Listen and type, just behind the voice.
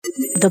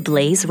The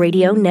Blaze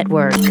Radio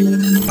Network.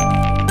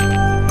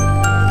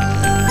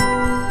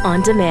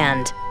 On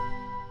demand.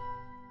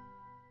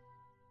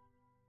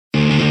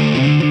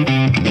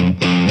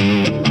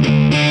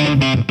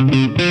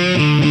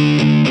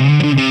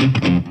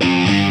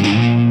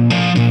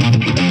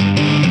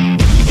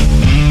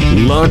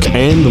 Lock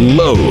and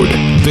load.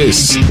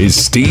 This is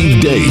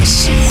Steve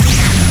Deace.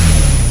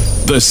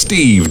 The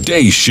Steve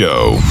Deace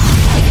Show.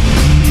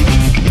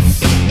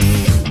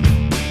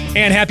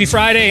 And happy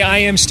Friday. I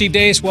am Steve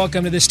Deace.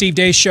 Welcome to the Steve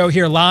Deace Show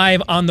here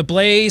live on The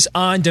Blaze,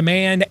 on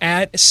demand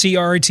at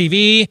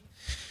CRTV.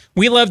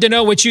 We love to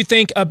know what you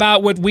think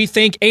about what we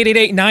think.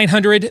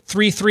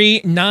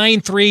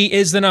 888-900-3393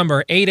 is the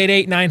number.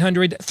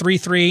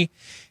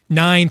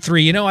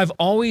 888-900-3393. You know, I've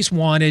always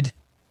wanted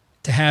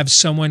to have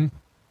someone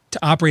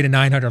to operate a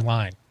 900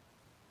 line,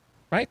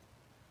 right?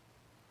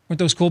 Weren't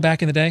those cool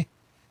back in the day?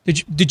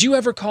 Did you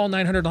ever call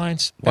 900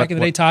 lines back in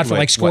the day, Todd, for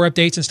like score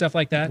updates and stuff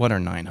like that? What are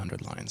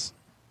 900 lines?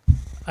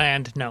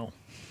 And no.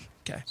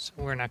 Okay. So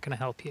we're not going to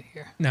help you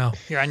here. No.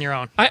 You're on your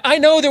own. I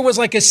know there was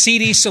like a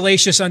seedy,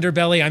 salacious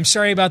underbelly. I'm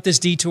sorry about this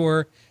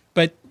detour,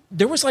 but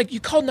there was like, you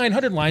called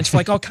 900 lines for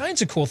like all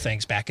kinds of cool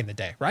things back in the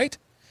day, right?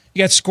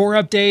 You got score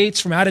updates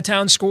from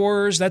out-of-town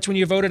scores. That's when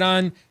you voted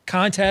on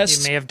contests.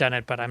 You may have done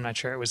it, but I'm not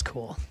sure it was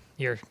cool.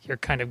 You're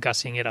kind of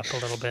gussing it up a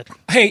little bit.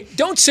 Hey,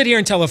 don't sit here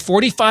and tell a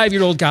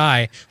 45-year-old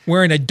guy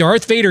wearing a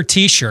Darth Vader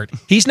T-shirt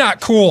he's not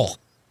cool,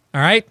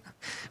 all right?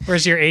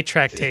 Where's your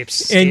 8-track tapes,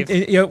 Steve?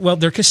 Well,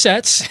 they're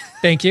cassettes.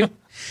 Thank you.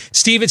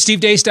 Steve at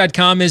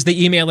stevedeace.com is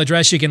the email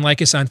address. You can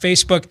like us on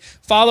Facebook.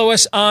 Follow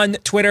us on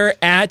Twitter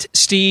at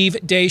Steve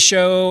Deace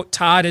Show.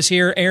 Todd is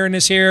here. Aaron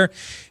is here.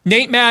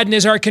 Nate Madden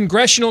is our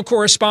congressional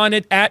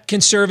correspondent at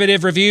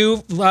Conservative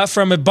Review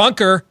from a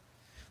bunker,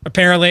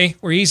 apparently,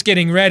 where he's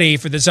getting ready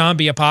for the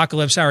zombie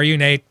apocalypse. How are you,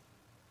 Nate?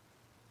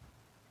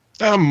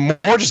 I'm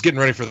more just getting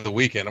ready for the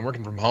weekend. I'm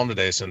working from home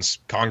today since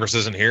Congress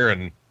isn't here,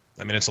 and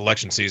I mean, it's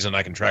election season.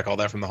 I can track all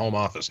that from the home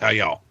office. How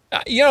y'all?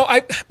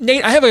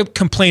 Nate, I have a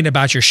complaint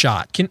about your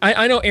shot.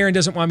 I know Aaron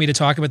doesn't want me to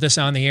talk about this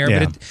on the air,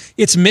 but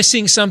it's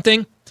missing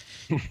something.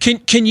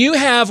 Can you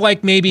have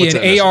like maybe an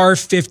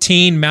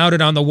AR-15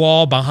 mounted on the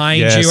wall behind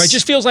you? It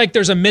just feels like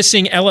there's a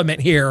missing element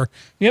here.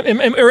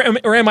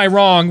 Or am I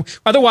wrong?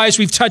 Otherwise,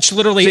 we've touched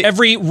literally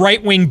every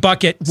right-wing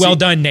bucket. Well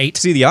done, Nate.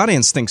 See, the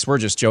audience thinks we're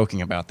just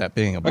joking about that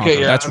being a bunker.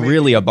 Okay, that's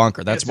really a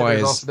bunker. That's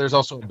why there's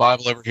also a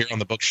Bible over here on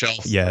the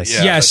bookshelf. Yes.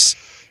 Yes.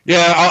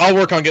 I'll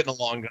work on getting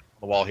along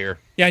the wall here.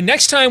 Yeah,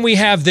 next time we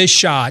have this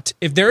shot,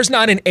 if there's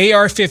not an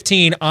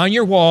AR-15 on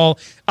your wall,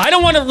 I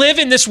don't want to live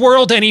in this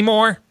world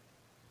anymore.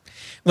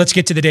 Let's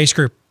get to the Deace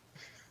Group.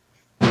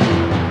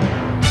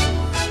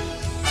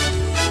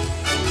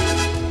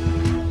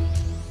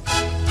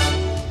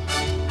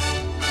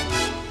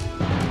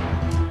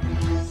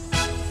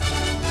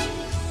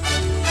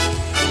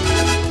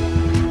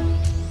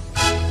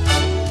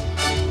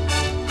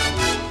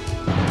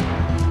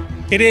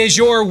 It is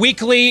your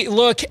weekly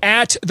look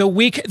at the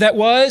week that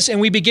was, and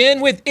we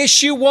begin with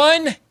issue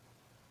 1,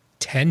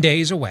 10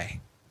 days away.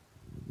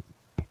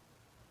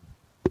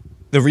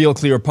 The Real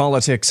Clear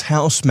Politics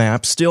House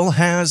map still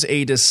has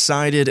a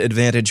decided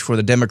advantage for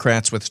the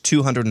Democrats with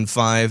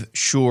 205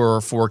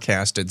 sure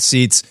forecasted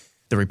seats,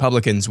 the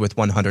Republicans with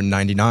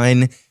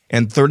 199,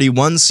 and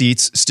 31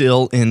 seats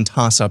still in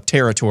toss-up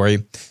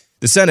territory.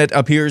 The Senate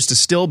appears to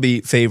still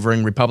be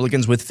favoring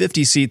Republicans with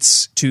 50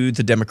 seats to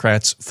the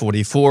Democrats'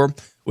 44,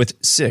 with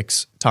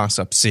 6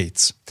 toss-up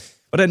seats.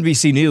 But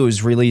NBC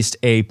News released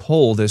a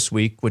poll this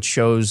week which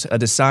shows a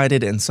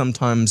decided and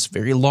sometimes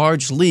very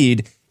large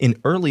lead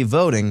in early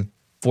voting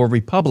for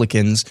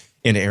Republicans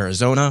in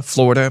Arizona,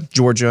 Florida,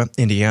 Georgia,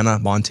 Indiana,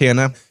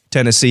 Montana,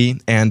 Tennessee,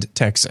 and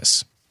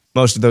Texas.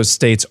 Most of those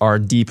states are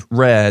deep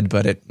red,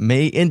 but it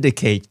may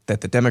indicate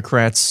that the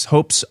Democrats'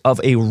 hopes of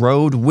a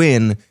road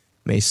win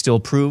may still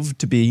prove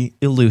to be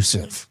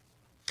elusive.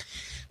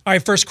 All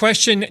right, first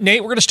question.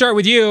 Nate, we're going to start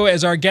with you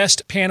as our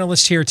guest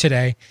panelist here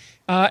today.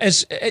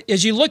 As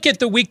you look at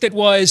the week that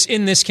was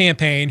in this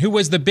campaign, who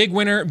was the big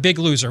winner, big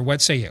loser?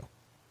 What say you?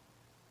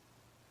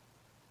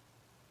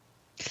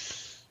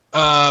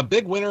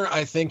 Big winner,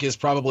 I think, is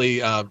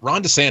probably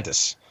Ron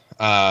DeSantis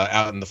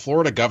out in the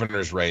Florida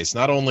governor's race.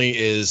 Not only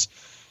is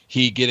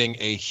he getting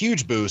a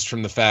huge boost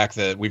from the fact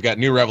that we've got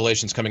new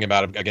revelations coming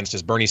about against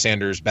his Bernie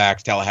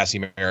Sanders-backed Tallahassee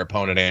mayor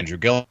opponent, Andrew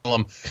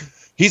Gillum,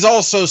 he's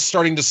also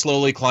starting to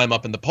slowly climb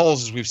up in the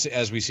polls,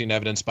 as we've seen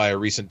evidenced by a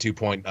recent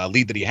 2-point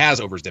lead that he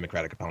has over his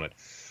Democratic opponent.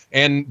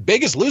 And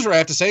biggest loser, I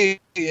have to say,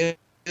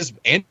 is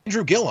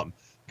Andrew Gillum.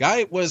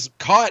 Guy was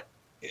caught,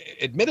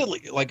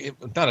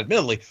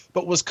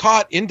 but was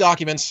caught in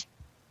documents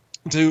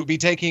to be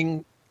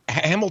taking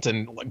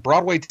Hamilton, like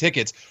Broadway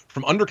tickets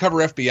from undercover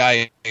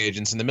FBI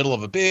agents in the middle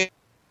of a big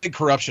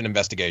corruption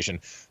investigation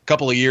a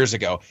couple of years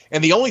ago.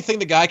 And the only thing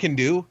the guy can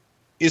do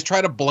is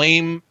try to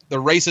blame the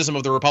racism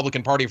of the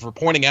Republican Party for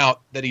pointing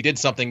out that he did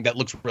something that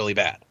looks really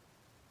bad.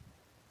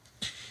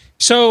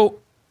 So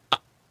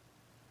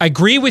I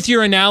agree with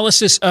your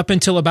analysis up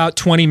until about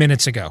 20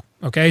 minutes ago.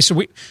 Okay, so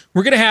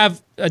we're going to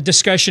have a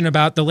discussion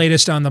about the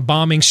latest on the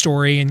bombing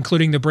story,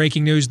 including the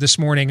breaking news this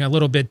morning a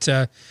little bit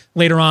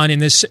later on in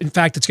this. In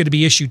fact, it's going to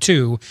be issue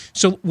 2.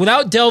 So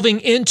without delving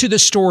into the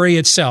story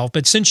itself,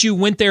 but since you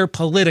went there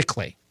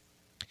politically,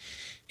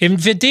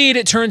 if indeed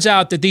it turns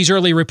out that these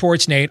early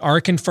reports, Nate,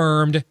 are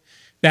confirmed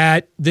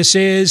that this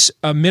is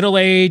a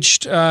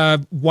middle-aged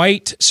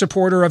white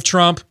supporter of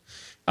Trump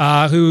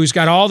who's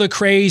got all the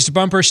crazed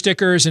bumper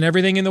stickers and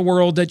everything in the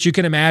world that you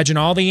can imagine,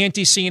 all the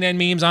anti-CNN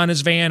memes on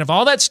his van, of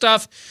all that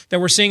stuff that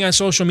we're seeing on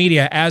social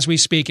media as we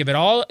speak, if it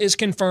all is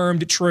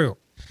confirmed true,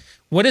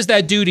 what does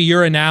that do to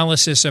your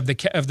analysis of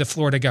the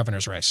Florida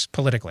governor's race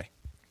politically?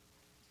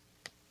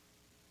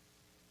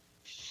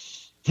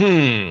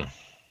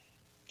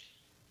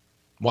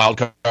 Wild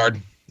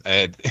card.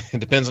 It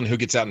depends on who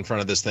gets out in front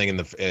of this thing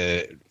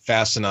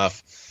fast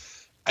enough.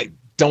 I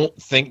don't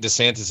think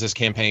DeSantis'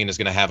 campaign is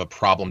going to have a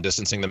problem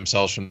distancing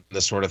themselves from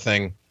this sort of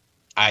thing.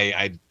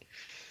 I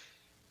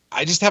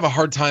just have a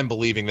hard time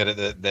believing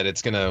that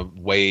it's going to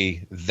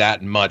weigh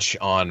that much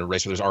on a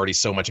race where there's already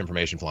so much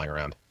information flying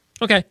around.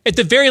 Okay. At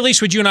the very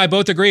least, would you and I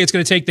both agree it's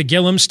going to take the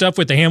Gillum stuff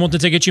with the Hamilton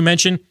ticket you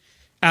mentioned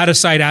out of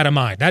sight, out of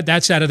mind?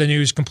 That's out of the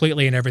news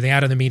completely and everything,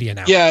 out of the media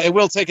now. Yeah, it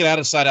will take it out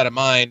of sight, out of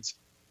mind.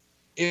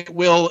 It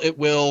will.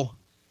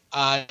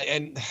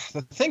 And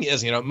the thing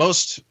is,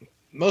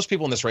 most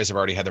people in this race have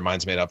already had their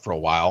minds made up for a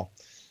while.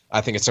 I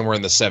think it's somewhere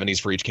in the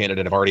 70s for each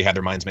candidate have already had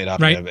their minds made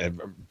up. Right.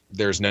 And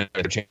there's no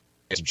chance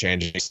of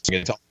changing.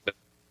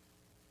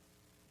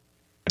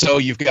 So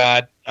you've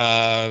got,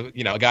 a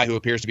guy who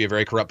appears to be a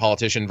very corrupt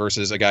politician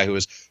versus a guy who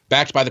is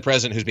backed by the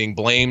president who's being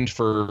blamed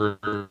for.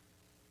 All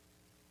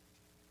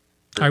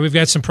right, we've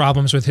got some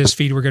problems with his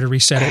feed. We're going to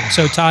reset it.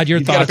 So, Todd, your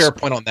You've thoughts? Got a fair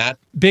point on that.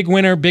 Big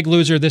winner, big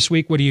loser this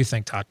week. What do you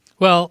think, Todd?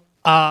 Well,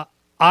 I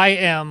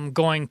am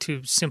going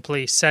to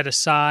simply set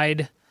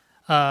aside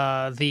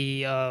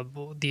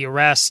the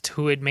arrest,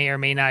 who it may or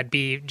may not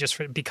be,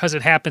 because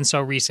it happened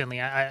so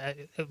recently.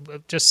 I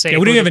just say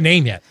we don't have a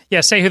name yet. Yeah,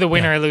 say who the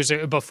winner or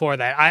loser before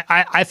that.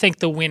 I think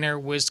the winner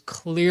was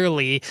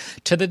clearly,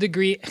 to the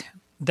degree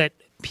that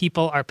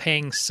people are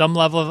paying some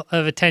level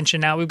of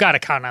attention now. We've got to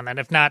count on that.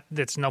 If not,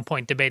 there's no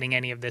point debating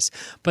any of this.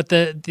 But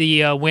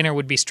the winner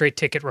would be straight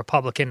ticket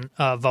Republican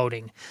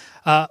voting.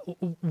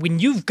 When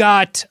you've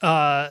got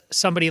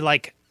somebody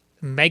like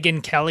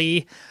Megyn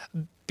Kelly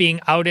being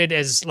outed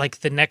as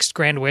like the next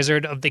Grand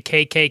Wizard of the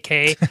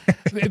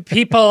KKK,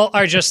 people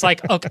are just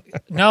like, okay,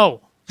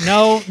 no.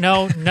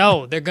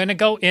 They're going to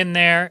go in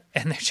there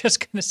and they're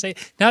just going to say,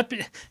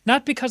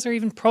 not because they're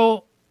even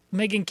pro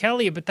Megyn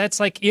Kelly, but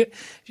that's like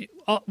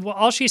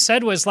all she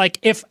said was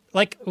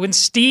when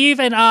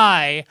Steve and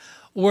I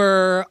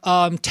were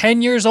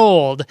 10 years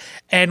old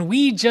and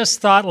we just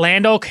thought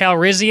Lando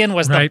Calrissian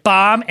was the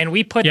bomb, and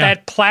we put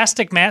that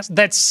plastic mask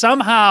that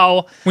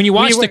somehow when you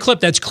watch the clip,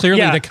 that's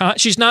clearly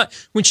she's not,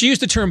 when she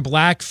used the term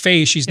black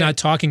face, she's not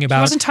talking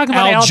about, wasn't talking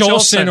about Al Al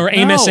Jolson or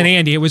Amos No. and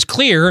Andy. It was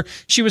clear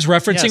she was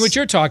referencing what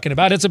you're talking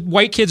about. It's a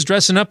white kids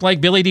dressing up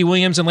like Billy D.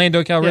 Williams and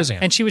Lando Calrissian.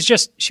 and she was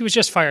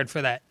just fired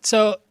for that.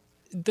 So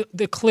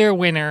the clear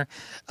winner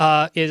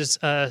is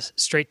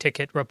straight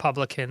ticket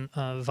Republican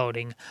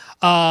voting.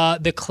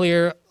 The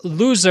clear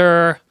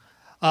loser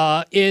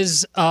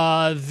is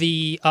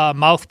the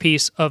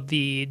mouthpiece of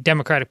the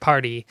Democratic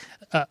Party,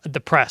 the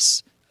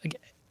press.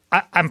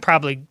 I'm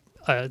probably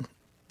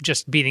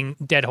just beating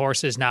dead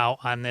horses now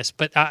on this,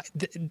 but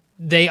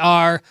they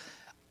are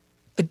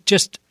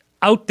just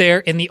out there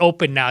in the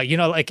open now,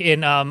 like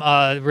in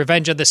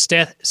Revenge of the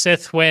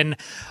Sith, when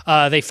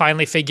they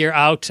finally figure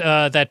out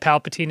that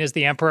Palpatine is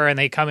the Emperor, and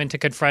they come in to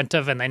confront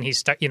him, and then he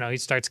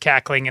starts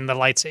cackling in the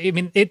lights. I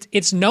mean,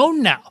 it's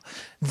known now.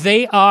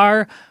 They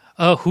are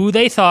who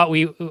they thought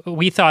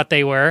we thought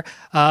they were,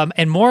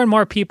 and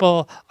more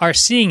people are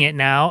seeing it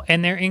now,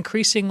 and they're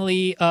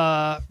increasingly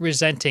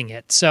resenting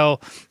it. So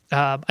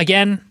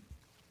again,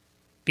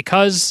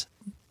 because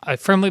I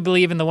firmly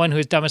believe in the one who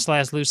is dumbest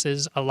last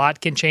loses, a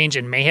lot can change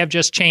and may have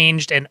just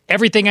changed, and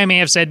everything I may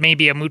have said may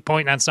be a moot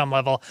point on some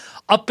level.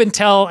 Up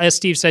until, as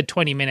Steve said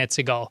 20 minutes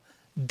ago,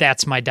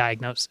 that's my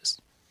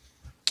diagnosis.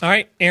 All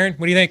right, Aaron,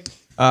 what do you think?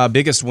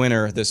 Biggest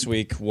winner this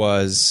week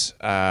was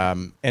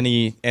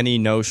any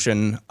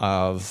notion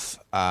of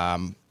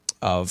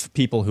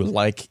people who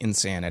like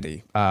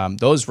insanity.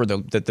 Those were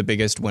the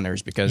biggest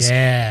winners, because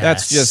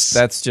that's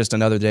just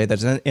another day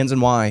that ends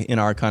in Y in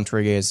our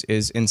country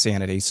is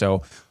insanity.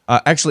 So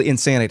actually,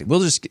 insanity.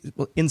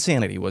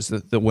 Insanity was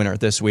the winner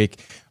this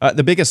week.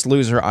 The biggest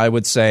loser, I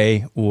would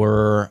say,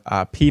 were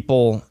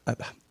people.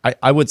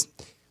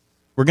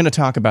 We're going to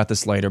talk about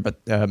this later, but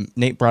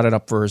Nate brought it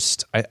up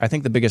first. I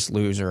think the biggest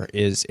loser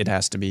it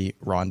has to be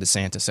Ron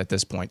DeSantis at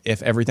this point.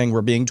 If everything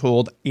we're being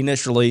told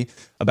initially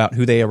about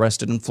who they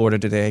arrested in Florida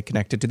today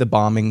connected to the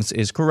bombings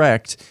is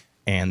correct,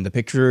 and the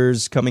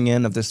pictures coming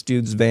in of this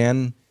dude's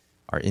van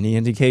are any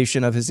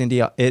indication of his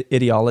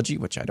ideology,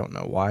 which I don't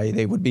know why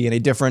they would be any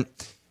different,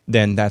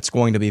 then that's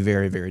going to be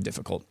very, very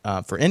difficult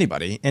for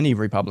anybody, any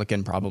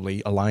Republican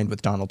probably aligned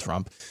with Donald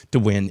Trump, to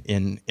win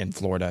in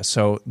Florida.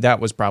 So that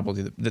was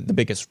probably the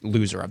biggest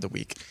loser of the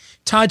week.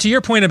 Todd, to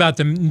your point about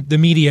the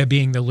media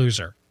being the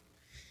loser,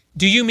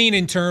 do you mean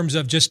in terms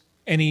of just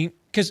any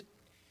 – because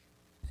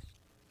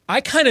I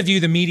kind of view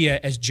the media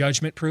as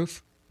judgment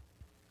proof.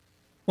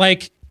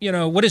 Like,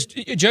 what is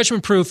 –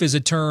 judgment proof is a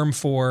term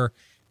for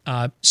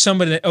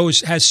somebody that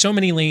has so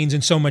many liens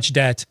and so much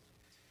debt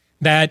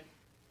that –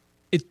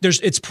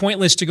 it's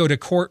pointless to go to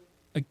court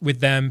with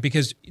them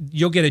because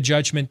you'll get a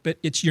judgment,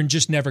 but you're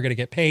just never going to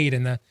get paid,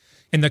 and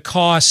the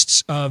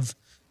costs of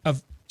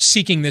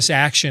seeking this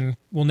action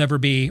will never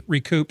be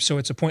recouped. So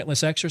it's a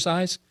pointless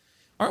exercise.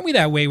 Aren't we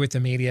that way with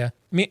the media?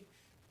 I mean,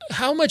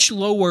 how much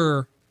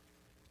lower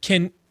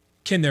can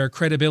their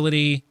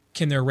credibility,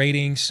 can their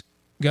ratings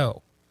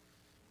go?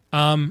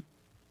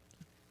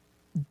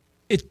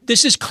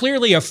 This is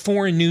clearly a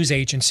foreign news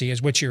agency,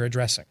 is what you're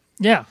addressing.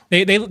 Yeah,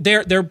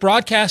 they're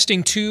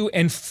broadcasting to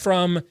and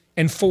from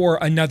and for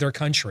another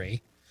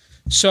country.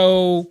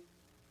 So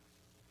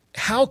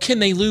how can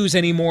they lose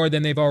any more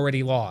than they've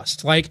already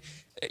lost? Like,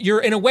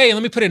 you're in a way.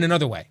 Let me put it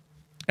another way,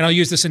 and I'll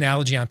use this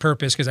analogy on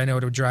purpose because I know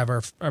it would drive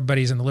our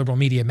buddies in the liberal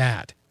media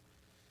mad.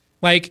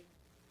 Like,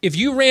 if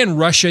you ran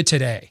Russia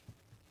Today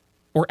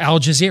or Al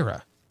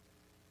Jazeera,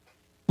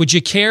 would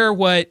you care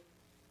what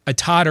a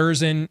Todd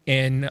Erzin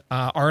in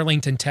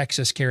Arlington,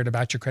 Texas cared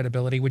about your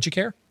credibility? Would you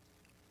care?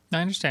 I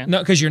understand. No,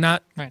 because you're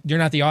not Right. You're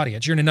not the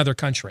audience. You're in another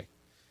country,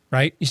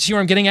 right? You see where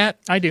I'm getting at?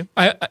 I do.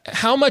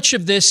 How much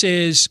of this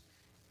is,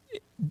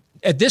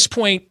 at this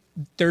point,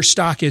 their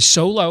stock is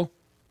so low,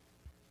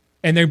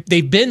 and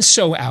they've been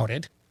so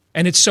outed,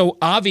 and it's so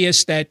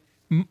obvious that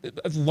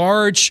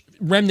large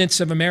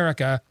remnants of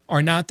America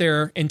are not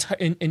their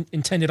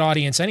intended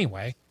audience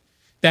anyway,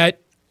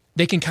 that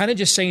they can kind of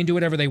just say and do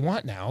whatever they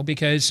want now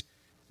because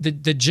the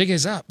jig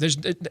is up.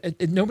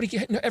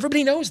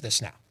 Everybody knows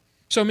this now.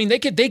 So, I mean, they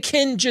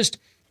can just,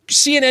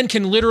 CNN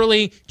can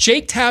literally,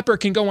 Jake Tapper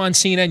can go on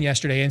CNN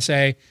yesterday and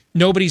say,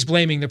 nobody's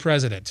blaming the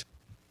president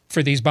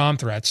for these bomb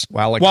threats.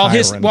 While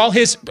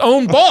his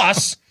own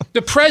boss,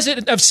 the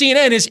president of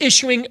CNN, is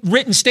issuing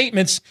written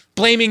statements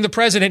blaming the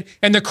president,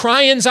 and the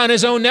cry-ins on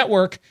his own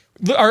network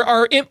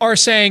are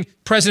saying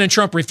President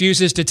Trump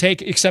refuses to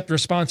accept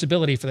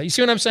responsibility for that. You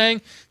see what I'm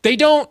saying?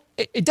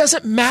 It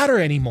doesn't matter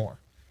anymore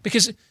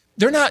because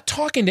they're not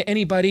talking to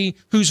anybody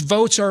whose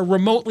votes are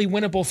remotely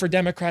winnable for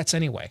Democrats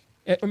anyway.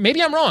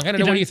 Maybe I'm wrong. I don't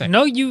know. What do you think?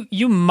 No,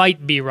 you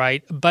might be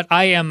right, but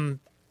I am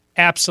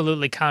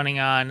absolutely counting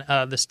on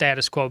the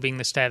status quo being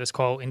the status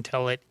quo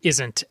until it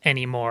isn't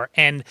anymore.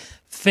 And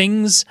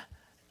things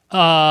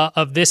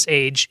of this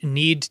age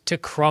need to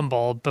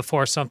crumble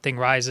before something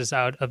rises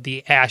out of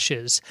the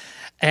ashes.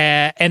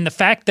 And the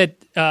fact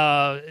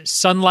that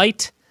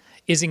sunlight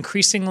is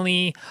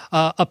increasingly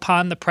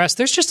upon the press.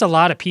 There's just a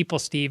lot of people,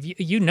 Steve.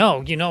 You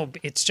know,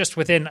 it's just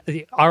within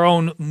our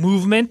own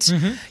movement.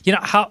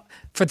 Mm-hmm. How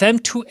for them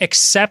to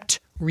accept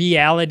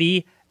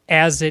reality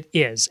as it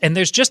is, and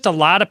there's just a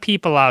lot of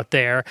people out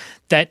there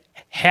that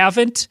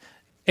haven't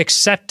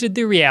accepted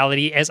the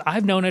reality as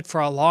I've known it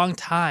for a long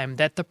time.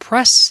 That the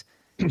press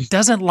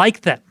doesn't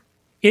like them.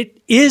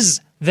 It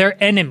is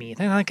their enemy.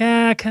 They're like,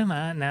 come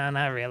on, no,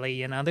 not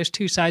really. There's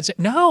two sides.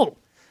 No.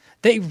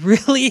 They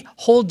really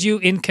hold you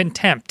in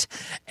contempt.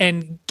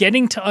 And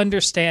getting to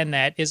understand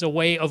that is a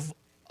way of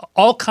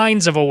all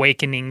kinds of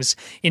awakenings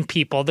in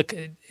people,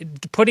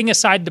 putting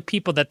aside the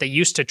people that they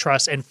used to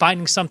trust and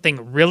finding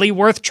something really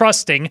worth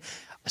trusting,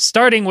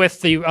 starting with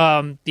the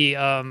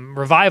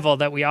revival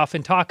that we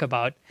often talk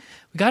about.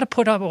 We got to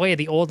put away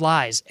the old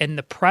lies, and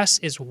the press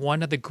is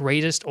one of the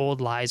greatest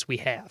old lies we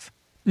have.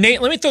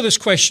 Nate, let me throw this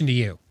question to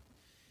you.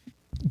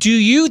 Do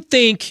you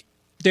think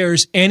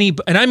there's any,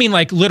 and I mean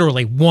like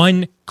literally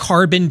one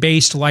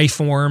carbon-based life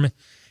form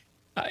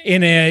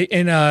in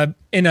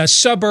a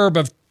suburb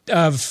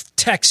of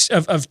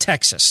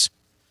Texas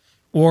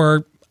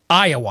or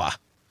Iowa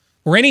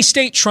or any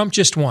state Trump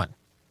just won,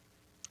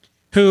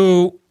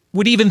 who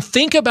would even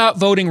think about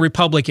voting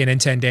Republican in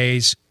 10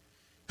 days,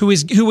 who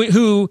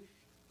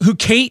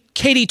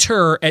Katie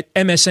Tur at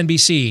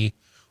MSNBC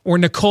or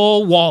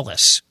Nicole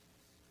Wallace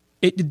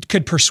it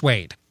could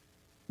persuade?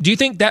 Do you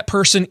think that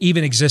person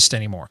even exists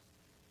anymore?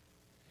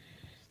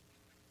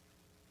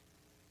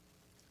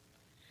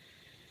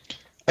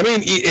 I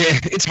mean,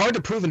 it's hard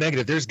to prove a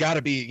negative. There's got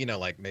to be,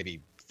 like maybe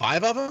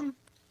 5 of them,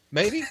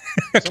 maybe.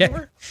 Okay.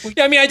 Somewhere.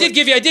 Yeah, I mean, I did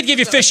give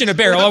you fish in a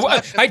barrel.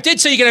 I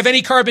did say you can have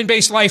any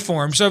carbon-based life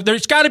form. So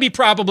there's got to be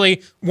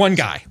probably one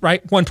guy,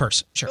 right? One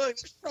person. Sure.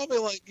 There's probably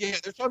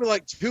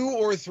like 2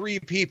 or 3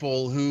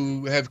 people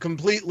who have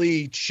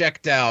completely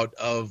checked out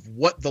of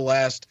what the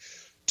last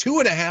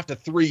 2.5 to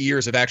 3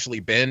 years have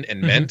actually been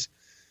and meant.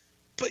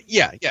 But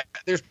yeah,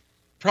 there's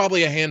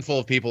probably a handful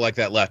of people like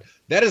that left.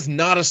 That is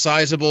not a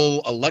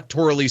sizable,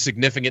 electorally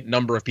significant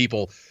number of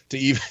people to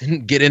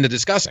even get into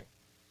discussing.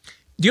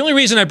 The only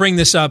reason I bring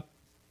this up,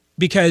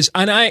 because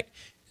I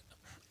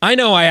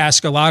know I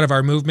ask a lot of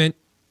our movement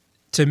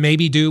to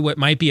maybe do what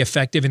might be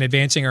effective in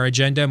advancing our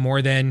agenda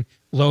more than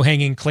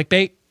low-hanging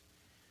clickbait.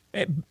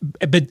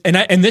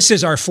 and this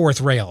is our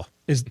fourth rail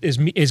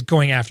is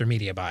going after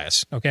media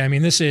bias. Okay, I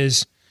mean this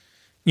is,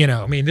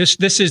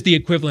 this is the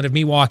equivalent of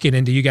me walking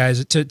into you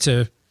guys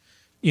to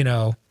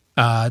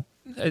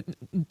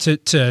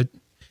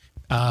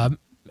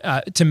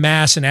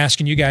mass and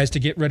asking you guys to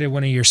get rid of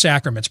one of your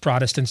sacraments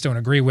Protestants don't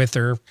agree with,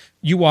 or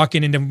you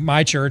walking into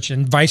my church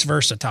and vice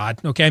versa, Todd.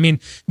 Okay, I mean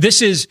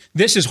this is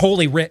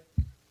holy writ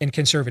in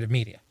conservative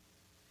media,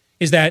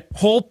 is that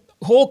whole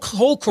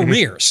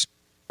careers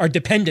are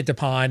dependent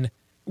upon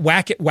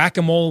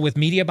whack-a-mole with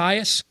media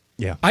bias.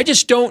 Yeah, I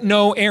just don't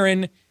know,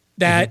 Aaron,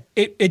 that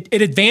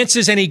it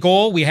advances any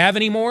goal we have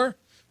anymore,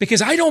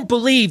 because I don't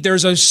believe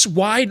there's a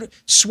wide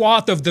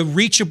swath of the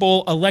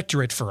reachable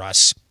electorate for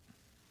us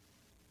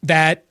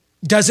that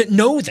doesn't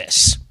know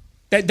this,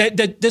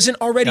 that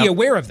doesn't already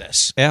aware of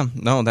this. Yeah,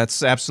 no,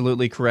 that's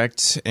absolutely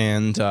correct.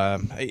 And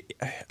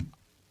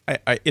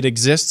it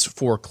exists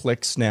for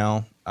clicks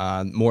now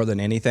more than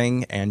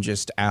anything, and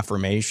just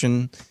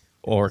affirmation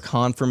or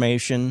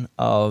confirmation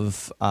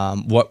of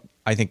what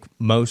I think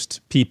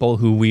most people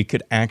who we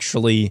could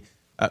actually,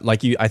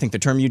 I think the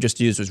term you just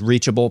used was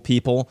reachable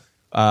people,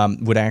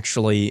 would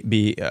actually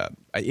be,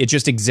 it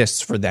just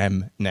exists for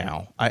them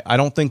now. I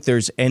don't think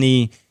there's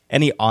any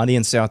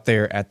audience out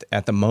there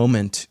at the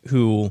moment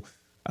who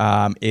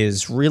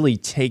is really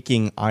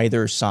taking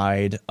either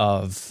side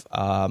of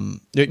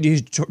trying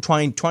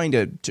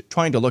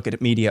to look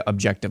at media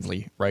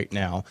objectively right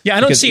now. Yeah, I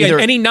don't see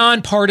any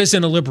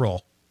nonpartisan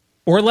liberal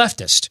or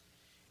leftist.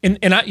 And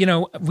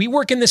we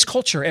work in this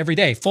culture every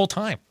day, full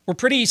time. We're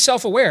pretty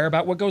self-aware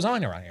about what goes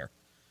on around here.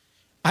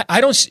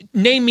 I don't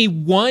name me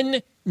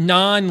one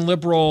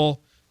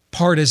non-liberal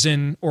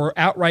partisan or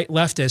outright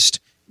leftist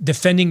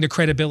defending the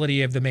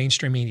credibility of the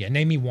mainstream media.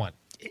 Name me one.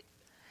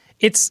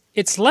 It's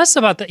less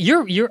about that.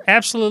 You're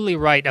absolutely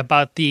right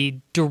about the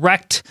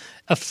direct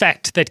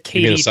effect that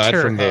Katie aside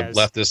Tur from the has.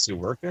 leftists who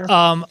work there.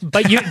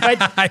 But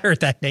I heard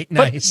that, Nate.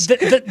 Nice. But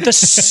the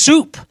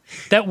soup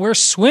that we're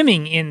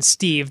swimming in,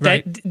 Steve,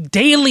 Right. that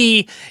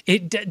daily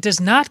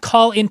does not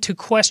call into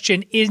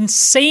question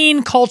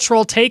insane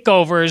cultural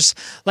takeovers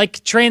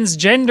like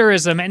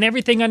transgenderism and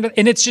everything and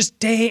it's just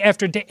day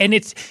after day, and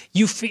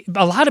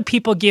a lot of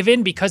people give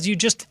in because you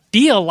just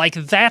feel like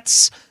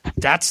that's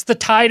the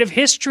tide of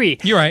history.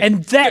 You're right.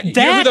 And you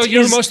know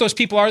who most of those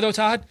people are, though,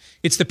 Todd?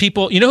 It's the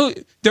people,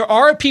 there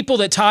are people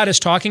that Todd is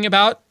talking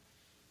about.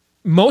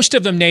 Most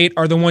of them, Nate,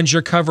 are the ones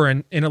you're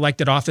covering in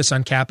elected office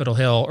on Capitol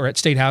Hill or at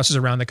state houses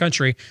around the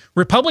country.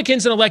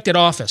 Republicans in elected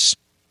office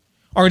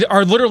are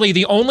literally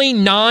the only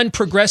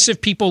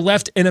non-progressive people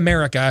left in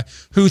America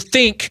who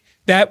think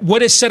that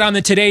what is said on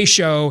the Today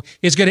Show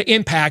is going to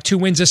impact who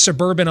wins a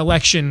suburban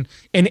election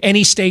in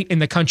any state in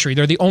the country.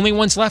 They're the only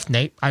ones left,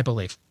 Nate, I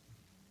believe.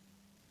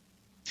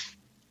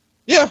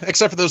 Yeah,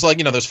 except for those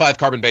those 5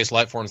 carbon-based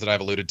life forms that I've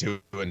alluded to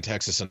in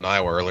Texas and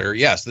Iowa earlier.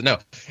 Yes, no,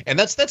 and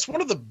that's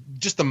one of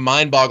the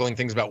mind-boggling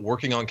things about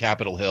working on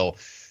Capitol Hill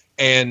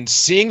and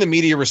seeing the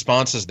media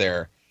responses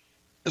there,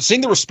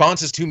 seeing the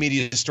responses to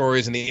media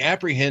stories and the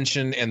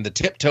apprehension and the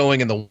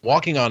tiptoeing and the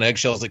walking on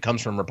eggshells that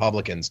comes from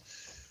Republicans,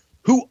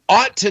 who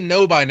ought to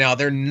know by now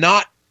they're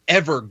not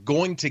ever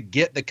going to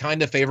get the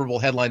kind of favorable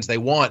headlines they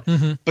want,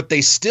 but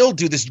they still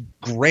do this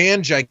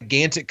grand,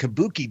 gigantic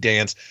kabuki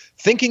dance,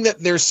 thinking that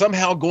they're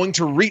somehow going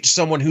to reach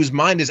someone whose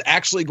mind is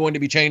actually going to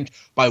be changed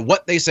by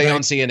what they say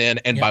on CNN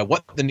and by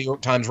what the New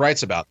York Times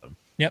writes about them.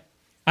 Yep.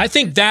 I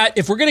think that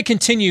if we're going to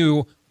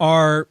continue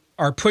our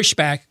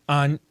pushback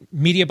on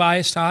media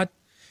bias, Todd,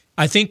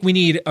 I think we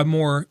need a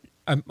more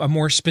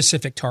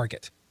specific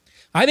target.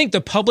 I think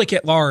the public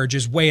at large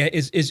is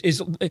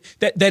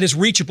that is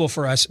reachable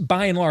for us,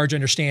 by and large,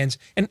 understands,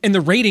 and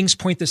the ratings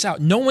point this out.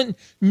 No one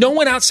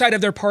outside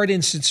of their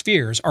partisan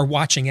spheres are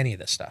watching any of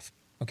this stuff.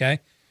 Okay,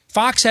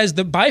 Fox has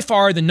by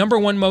far the number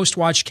one most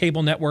watched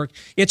cable network.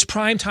 Its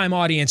primetime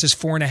audience is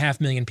 4.5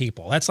 million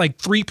people. That's like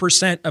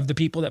 3% of the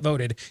people that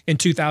voted in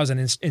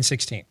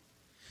 2016.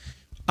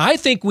 I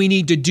think we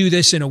need to do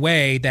this in a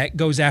way that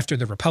goes after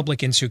the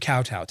Republicans who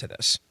kowtow to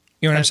this.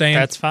 You know what I'm saying?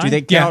 That's fine. Do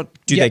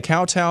they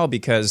kowtow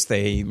because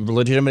they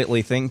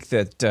legitimately think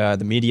that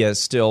the media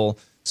is still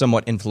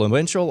somewhat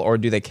influential, or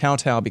do they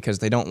kowtow because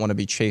they don't want to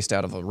be chased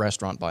out of a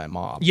restaurant by a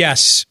mob?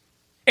 Yes.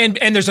 And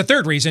there's a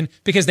third reason,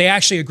 because they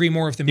actually agree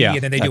more with the media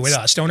than they do with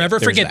us. Don't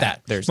ever forget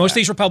that. Most of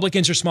these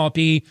Republicans are small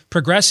p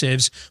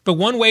progressives, but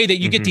one way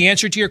that you get the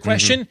answer to your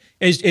question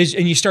is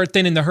and you start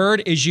thinning the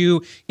herd is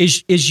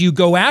you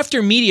go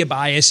after media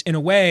bias in a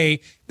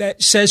way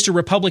that says to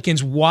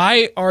Republicans,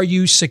 why are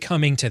you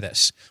succumbing to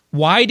this?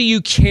 Why do you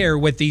care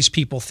what these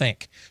people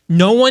think?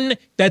 No one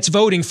that's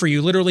voting for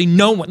you, literally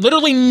no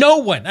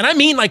one. And I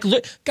mean,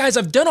 guys,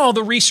 I've done all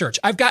the research.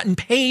 I've gotten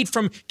paid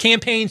from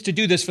campaigns to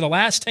do this for the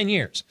last 10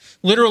 years.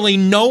 Literally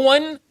no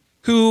one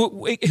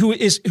who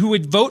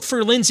would vote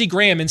for Lindsey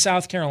Graham in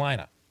South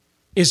Carolina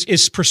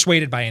is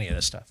persuaded by any of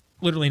this stuff.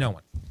 Literally no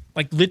one.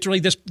 Literally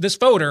this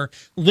voter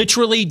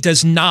literally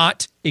does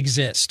not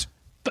exist.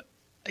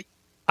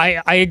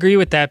 I agree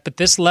with that, but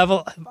this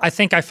level, I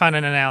think I found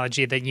an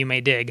analogy that you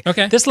may dig.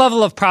 Okay. This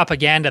level of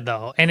propaganda,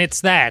 though, and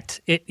it's that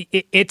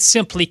it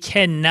simply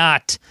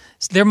cannot.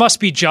 There must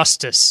be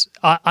justice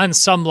on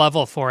some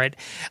level for it.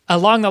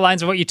 Along the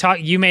lines of what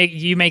you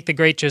make the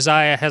great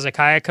Josiah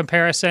Hezekiah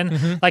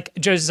comparison. Like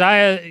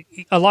Josiah,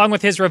 along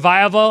with his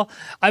revival,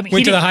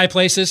 Went to the high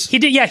places. He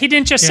did. Yeah, he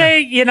didn't just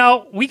say,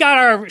 we got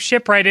our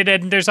ship righted,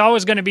 and there's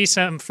always going to be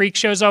some freak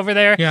shows over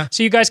there. Yeah.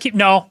 So you guys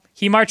No,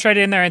 he marched right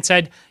in there and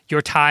said,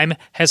 your time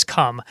has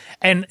come.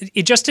 And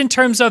just in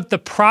terms of the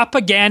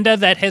propaganda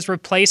that has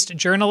replaced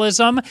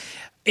journalism,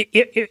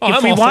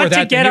 if we want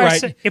to get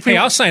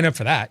I'll sign up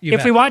for that.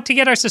 If we want to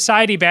get our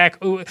society back,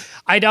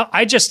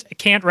 I just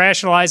can't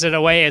rationalize it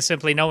away as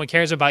simply no one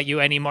cares about you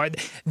anymore.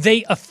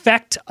 They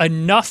affect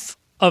enough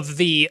of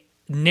the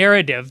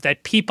narrative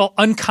that people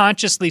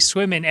unconsciously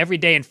swim in every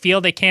day and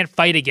feel they can't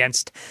fight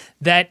against,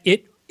 that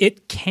it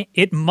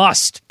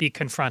must be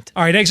confronted.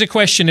 All right, exit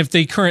question. If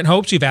the current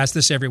hopes, we've asked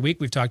this every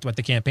week, we've talked about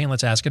the campaign,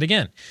 let's ask it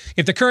again.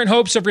 If the current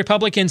hopes of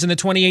Republicans in the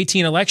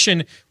 2018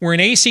 election were an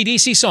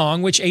AC/DC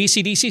song, which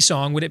AC/DC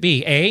song would it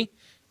be? A,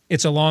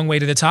 It's a Long Way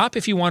to the Top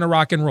if you want to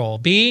rock and roll.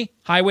 B,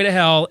 Highway to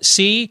Hell.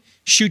 C,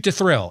 Shoot to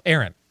Thrill.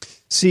 Aaron.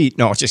 C,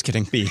 no, just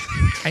kidding, B.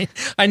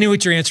 I knew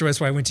what your answer was,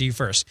 so I went to you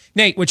first.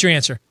 Nate, what's your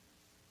answer?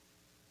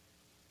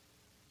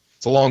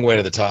 It's a long way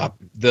to the top.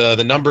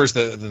 The numbers,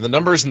 the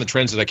numbers and the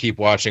trends that I keep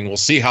watching. We'll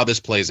see how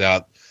this plays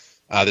out.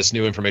 This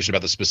new information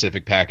about the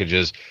specific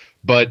packages,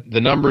 but the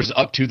numbers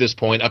up to this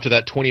point, up to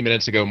that 20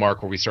 minutes ago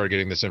mark where we started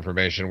getting this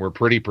information, were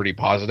pretty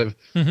positive,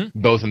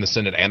 both in the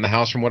Senate and the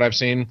House, from what I've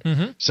seen.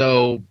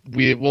 So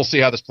we'll see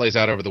how this plays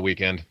out over the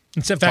weekend.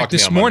 In fact,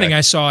 this morning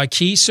I saw a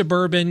key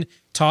suburban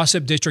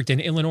toss-up district in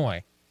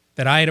Illinois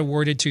that I had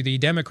awarded to the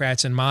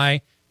Democrats in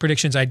my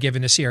predictions I'd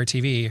given to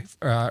CRTV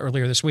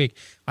earlier this week.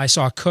 I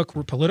saw Cook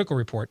Political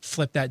Report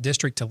flip that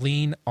district to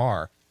lean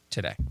R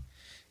today.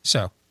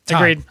 So,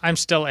 Todd. Agreed. I'm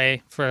still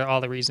A for all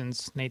the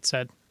reasons Nate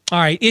said. All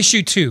right,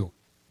 issue 2,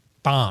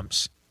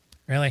 bombs.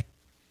 Really?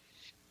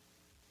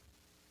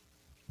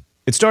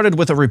 It started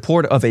with a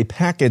report of a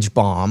package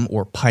bomb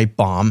or pipe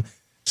bomb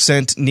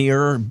sent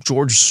near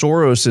George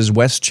Soros's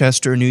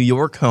Westchester, New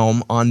York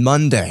home on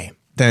Monday.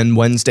 Then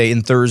Wednesday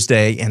and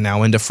Thursday, and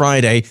now into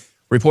Friday,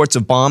 reports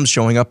of bombs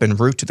showing up en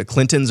route to the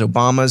Clintons,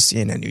 Obamas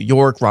in New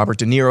York, Robert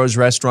De Niro's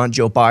restaurant,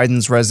 Joe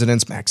Biden's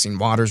residence, Maxine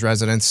Waters'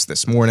 residence.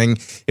 This morning,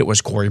 it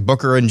was Cory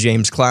Booker and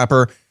James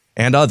Clapper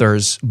and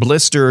others.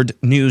 Blistered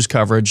news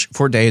coverage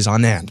for days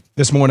on end.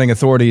 This morning,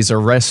 authorities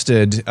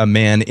arrested a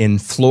man in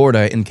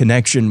Florida in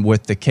connection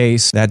with the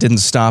case. That didn't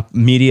stop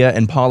media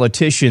and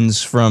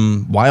politicians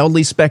from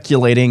wildly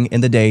speculating in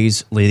the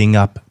days leading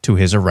up to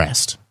his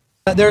arrest.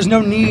 There's no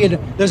need,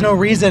 there's no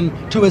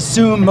reason to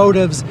assume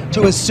motives,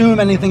 to assume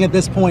anything at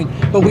this point.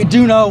 But we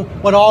do know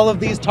what all of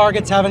these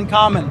targets have in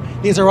common.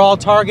 These are all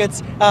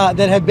targets that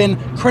have been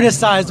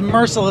criticized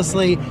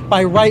mercilessly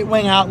by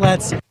right-wing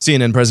outlets.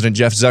 CNN President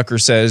Jeff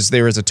Zucker says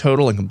there is a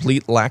total and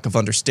complete lack of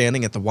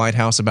understanding at the White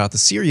House about the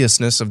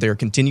seriousness of their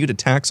continued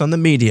attacks on the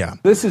media.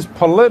 This is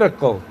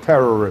political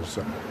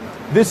terrorism.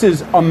 This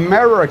is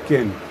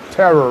American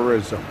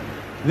terrorism.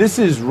 This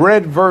is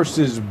red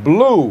versus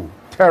blue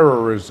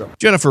terrorism.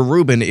 Jennifer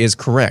Rubin is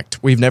correct.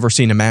 We've never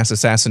seen a mass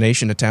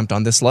assassination attempt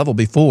on this level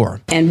before.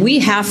 And we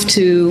have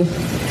to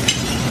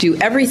do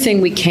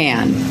everything we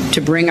can to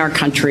bring our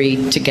country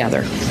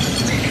together.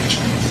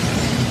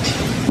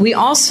 We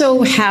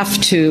also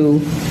have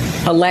to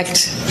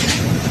elect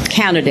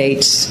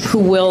candidates who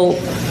will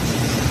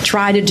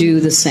try to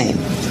do the same.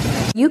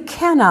 You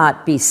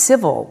cannot be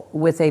civil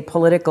with a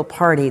political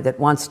party that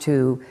wants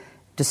to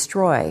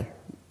destroy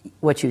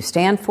what you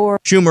stand for.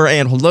 Schumer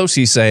and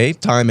Pelosi say,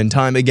 time and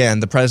time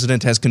again, the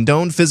president has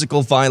condoned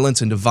physical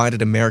violence and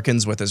divided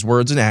Americans with his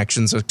words and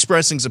actions,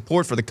 expressing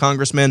support for the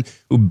congressman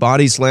who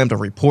body slammed a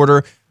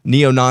reporter,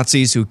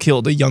 neo-Nazis who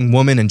killed a young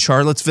woman in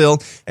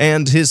Charlottesville,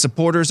 and his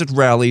supporters at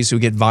rallies who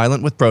get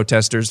violent with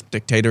protesters,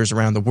 dictators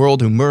around the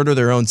world who murder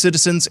their own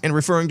citizens, and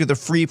referring to the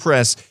free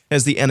press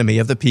as the enemy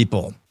of the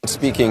people.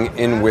 Speaking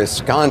in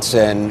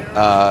Wisconsin,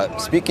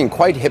 speaking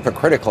quite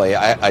hypocritically,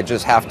 I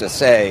just have to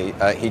say,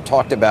 he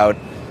talked about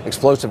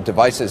explosive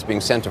devices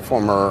being sent to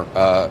former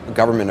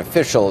government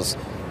officials.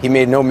 He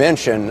made no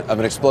mention of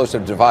an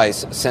explosive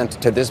device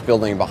sent to this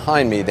building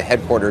behind me, the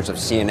headquarters of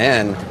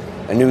CNN,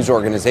 a news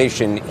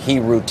organization he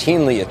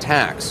routinely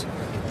attacks.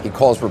 He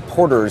calls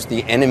reporters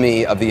the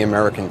enemy of the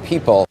American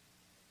people.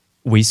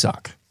 We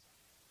suck.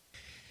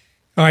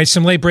 All right,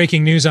 some late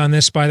breaking news on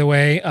this, by the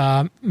way.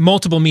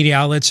 Multiple media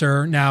outlets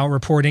are now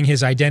reporting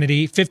his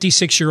identity.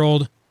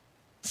 56-year-old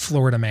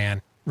Florida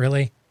man.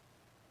 Really?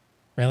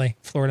 Really?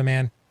 Florida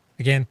man?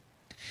 Again?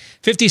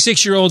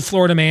 56-year-old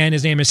Florida man.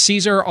 His name is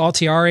Cesar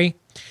Altieri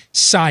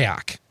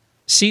Sayoc.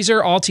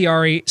 Cesar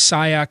Altieri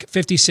Sayoc,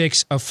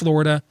 56, of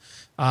Florida.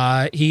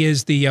 He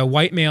is the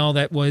white male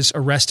that was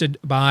arrested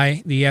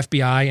by the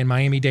FBI and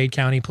Miami-Dade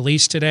County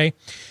Police today.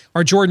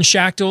 Our Jordan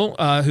Schachtel,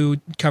 who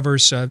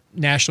covers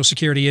national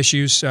security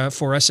issues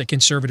for us at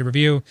Conservative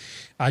Review,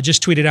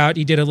 just tweeted out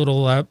he did a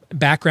little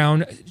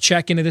background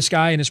check into this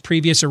guy and his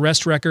previous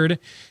arrest record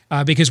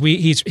because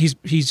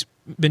he's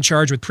been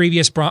charged with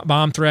previous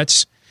bomb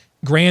threats,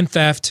 grand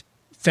theft,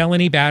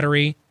 felony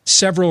battery,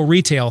 several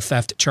retail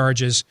theft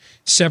charges,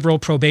 several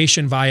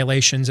probation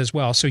violations as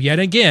well. So yet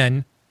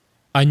again,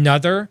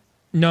 another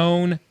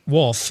known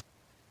wolf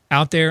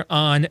out there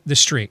on the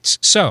streets.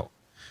 So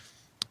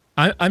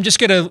I'm just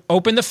going to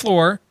open the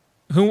floor.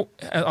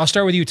 I'll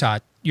start with you,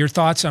 Todd. Your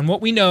thoughts on what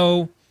we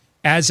know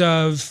as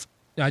of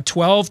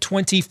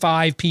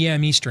 12:25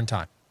 p.m. Eastern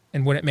time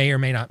and what it may or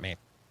may not mean.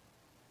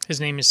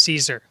 His name is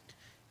Caesar.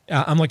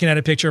 I'm looking at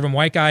a picture of him,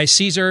 white guy.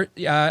 Caesar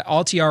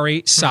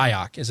Altieri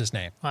Sayoc is his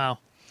name. Wow.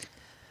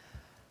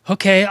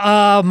 Okay,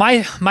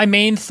 my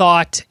main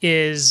thought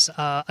is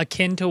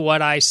akin to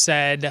what I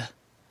said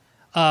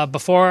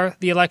before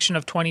the election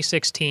of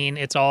 2016.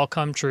 It's all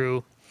come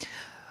true.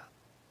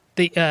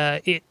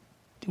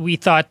 We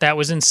thought that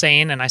was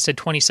insane, and I said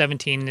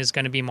 2017 is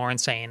going to be more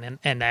insane,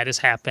 and that has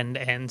happened,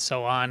 and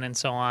so on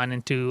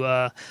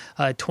into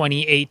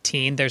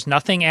 2018. There's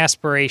nothing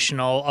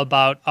aspirational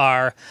about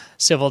our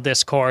civil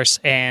discourse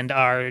and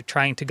our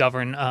trying to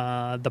govern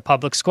the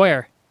public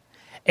square.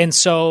 And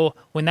so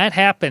when that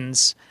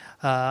happens,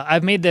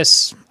 I've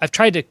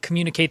tried to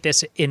communicate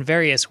this in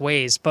various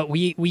ways, but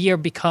we are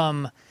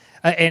become,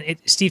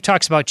 Steve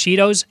talks about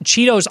Cheetos.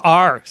 Cheetos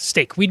are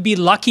steak. We'd be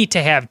lucky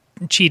to have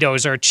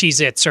Cheetos or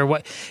Cheez-Its or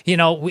what,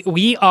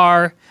 we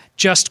are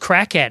just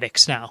crack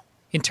addicts now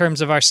in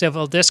terms of our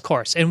civil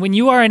discourse. And when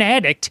you are an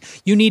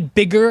addict, you need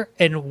bigger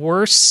and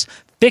worse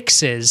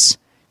fixes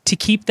to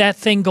keep that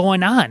thing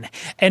going on.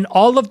 And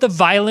all of the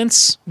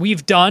violence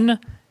we've done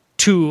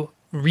to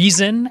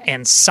reason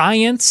and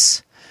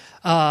science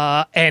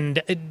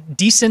and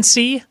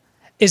decency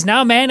is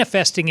now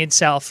manifesting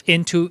itself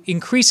into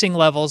increasing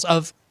levels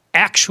of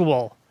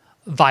actual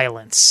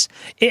violence.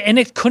 And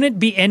it couldn't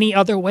be any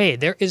other way.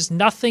 There is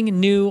nothing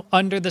new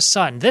under the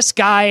sun. This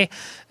guy,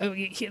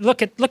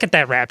 look at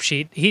that rap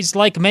sheet. He's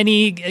like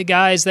many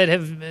guys that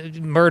have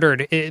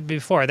murdered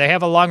before. They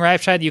have a long rap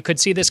sheet. You could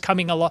see this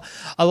coming a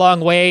long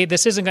way.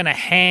 This isn't going to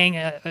hang.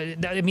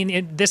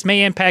 This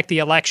may impact the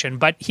election,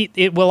 but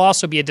it will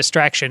also be a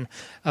distraction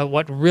of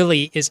what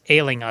really is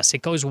ailing us.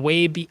 It goes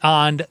way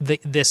beyond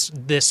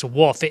this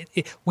wolf.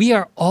 We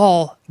are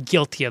all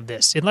guilty of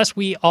this. Unless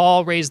we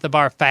all raise the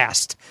bar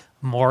fast,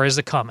 more is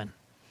a-coming.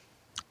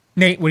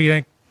 Nate, what do you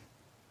think?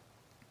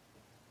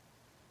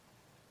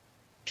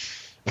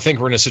 I think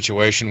we're in a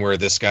situation where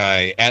this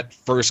guy, at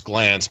first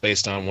glance,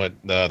 based on what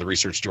the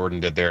research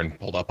Jordan did there and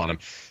pulled up on him,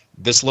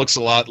 this looks a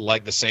lot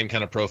like the same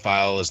kind of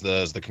profile as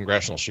the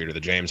congressional shooter, the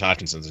James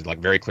Hodgkinson. He's like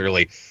very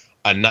clearly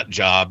a nut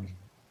job,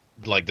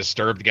 like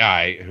disturbed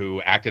guy who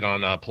acted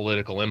on a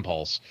political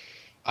impulse.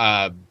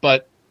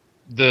 But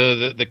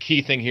the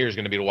key thing here is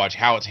going to be to watch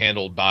how it's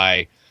handled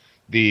by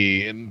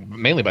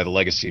mainly by the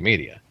legacy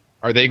media.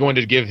 Are they going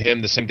to give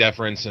him the same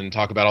deference and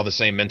talk about all the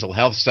same mental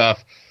health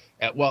stuff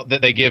that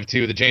they give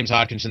to the James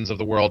Hodgkinsons of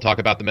the world, talk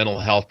about the mental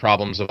health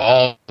problems of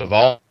all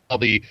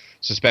the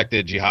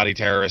suspected jihadi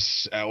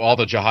terrorists, all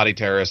the jihadi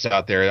terrorists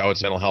out there? Oh,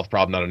 it's a mental health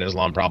problem, not an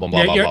Islam problem,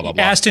 blah, blah, blah.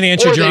 Asked and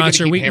answered your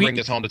answer. We hammering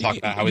this home to talk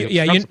about how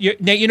Nate,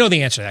 you know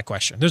the answer to that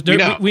question.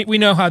 We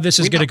know how this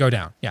is going to go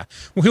down. Yeah.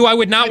 Who I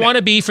would not want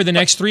to be for the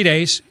next 3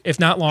 days, if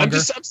not longer.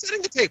 I'm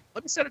setting the table.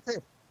 Let me set a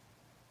table.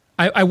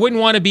 I wouldn't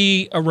want to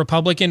be a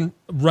Republican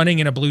running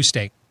in a blue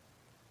state,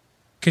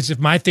 because if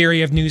my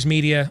theory of news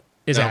media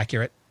is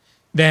accurate,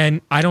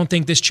 then I don't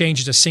think this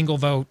changes a single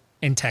vote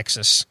in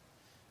Texas.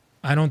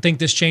 I don't think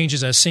this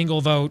changes a single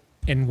vote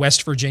in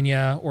West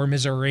Virginia or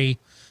Missouri.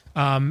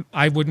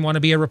 I wouldn't want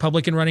to be a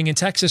Republican running in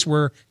Texas,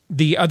 where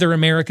the other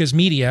America's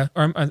media,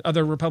 or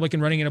other Republican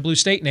running in a blue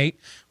state, Nate,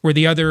 where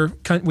the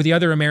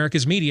other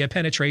America's media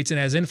penetrates and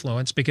has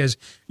influence, because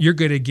you're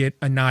going to get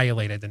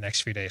annihilated the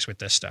next few days with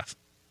this stuff.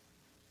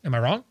 Am I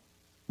wrong?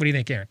 What do you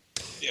think, Aaron?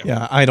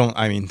 Yeah, I don't.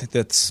 I mean,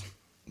 that's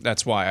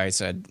why I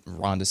said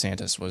Ron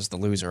DeSantis was the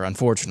loser.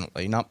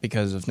 Unfortunately, not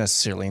because of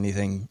necessarily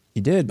anything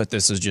he did, but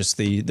this is just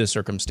the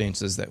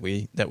circumstances that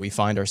we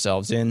find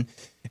ourselves in.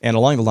 And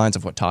along the lines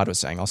of what Todd was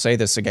saying, I'll say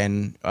this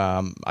again.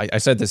 I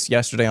said this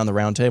yesterday on the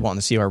roundtable, on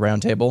the CR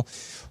roundtable.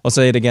 I'll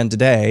say it again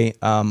today.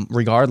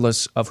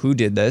 Regardless of who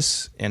did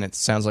this, and it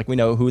sounds like we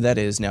know who that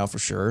is now for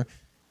sure.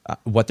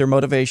 What their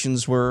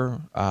motivations were,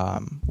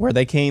 where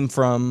they came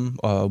from,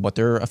 what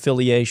their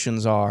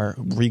affiliations are,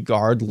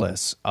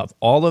 regardless of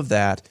all of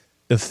that,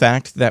 the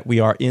fact that we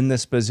are in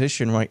this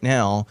position right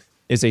now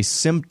is a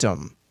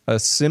symptom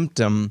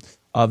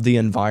of the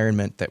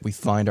environment that we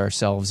find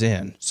ourselves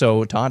in.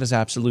 So Todd is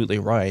absolutely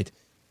right.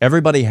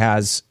 Everybody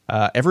has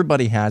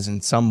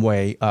in some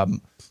way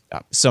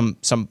some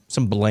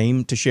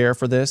blame to share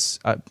for this.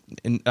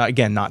 And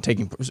again, not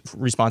taking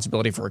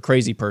responsibility for a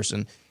crazy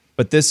person.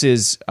 But this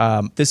is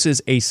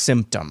a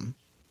symptom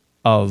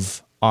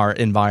of our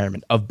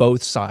environment, of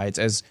both sides.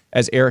 As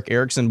Eric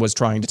Erickson was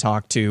trying to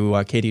talk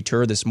to Katie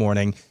Tur this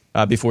morning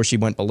before she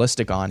went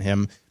ballistic on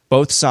him,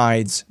 both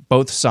sides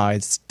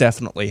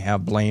definitely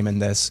have blame in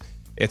this.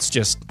 It's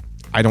just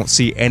I don't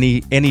see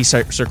any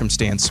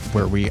circumstance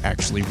where we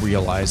actually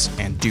realize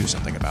and do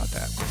something about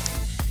that.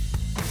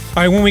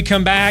 All right, when we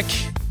come back,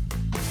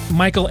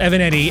 Michael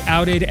Evanetti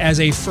outed as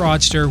a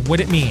fraudster, what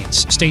it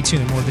means. Stay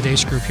tuned. More of the Day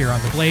Scoop here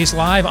on The Blaze,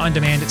 live on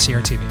demand at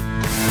CRTV.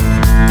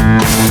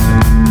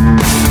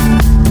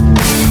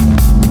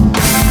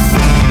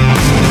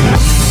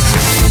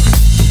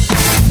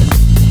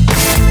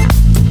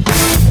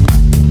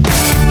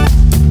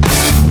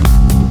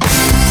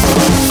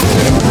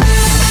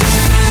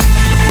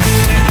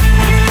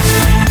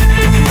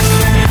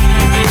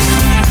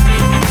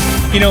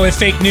 You know, if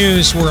fake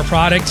news were a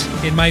product,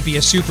 it might be a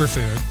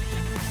superfood.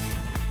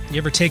 You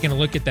ever taken a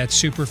look at that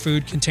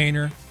superfood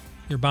container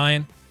you're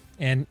buying?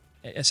 And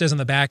it says on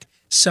the back,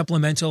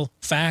 supplemental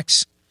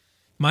facts.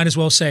 Might as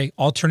well say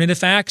alternative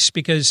facts,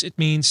 because it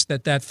means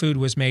that that food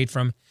was made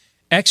from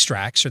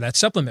extracts, or that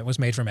supplement was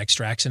made from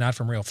extracts and not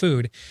from real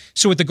food.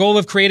 So with the goal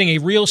of creating a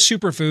real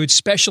superfood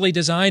specially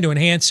designed to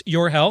enhance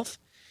your health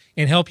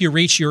and help you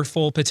reach your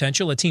full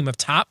potential, a team of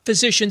top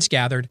physicians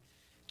gathered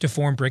to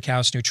form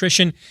Brickhouse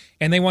Nutrition,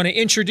 and they want to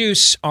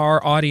introduce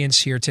our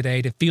audience here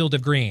today to Field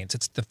of Greens.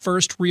 It's the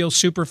first real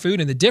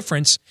superfood, and the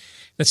difference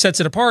that sets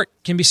it apart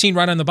can be seen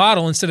right on the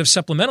bottle. Instead of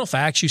supplemental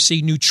facts, you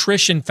see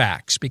nutrition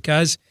facts,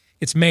 because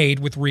it's made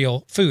with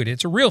real food.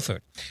 It's a real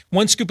food.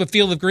 One scoop of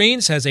Field of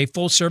Greens has a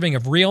full serving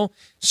of real,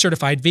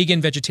 certified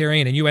vegan,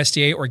 vegetarian, and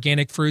USDA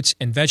organic fruits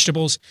and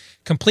vegetables,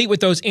 complete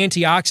with those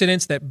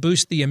antioxidants that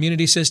boost the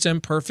immunity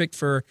system, perfect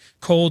for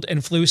cold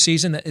and flu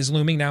season that is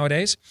looming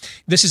nowadays.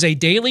 This is a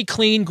daily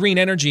clean green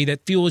energy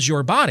that fuels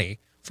your body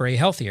for a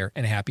healthier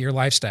and happier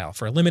lifestyle.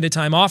 For a limited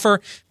time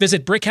offer,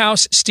 visit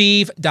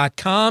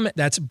BrickhouseSteve.com.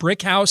 That's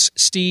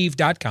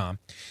BrickhouseSteve.com.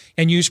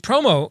 And use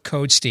promo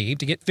code Steve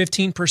to get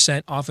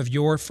 15% off of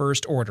your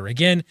first order.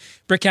 Again,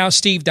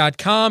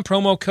 BrickhouseSteve.com,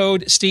 promo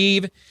code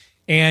Steve.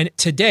 And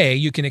today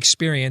you can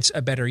experience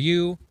a better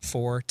you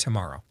for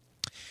tomorrow.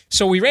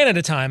 So we ran out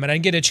of time, and I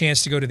didn't get a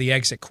chance to go to the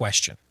exit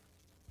question.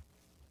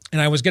 And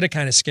I was going to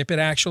kind of skip it,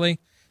 actually.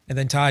 And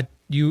then, Todd,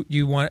 you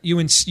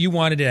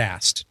wanted it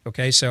asked.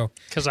 Okay, so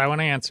because I want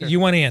to answer. You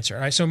want to answer.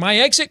 All right. So my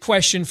exit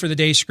question for the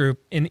Days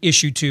Group in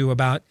issue 2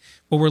 about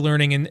what we're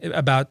learning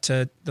about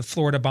the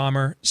Florida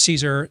bomber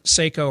Cesar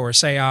Saco or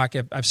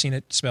Sayoc. I've seen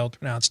it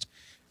pronounced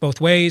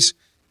both ways.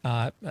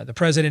 The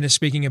president is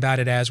speaking about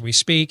it as we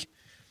speak.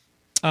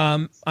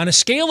 On a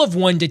scale of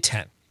 1 to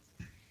 10,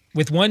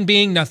 with 1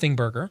 being nothing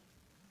burger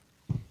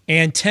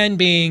and 10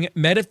 being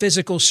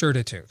metaphysical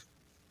certitude,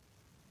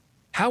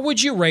 how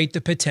would you rate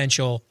the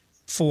potential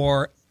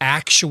for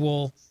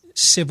actual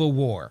civil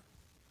war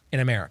in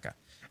America?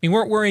 I mean,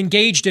 we're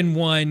engaged in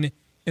one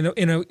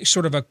in a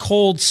sort of a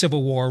cold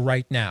civil war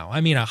right now. I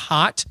mean, a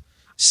hot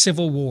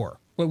civil war.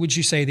 What would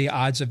you say the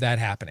odds of that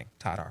happening,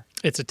 Todd, are?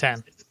 It's a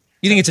 10.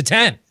 You think it's a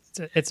 10?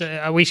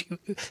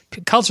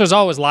 Cultures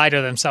always lie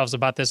to themselves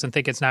about this and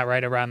think it's not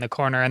right around the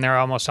corner, and they're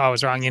almost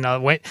always wrong. You know,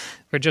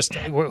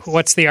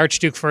 what's the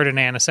Archduke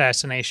Ferdinand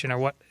assassination, or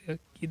what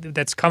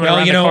that's coming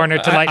around the corner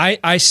to light?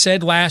 I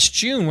said last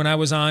June when I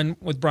was on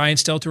with Brian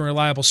Stelter and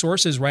Reliable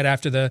Sources right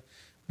after the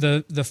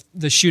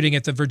shooting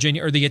at the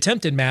Virginia, or the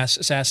attempted mass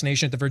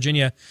assassination at the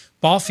Virginia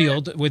ball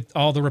field with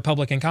all the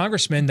Republican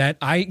congressmen, that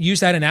I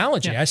used that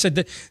analogy. Yeah. I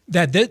said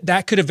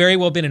that could have very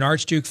well been an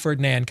Archduke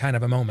Ferdinand kind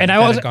of a moment, and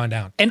that had gone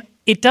down. And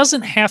it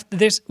doesn't have to.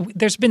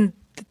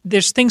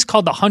 There's things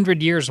called the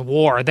 100 Years'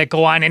 War that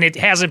go on, and it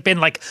hasn't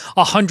been like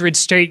 100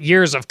 straight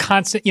years of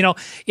constant. You know,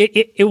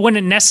 it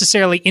wouldn't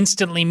necessarily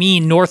instantly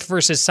mean North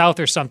versus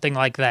South or something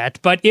like that,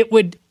 but it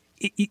would.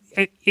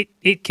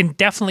 It can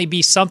definitely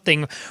be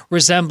something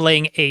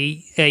resembling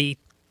a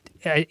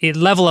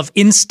level of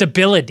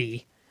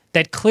instability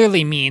that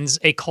clearly means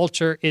a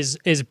culture is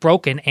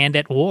broken and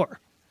at war.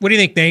 What do you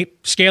think,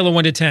 Nate? Scale of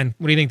 1 to 10.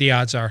 What do you think the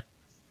odds are?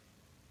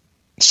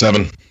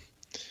 7.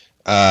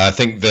 I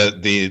think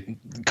the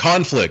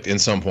conflict, in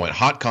some point,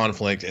 hot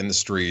conflict in the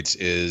streets,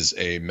 is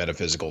a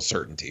metaphysical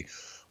certainty.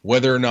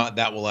 Whether or not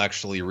that will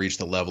actually reach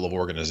the level of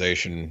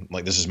organization,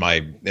 like this is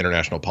my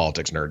international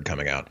politics nerd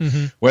coming out,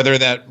 whether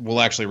that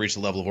will actually reach the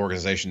level of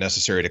organization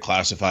necessary to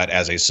classify it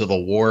as a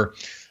civil war,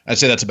 I'd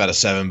say that's about a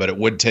 7, but it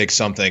would take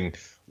something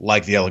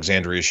like the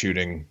Alexandria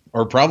shooting,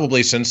 or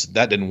probably, since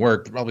that didn't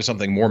work, probably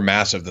something more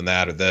massive than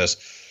that or this,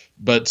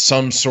 but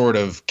some sort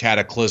of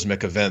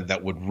cataclysmic event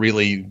that would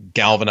really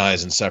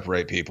galvanize and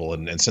separate people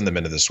and send them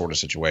into this sort of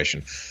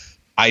situation.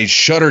 I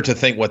shudder to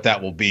think what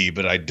that will be,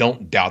 but I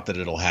don't doubt that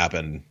it'll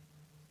happen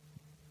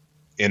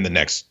in the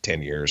next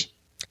 10 years.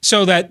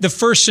 So that the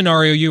first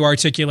scenario you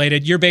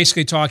articulated, you're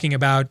basically talking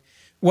about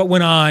what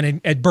went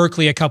on at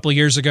Berkeley a couple of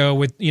years ago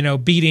with,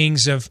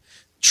 beatings of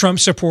Trump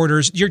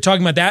supporters. You're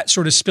talking about that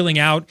sort of spilling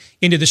out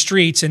into the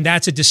streets, and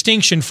that's a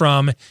distinction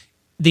from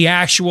the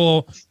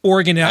actual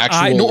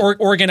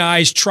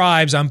organized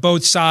tribes on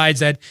both sides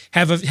that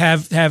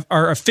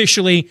are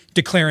officially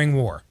declaring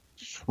war.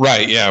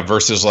 Right. Yeah.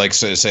 Versus like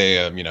say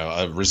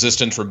a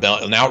resistance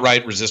rebellion, an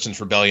outright resistance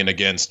rebellion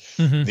against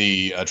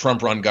the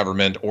Trump-run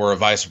government, or a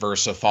vice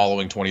versa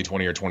following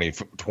 2020 or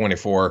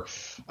 2024.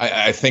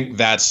 I think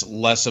that's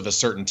less of a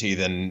certainty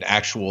than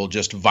actual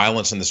just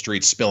violence in the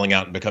streets spilling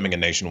out and becoming a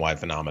nationwide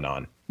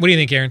phenomenon. What do you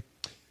think, Aaron?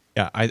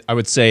 Yeah, I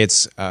would say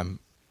it's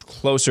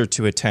closer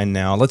to a 10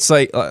 now. Let's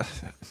say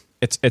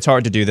it's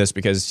hard to do this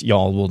because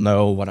y'all will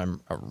know what I'm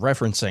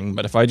referencing.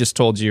 But if I just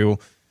told you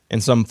in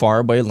some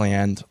faraway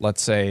land,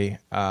 let's say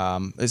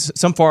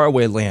some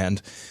faraway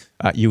land,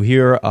 you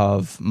hear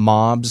of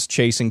mobs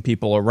chasing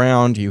people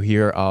around. You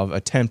hear of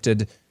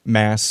attempted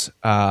mass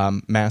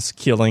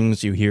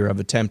killings. You hear of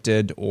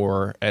attempted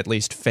or at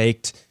least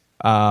faked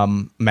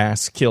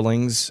mass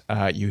killings.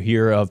 You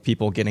hear of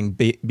people getting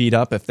beat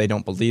up if they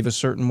don't believe a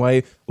certain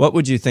way. What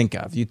would you think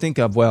of? You think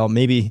of, well,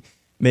 maybe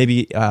they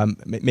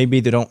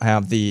don't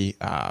have the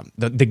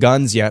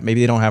guns yet.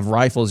 Maybe they don't have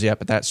rifles yet,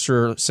 but that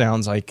sure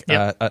sounds like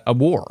a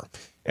war.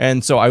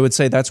 And so I would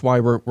say that's why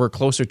we're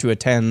closer to a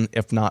 10,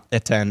 if not a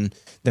 10,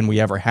 than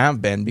we ever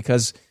have been,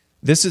 because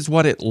this is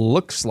what it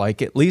looks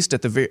like, at least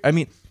at the very. I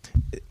mean,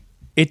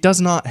 it does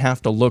not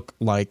have to look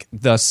like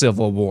the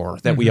Civil War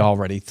that we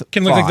already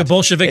can look like the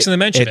Bolsheviks and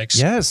the Mensheviks.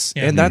 Yes,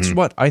 and that's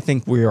what I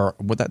think we are.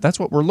 That's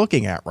what we're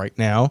looking at right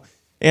now.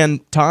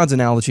 And Todd's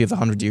analogy of the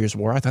 100 Years'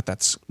 War, I think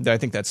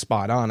that's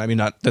spot on. I mean,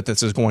 not that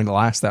this is going to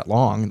last that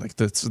long, like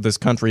this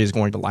country is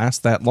going to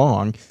last that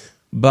long,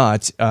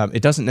 but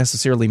it doesn't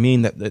necessarily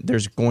mean that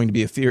there's going to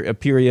be a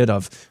period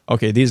of,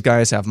 okay, these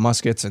guys have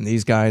muskets and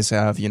these guys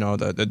have,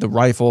 the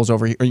rifles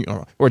over here,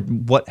 or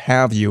what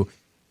have you.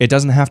 It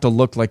doesn't have to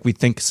look like we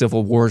think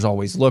civil wars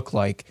always look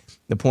like.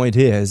 The point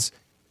is,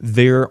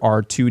 there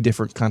are two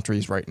different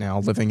countries right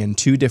now living in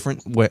two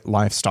different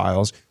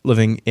lifestyles,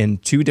 living in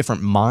two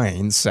different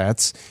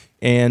mindsets,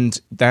 and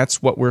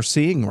that's what we're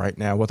seeing right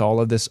now with all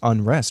of this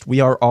unrest.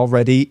 We are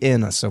already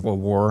in a civil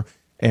war,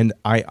 and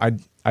I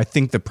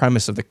think the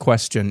premise of the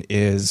question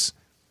is,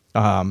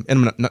 and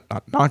I'm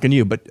not knocking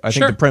you, but I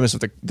think the premise of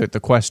the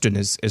question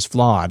is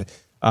flawed,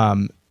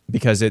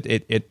 because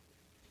it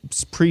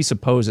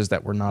presupposes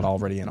that we're not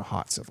already in a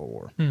hot civil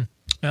war.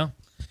 Well,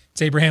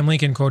 it's Abraham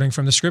Lincoln quoting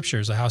from the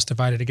scriptures, "A house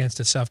divided against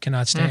itself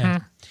cannot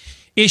stand."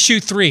 Issue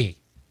 3,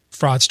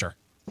 fraudster.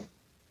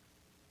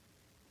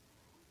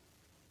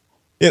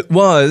 It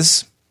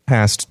was,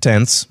 past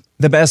tense,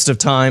 the best of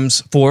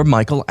times for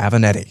Michael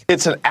Avenatti.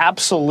 It's an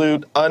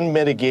absolute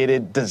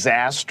unmitigated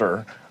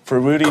disaster for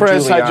Rudy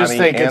Chris, Giuliani I just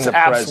think and it's the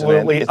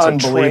absolutely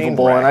president.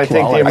 unbelievable, and I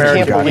think the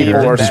American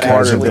people are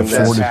smarter than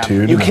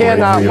this. You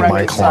cannot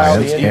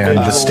reconcile the and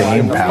the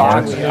staying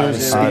power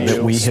that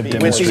that we have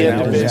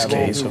demonstrated in this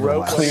case.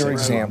 Clear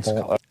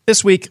example.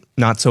 This week,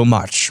 not so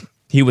much.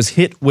 He was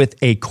hit with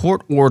a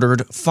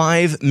court-ordered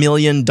 $5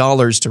 million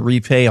to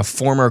repay a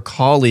former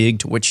colleague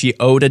to which he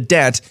owed a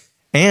debt,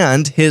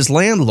 and his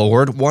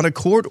landlord won a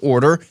court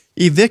order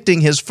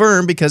evicting his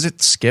firm because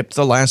it skipped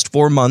the last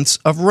 4 months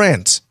of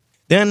rent.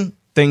 Then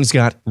things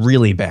got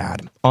really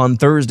bad. On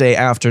Thursday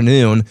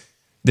afternoon,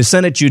 the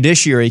Senate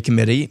Judiciary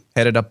Committee,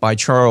 headed up by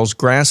Charles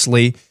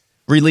Grassley,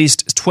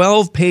 released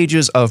 12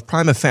 pages of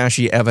prima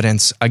facie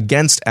evidence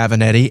against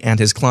Avenatti and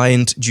his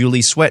client Julie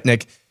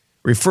Swetnick,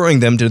 referring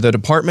them to the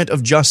Department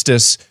of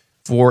Justice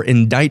for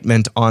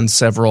indictment on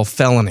several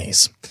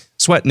felonies.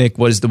 Swetnick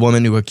was the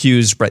woman who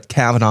accused Brett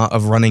Kavanaugh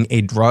of running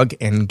a drug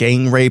and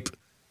gang rape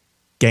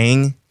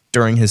gang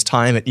during his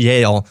time at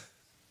Yale.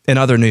 In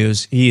other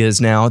news, he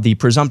is now the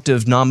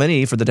presumptive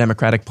nominee for the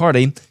Democratic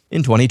Party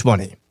in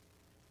 2020.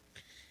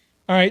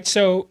 All right,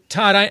 so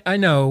Todd, I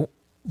know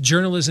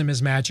journalism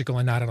is magical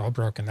and not at all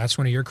broken. That's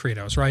one of your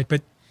credos, right?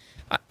 But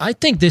I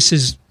think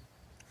this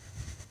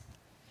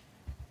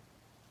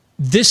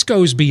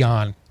goes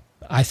beyond,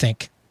 I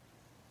think,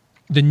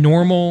 the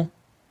normal,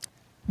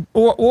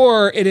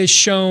 or it has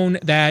shown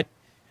that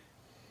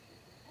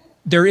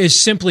there is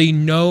simply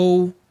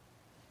no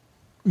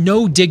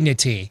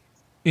dignity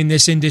in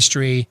this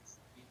industry,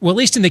 well, at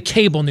least in the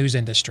cable news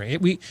industry.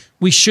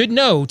 We should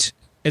note,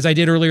 as I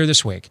did earlier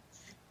this week,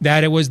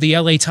 that it was the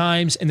LA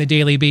Times and the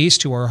Daily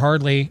Beast, who are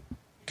hardly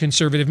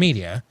conservative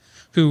media,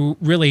 who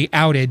really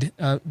outed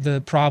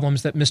the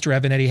problems that Mr.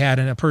 Avenatti had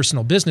in a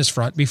personal business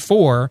front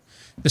before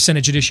the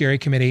Senate Judiciary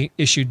Committee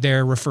issued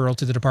their referral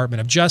to the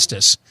Department of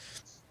Justice.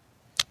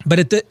 But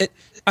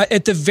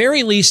at the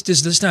very least,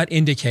 does this not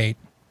indicate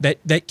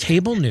that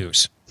cable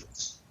news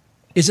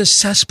is a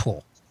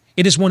cesspool?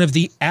 It is one of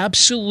the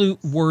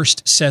absolute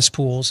worst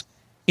cesspools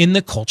in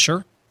the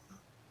culture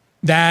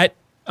that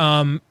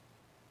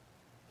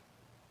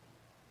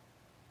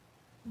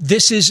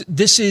this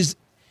is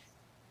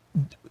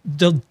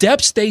the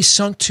depths they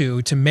sunk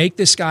to make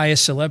this guy a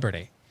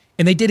celebrity.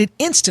 And they did it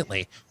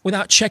instantly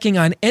without checking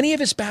on any of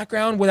his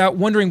background, without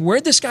wondering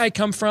where this guy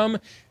come from,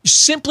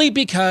 simply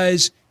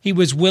because he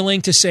was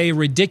willing to say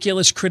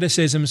ridiculous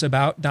criticisms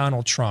about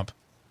Donald Trump.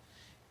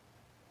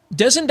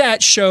 Doesn't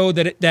that show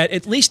that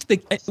at least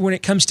when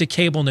it comes to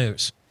cable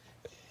news,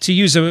 to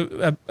use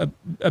a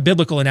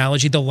biblical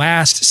analogy, the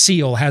last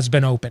seal has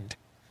been opened?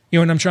 You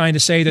know what I'm trying to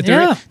say?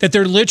 That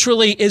there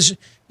literally is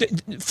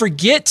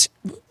Forget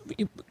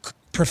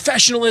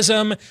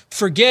professionalism.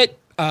 Forget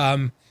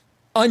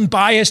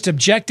unbiased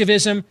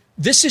objectivism.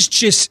 This is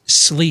just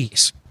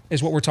sleaze,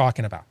 is what we're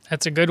talking about.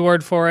 That's a good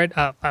word for it.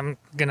 I'm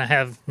going to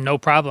have no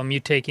problem you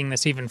taking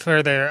this even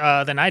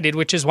further than I did,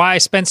 which is why I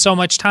spent so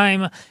much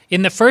time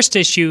in the first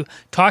issue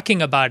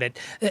talking about it.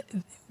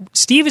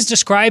 Steve is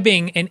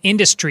describing an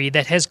industry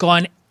that has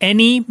gone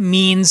any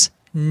means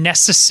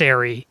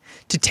necessary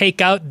to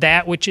take out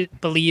that which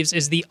it believes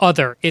is the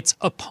other, its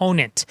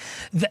opponent.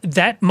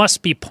 That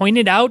must be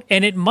pointed out,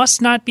 and it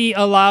must not be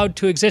allowed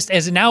to exist.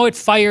 As now it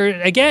fires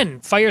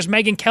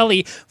Megyn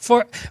Kelly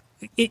for...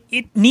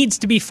 It needs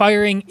to be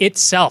firing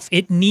itself.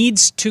 It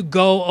needs to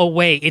go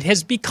away. It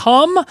has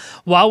become,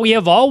 while we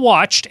have all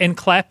watched and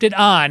clapped it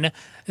on,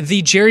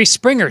 the Jerry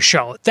Springer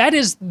show. That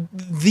is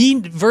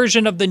the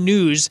version of the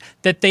news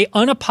that they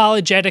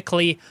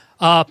unapologetically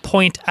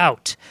point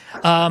out.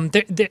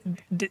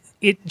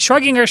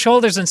 Shrugging our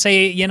shoulders and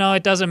say,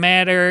 it doesn't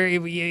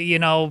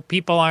matter,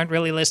 people aren't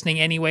really listening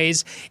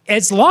anyways.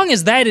 As long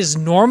as that is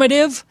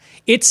normative,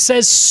 it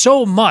says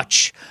so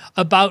much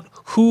about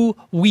who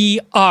we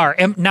are.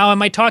 Now,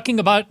 am I talking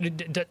about,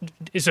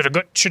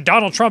 should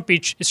Donald Trump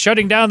be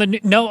shutting down the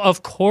news? No,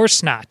 of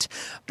course not.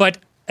 But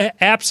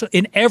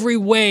in every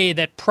way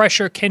that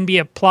pressure can be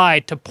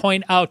applied to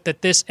point out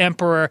that this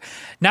emperor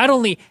not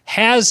only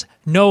has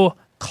no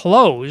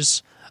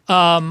clothes,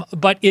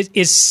 but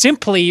is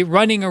simply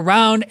running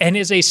around and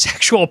is a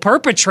sexual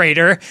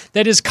perpetrator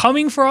that is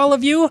coming for all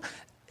of you.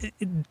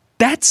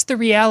 That's the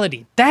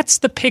reality. That's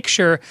the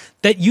picture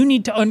that you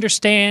need to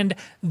understand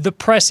the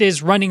press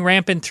is running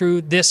rampant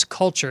through this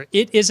culture.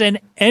 It is an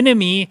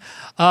enemy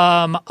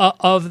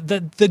of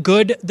the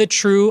good, the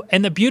true,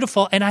 and the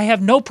beautiful. And I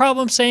have no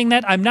problem saying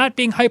that. I'm not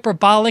being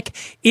hyperbolic.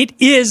 It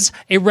is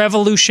a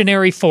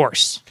revolutionary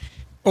force.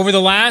 Over the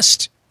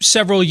last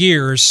several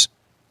years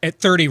at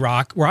 30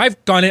 Rock, where I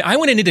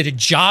went and did a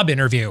job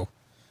interview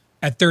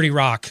at 30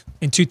 Rock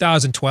in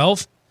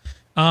 2012.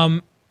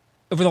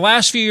 Over the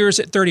last few years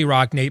at 30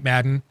 Rock, Nate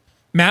Madden,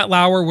 Matt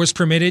Lauer was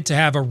permitted to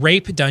have a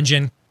rape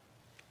dungeon,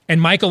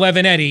 and Michael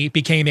Avenatti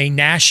became a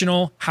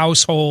national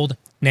household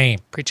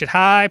name. Preach it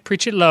high,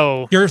 preach it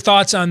low. Your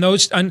thoughts on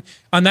those on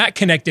that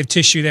connective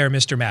tissue there,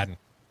 Mr. Madden?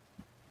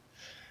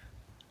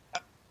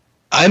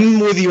 I'm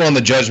with you on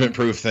the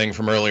judgment-proof thing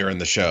from earlier in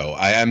the show.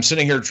 I'm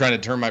sitting here trying to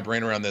turn my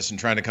brain around this and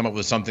trying to come up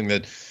with something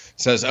that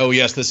says, oh,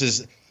 yes, this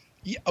is...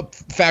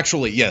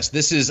 factually, yes,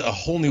 this is a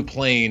whole new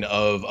plane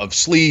of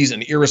sleaze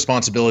and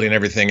irresponsibility and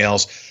everything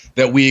else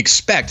that we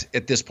expect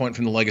at this point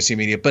from the legacy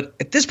media. But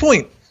at this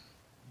point,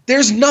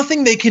 there's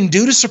nothing they can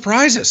do to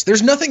surprise us. There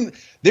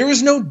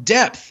is no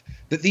depth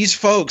that these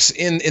folks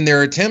in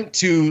their attempt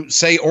to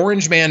say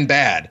Orange Man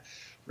bad,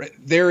 right,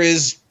 there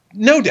is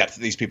no depth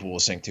that these people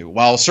will sink to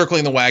while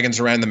circling the wagons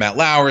around the Matt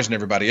Lauers and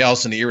everybody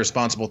else and the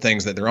irresponsible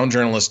things that their own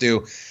journalists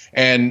do,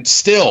 and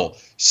still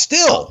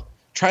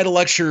try to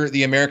lecture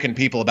the American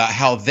people about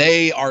how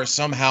they are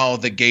somehow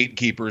the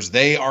gatekeepers.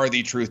 They are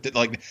the truth.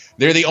 Like,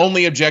 they're the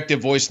only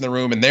objective voice in the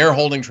room, and they're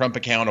holding Trump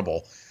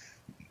accountable.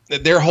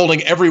 They're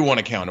holding everyone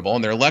accountable,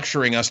 and they're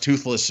lecturing us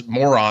toothless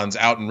morons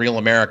out in real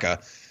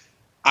America.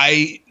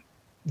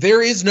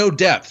 There is no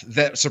depth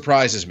that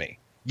surprises me.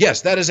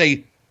 Yes, that is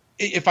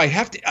if I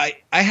have to,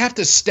 I have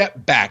to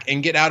step back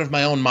and get out of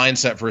my own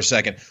mindset for a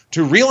second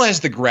to realize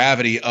the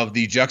gravity of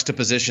the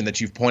juxtaposition that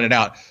you've pointed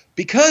out,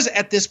 because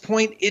at this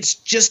point, it's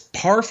just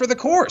par for the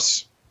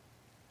course.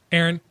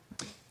 Aaron?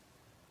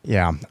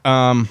 Yeah.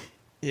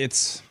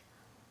 It's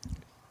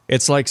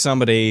like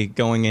somebody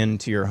going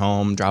into your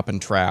home,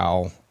 dropping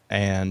trowel,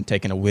 and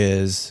taking a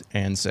whiz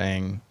and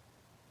saying,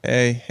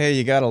 hey,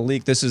 you got a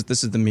leak. This is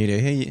the media.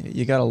 Hey,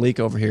 you got a leak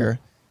over here.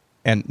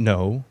 And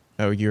no,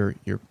 you're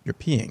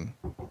peeing.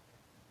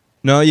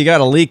 No, you got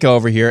a leak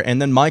over here.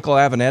 And then Michael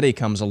Avenatti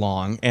comes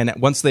along, and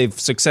once they've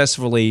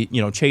successfully,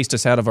 chased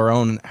us out of our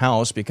own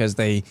house because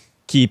they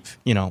keep,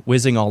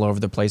 whizzing all over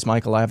the place,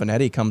 Michael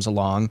Avenatti comes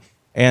along,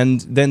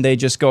 and then they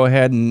just go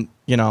ahead and,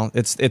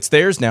 it's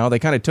theirs now. They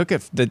kind of took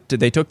it.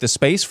 They took the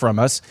space from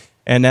us,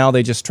 and now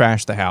they just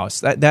trash the house.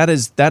 That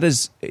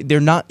is. They're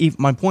not even.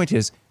 My point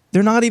is,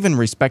 they're not even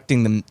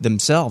respecting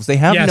themselves. They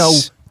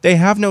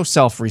have no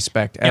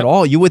self-respect at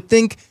all. You would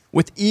think,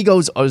 with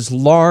egos as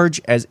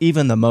large as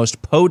even the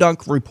most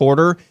podunk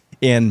reporter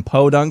in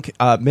Podunk,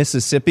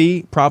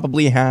 Mississippi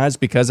probably has,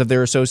 because of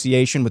their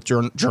association with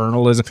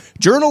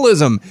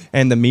journalism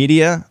and the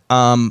media,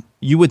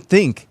 you would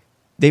think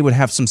they would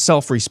have some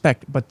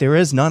self-respect, but there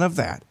is none of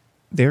that.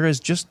 There is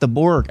just the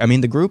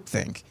the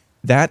groupthink.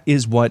 That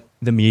is what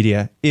the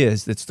media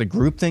is. It's the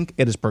groupthink.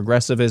 It is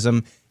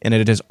progressivism, and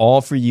it is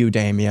all for you,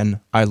 Damien.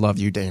 I love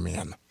you,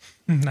 Damien.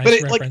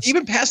 Nice but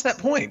even past that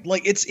point,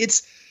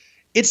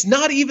 it's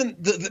not even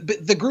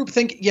the group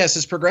think. Yes,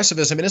 it's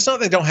progressivism, and it's not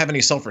they don't have any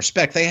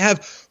self-respect. They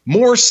have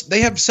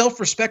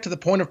self-respect to the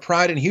point of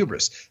pride and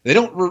hubris. They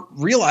don't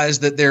realize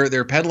that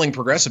they're peddling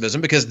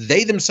progressivism because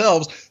they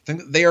themselves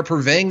think that they are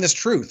purveying this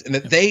truth, and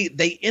that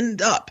they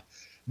end up.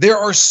 There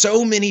are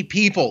so many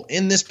people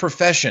in this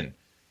profession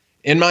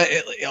in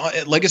my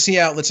legacy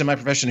outlets in my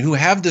profession who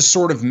have this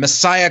sort of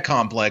messiah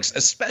complex,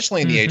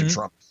 especially in the age of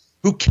Trump,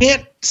 who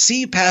can't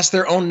see past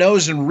their own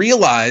nose and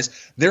realize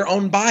their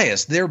own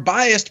bias. They're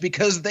biased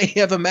because they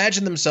have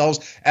imagined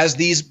themselves as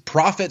these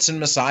prophets and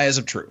messiahs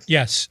of truth.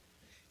 Yes.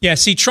 Yeah,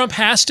 see, Trump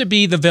has to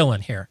be the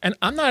villain here. And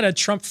I'm not a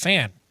Trump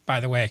fan,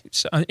 by the way,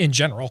 in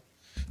general.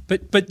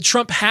 But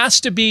Trump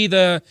has to be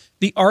the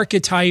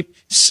archetype,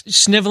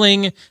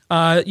 sniveling,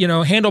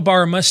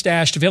 handlebar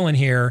mustached villain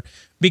here.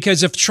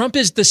 Because if Trump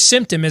is the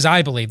symptom, as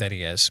I believe that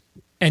he is,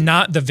 and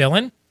not the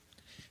villain,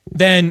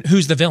 then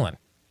who's the villain?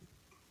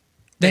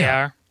 They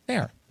are.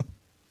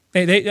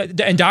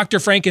 And Dr.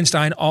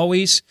 Frankenstein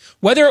always,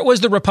 whether it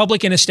was the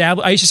Republican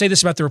establishment, I used to say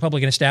this about the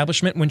Republican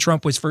establishment when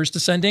Trump was first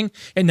ascending,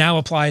 and now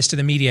applies to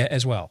the media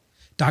as well.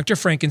 Dr.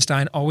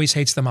 Frankenstein always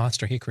hates the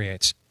monster he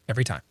creates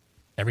every time,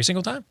 every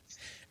single time.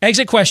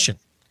 Exit question.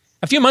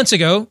 A few months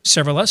ago,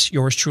 several of us,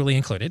 yours truly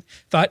included,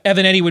 thought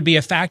Evan Eddy would be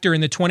a factor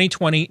in the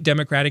 2020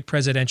 Democratic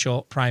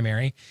presidential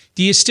primary.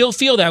 Do you still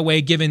feel that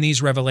way given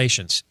these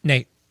revelations?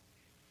 Nate?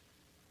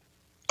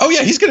 Oh,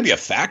 yeah, he's going to be a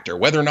factor.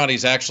 Whether or not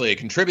he's actually a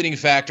contributing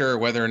factor, or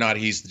whether or not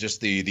he's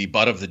just the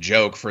butt of the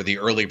joke for the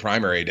early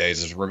primary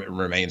days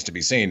remains to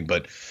be seen.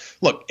 But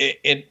look,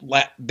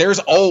 there's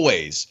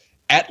always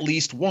at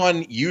least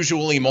one,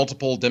 usually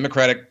multiple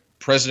Democratic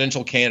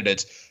presidential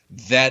candidates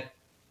that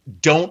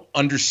don't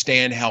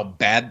understand how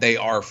bad they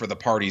are for the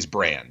party's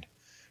brand,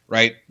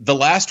 right? The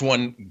last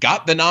one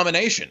got the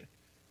nomination,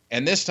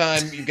 and this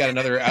time you've got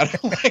another out.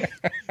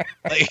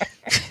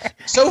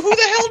 So who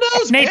the hell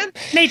knows, man?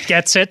 Nate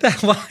gets it.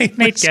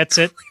 Nate gets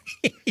it.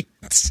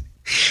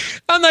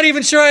 I'm not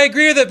even sure I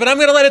agree with it, but I'm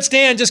going to let it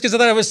stand just because I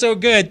thought it was so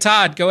good.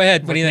 Todd, go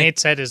ahead. What do you think? Nate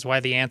said is why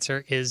the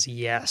answer is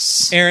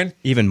yes. Aaron?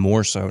 Even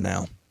more so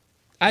now.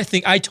 I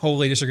think I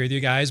totally disagree with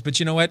you guys, but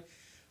you know what?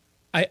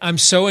 I'm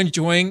so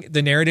enjoying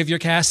the narrative you're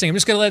casting. I'm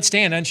just going to let it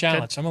stand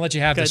unchallenged. I'm going to let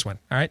you have this one.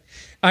 All right.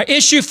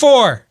 Issue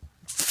 4.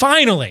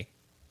 Finally,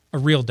 a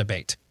real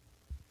debate.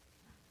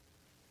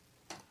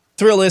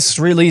 Thrillist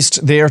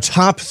released their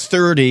top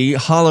 30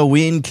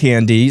 Halloween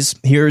candies.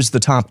 Here's the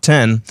top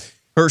 10.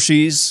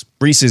 Hershey's,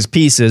 Reese's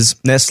Pieces,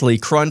 Nestle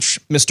Crunch,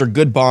 Mr.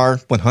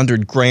 Goodbar,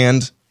 100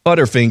 Grand,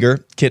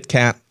 Butterfinger, Kit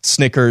Kat,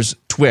 Snickers,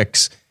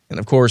 Twix, and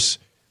of course,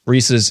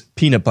 Reese's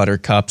Peanut Butter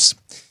Cups.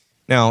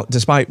 Now,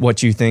 despite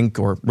what you think,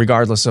 or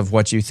regardless of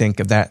what you think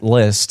of that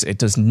list, it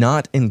does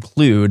not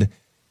include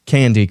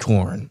candy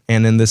corn.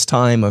 And in this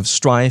time of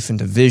strife and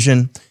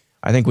division,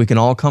 I think we can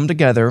all come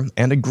together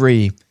and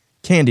agree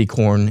candy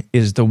corn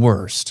is the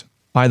worst.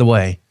 By the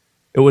way,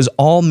 it was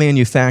all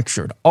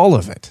manufactured, all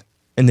of it,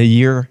 in the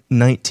year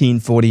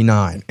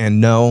 1949.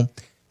 And no,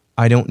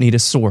 I don't need a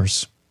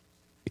source,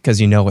 because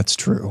you know it's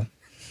true.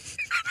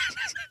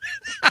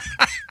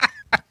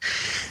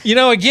 You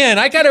know, again,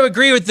 I got to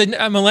agree with the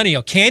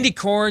millennial. Candy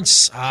corn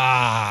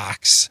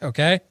sucks,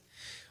 okay?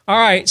 All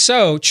right,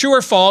 so true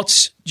or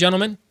false,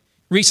 gentlemen?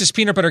 Reese's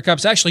Peanut Butter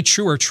Cups, actually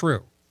true or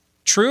true?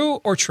 True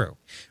or true?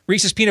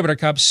 Reese's Peanut Butter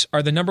Cups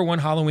are the number one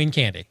Halloween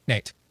candy.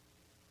 Nate?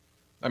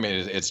 I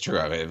mean, it's true.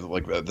 I mean,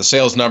 like the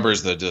sales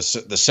numbers, the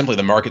simply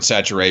the market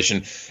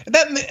saturation,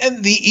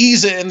 and the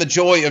ease and the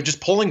joy of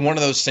just pulling one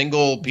of those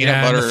single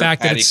peanut butter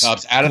patty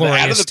cups out of the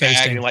bag.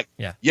 And you're like,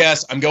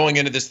 yes, I'm going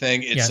into this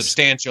thing. It's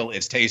substantial.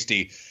 It's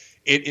tasty.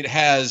 It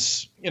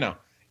has, it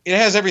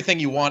has everything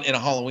you want in a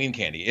Halloween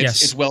candy.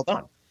 It's well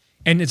done.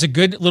 And it's a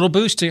good little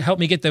boost to help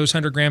me get those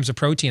 100 grams of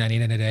protein I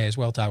need in a day as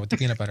well, Todd, with the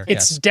peanut butter.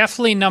 It's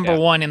definitely number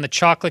one in the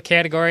chocolate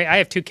category. I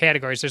have two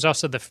categories. There's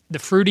also the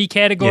fruity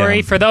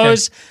category for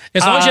those.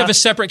 As long as you have a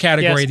separate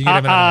category, you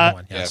have another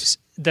one. Yes.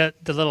 The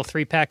little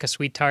 3-pack of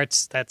Sweet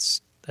Tarts,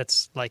 that's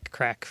like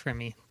crack for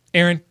me.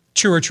 Aaron,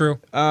 true or true?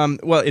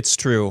 Well, it's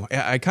true.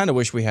 I kind of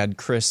wish we had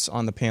Chris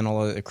on the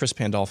panel, Chris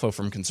Pandolfo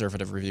from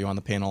Conservative Review on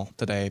the panel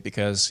today,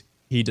 because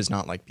he does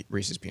not like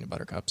Reese's Peanut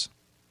Butter Cups.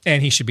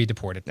 And he should be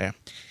deported. Yeah.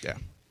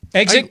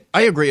 Exit.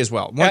 I agree as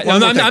well.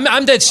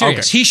 I'm dead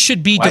serious. Okay. He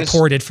should be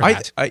deported for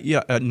that.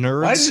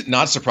 Nerds. Why does it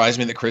not surprise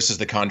me that Chris is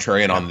the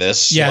contrarian on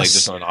this? Yes. Like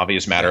just on an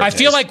obvious matter of I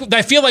feel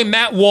like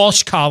Matt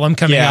Walsh column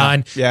coming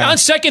on. Yeah. On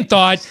second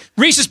thought,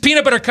 Reese's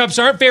Peanut Butter Cups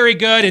aren't very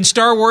good, and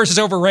Star Wars is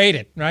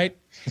overrated. Right?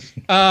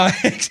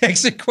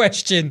 Exit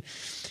question: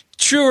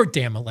 true or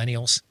damn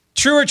millennials?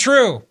 True or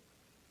true?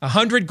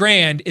 100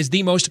 Grand is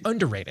the most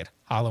underrated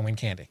Halloween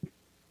candy.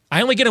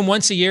 I only get them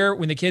once a year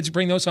when the kids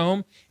bring those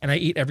home, and I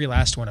eat every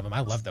last one of them. I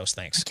love those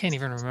things. I can't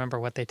even remember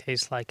what they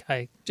taste like.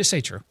 Just say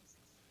true.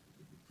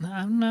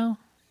 No.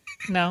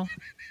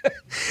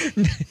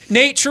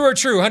 Nate, true or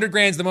true? 100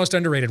 Grand is the most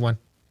underrated one.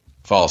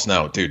 False.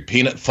 No, dude.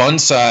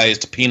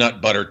 Fun-sized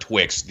peanut butter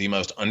Twix, the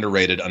most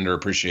underrated,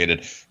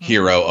 underappreciated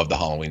hero of the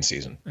Halloween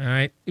season. All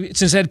right.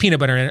 Since it had peanut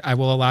butter in it, I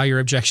will allow your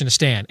objection to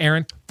stand.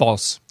 Aaron?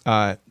 False.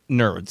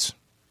 Nerds.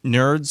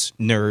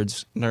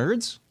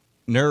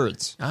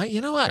 Nerds.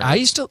 You know what?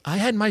 I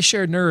had my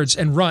share of Nerds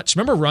and Runts.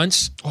 Remember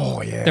Runts?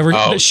 Oh, yeah. They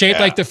were shaped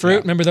like the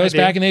fruit. Remember those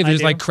back in the day? They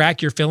just do.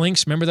 crack your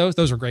fillings. Remember those?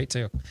 Those were great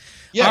too.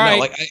 Yeah, All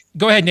no, right.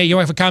 Go ahead, Nate. You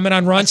have a comment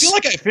on Runts? I feel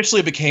like I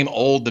officially became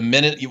old the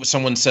minute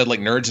someone said like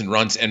Nerds and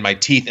Runts, and my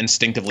teeth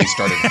instinctively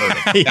started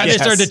hurting. They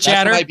started to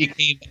chatter. That's when I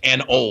became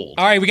an old.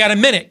 All right, we got a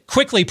minute.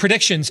 Quickly,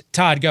 predictions.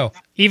 Todd, go.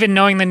 Even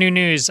knowing the new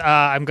news,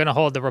 I'm going to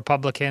hold the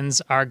Republicans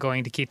are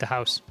going to keep the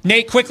House.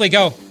 Nate, quickly,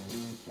 go.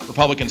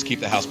 Republicans keep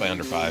the House by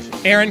under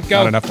 5. Aaron, go.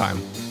 Not enough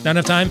time. Not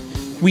enough time?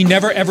 We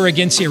never, ever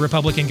again see a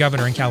Republican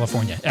governor in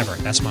California. Ever.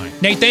 That's mine.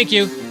 Nate, thank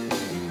you.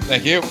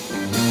 Thank you.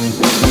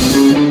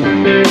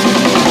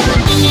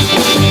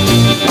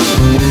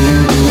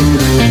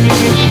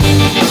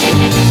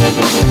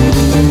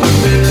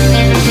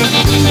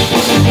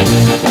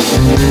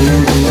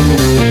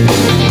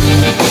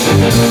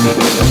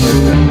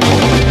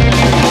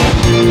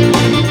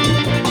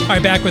 All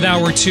right, back with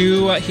hour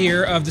 2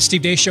 here of the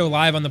Steve Deace Show,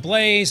 live on the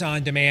Blaze,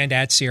 on demand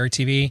at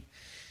CRTV.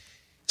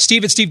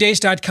 Steve at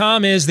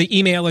stevedeace.com is the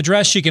email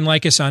address. You can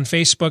like us on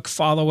Facebook,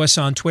 follow us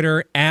on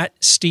Twitter at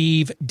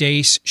Steve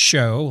Deace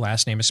Show.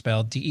 Last name is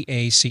spelled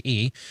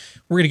D-E-A-C-E.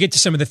 We're going to get to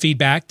some of the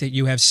feedback that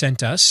you have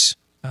sent us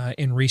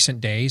in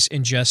recent days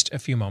in just a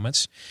few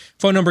moments.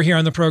 Phone number here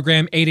on the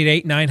program,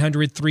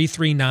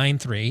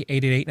 888-900-3393,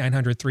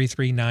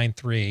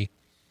 888-900-3393.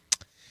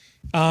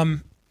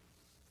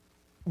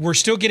 We're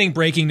still getting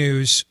breaking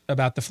news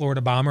about the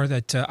Florida bomber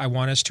that I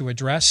want us to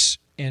address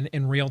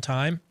in real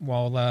time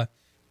while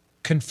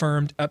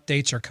confirmed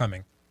updates are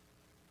coming.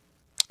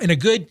 And a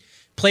good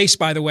place,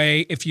 by the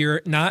way, if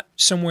you're not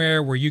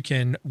somewhere where you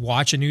can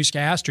watch a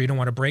newscast or you don't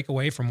want to break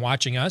away from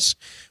watching us,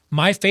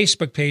 my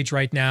Facebook page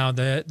right now,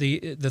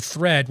 the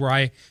thread where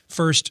I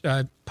first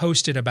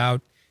posted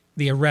about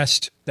the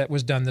arrest that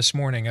was done this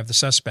morning of the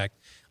suspect,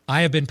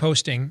 I have been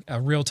posting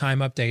real-time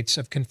updates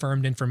of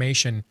confirmed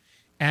information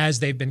as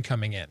they've been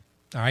coming in.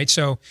 All right,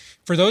 so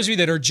for those of you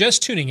that are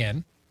just tuning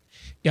in,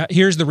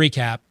 here's the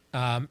recap.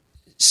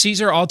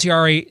 Cesar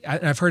Altieri,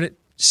 I've heard it,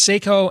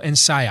 Sayco and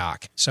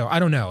Sayoc. So I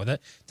don't know.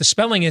 The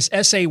spelling is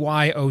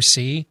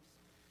S-A-Y-O-C,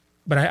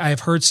 but I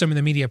have heard some of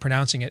the media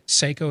pronouncing it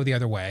Sayco the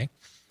other way.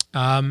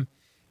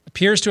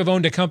 Appears to have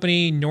owned a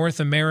company,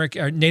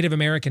 Native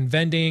American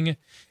Vending.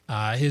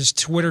 His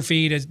Twitter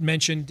feed has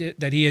mentioned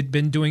that he had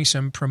been doing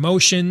some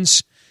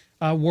promotions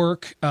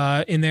work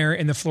in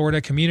the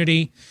Florida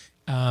community.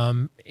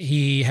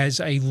 He has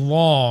a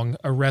long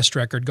arrest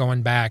record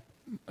going back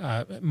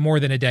more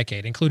than a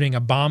decade, including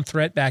a bomb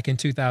threat back in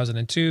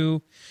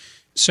 2002.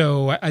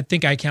 So I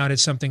think I counted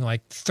something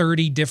like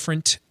 30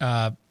 different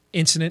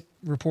incident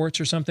reports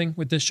or something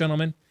with this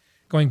gentleman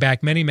going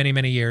back many, many,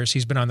 many years.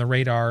 He's been on the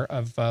radar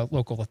of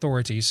local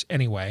authorities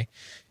anyway.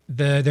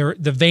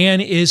 The van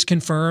is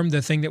confirmed.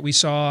 The thing that we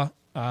saw,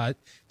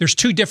 there's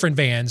 2 different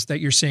vans that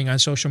you're seeing on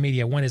social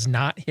media. One is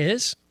not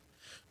his,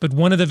 but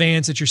one of the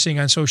vans that you're seeing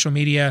on social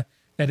media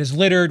that is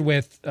littered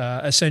with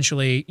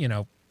essentially,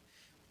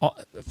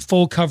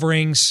 full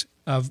coverings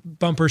of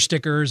bumper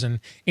stickers and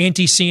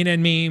anti-CNN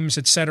memes,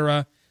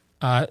 etc.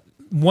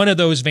 One of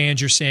those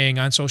vans you're seeing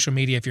on social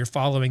media, if you're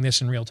following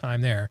this in real time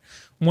there,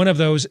 one of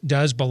those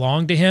does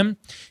belong to him.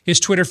 His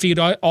Twitter feed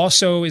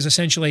also is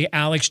essentially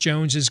Alex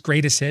Jones's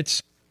greatest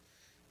hits,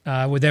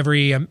 with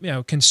every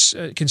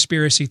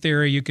conspiracy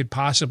theory you could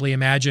possibly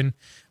imagine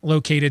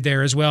located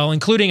there as well,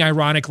 including,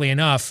 ironically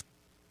enough,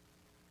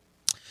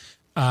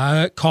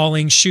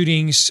 calling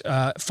shootings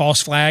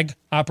false flag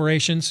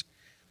operations,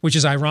 which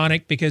is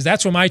ironic because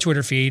that's what my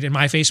Twitter feed and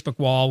my Facebook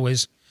wall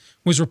was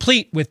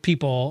replete with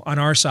people on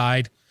our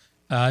side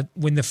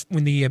when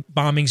the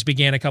bombings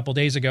began a couple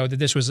days ago, that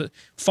this was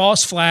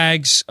false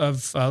flags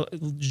of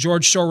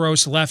George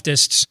Soros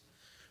leftists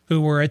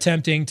who were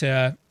attempting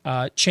to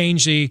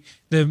change the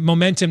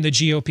momentum the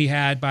GOP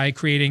had by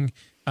creating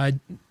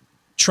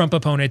Trump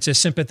opponents as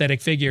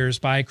sympathetic figures,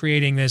 by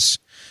creating this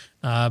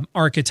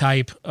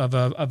archetype of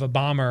a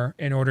bomber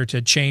in order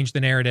to change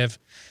the narrative.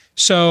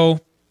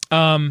 So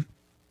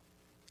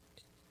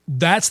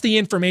that's the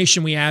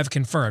information we have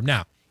confirmed.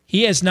 Now,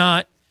 he has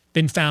not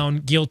been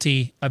found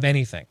guilty of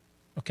anything,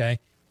 okay?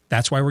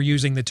 That's why we're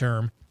using the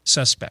term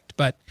suspect.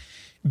 But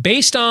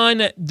based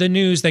on the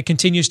news that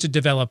continues to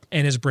develop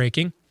and is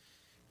breaking,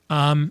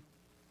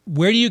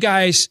 where do you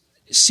guys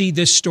see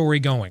this story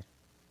going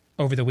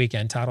over the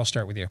weekend? Todd, I'll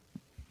start with you.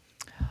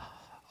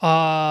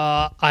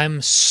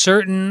 I'm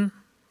certain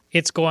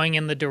it's going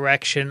in the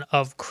direction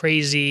of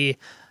crazy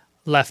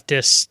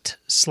leftist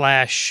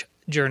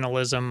 /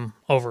 journalism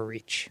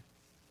overreach.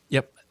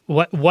 Yep.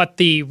 What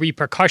the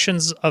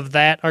repercussions of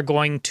that are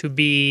going to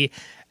be,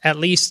 at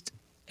least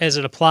as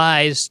it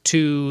applies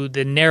to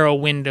the narrow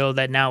window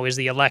that now is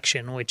the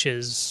election, which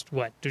is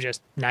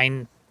just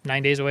 9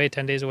 days away,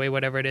 10 days away,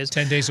 whatever it is.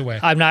 10 days away.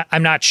 I'm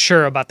not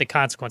sure about the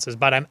consequences,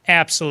 but I'm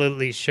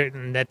absolutely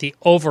certain that the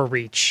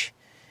overreach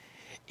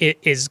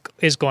is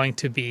going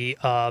to be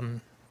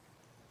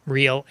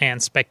real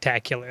and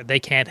spectacular. They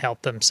can't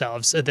help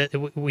themselves.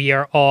 We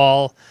are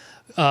all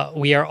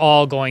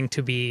going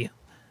to be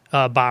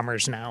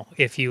bombers now.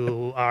 If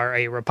you are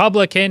a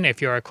Republican,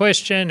 if you're a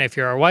Christian, if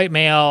you're a white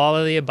male, all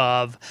of the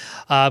above.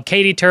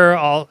 Katie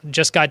Tur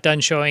just got done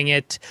showing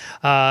it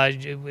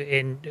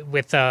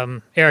with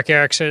Eric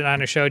Erickson on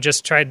her show.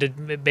 Just tried to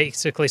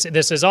basically say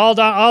this is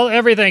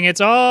everything.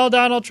 It's all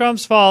Donald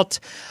Trump's fault.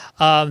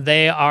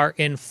 They are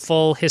in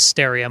full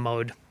hysteria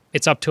mode.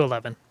 It's up to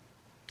 11.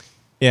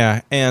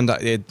 Yeah, and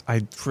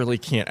I really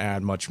can't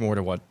add much more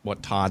to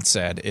what Todd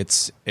said.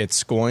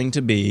 It's going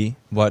to be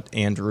what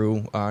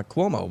Andrew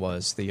Cuomo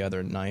was the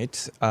other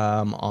night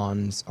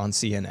on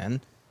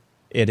CNN.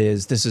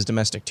 This is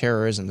domestic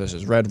terrorism. This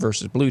is red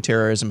versus blue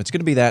terrorism. It's going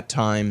to be that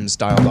times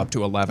dialed up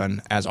to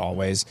 11 as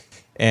always,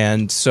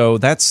 and so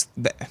that's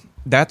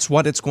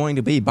what it's going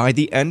to be by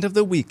the end of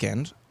the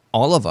weekend.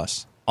 All of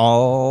us,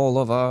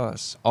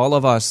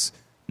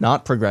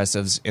 not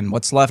progressives in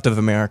what's left of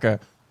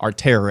America, are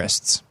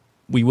terrorists.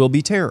 We will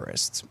be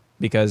terrorists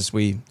because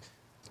we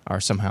are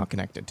somehow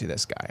connected to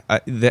this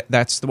guy.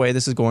 That's the way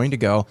this is going to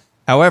go.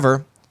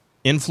 However,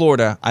 in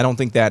Florida, I don't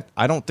think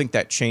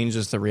that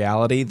changes the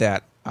reality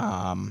that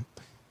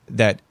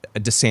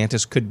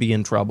DeSantis could be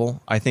in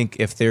trouble. I think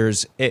if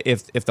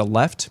the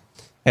left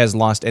has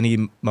lost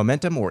any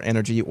momentum or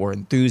energy or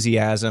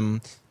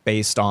enthusiasm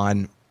based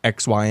on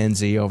X, Y, and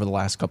Z over the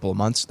last couple of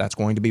months, that's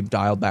going to be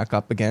dialed back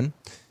up again.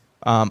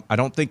 I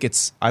don't think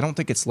it's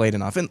late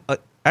enough. And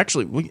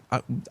actually,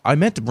 I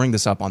meant to bring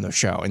this up on the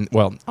show, in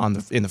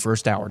the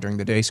first hour during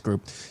the Deace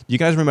group. You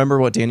guys remember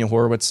what Daniel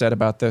Horowitz said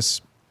about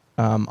this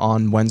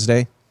on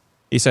Wednesday?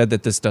 He said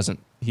that this doesn't.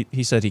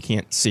 He said he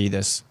can't see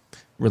this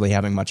really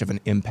having much of an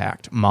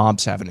impact.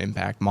 Mobs have an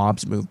impact.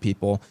 Mobs move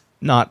people.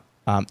 Not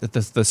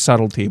the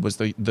subtlety was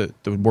the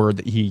word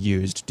that he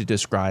used to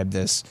describe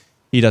this.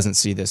 He doesn't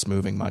see this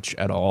moving much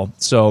at all.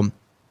 So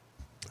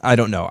I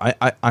don't know.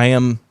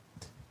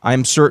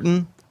 I'm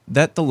certain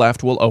that the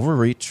left will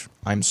overreach.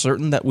 I'm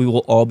certain that we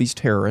will all be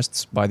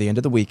terrorists by the end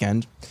of the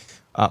weekend.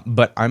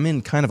 But I'm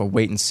in kind of a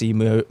wait-and-see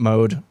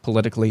mode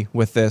politically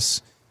with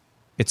this.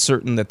 It's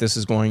certain that this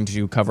is going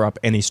to cover up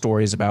any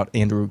stories about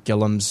Andrew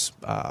Gillum's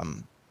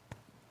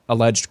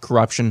alleged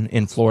corruption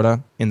in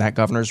Florida in that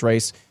governor's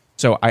race.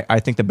 So I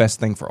think the best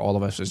thing for all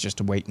of us is just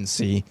to wait and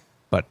see.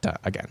 But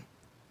again,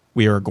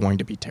 we are going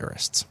to be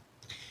terrorists.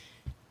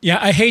 Yeah,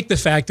 I hate the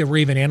fact that we're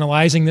even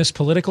analyzing this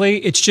politically.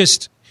 It's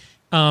just,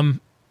 I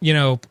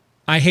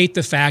hate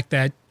the fact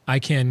that I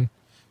can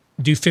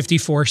do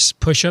 54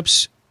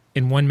 push-ups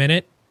in 1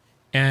 minute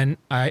and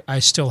I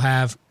still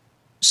have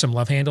some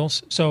love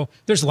handles. So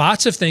there's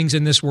lots of things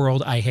in this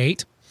world I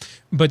hate,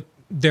 but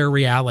they're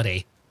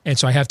reality. And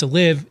so I have to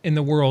live in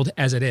the world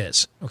as it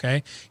is,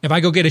 okay? If I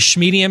go get a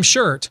Schmedium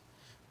shirt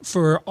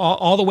for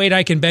all the weight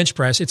I can bench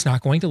press, it's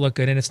not going to look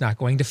good and it's not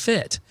going to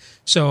fit.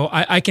 So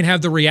I can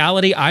have the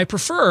reality I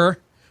prefer,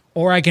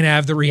 or I can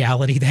have the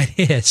reality that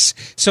is.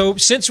 So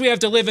since we have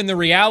to live in the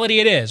reality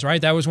it is,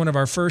 right? That was one of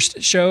our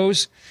first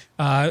shows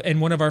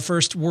and one of our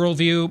first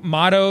worldview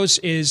mottos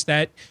is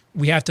that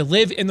we have to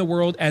live in the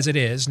world as it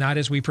is, not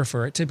as we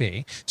prefer it to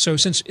be. So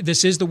since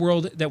this is the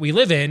world that we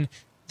live in,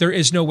 there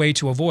is no way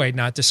to avoid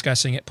not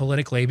discussing it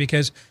politically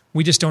because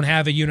we just don't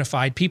have a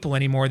unified people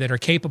anymore that are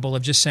capable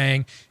of just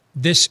saying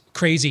this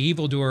crazy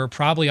evildoer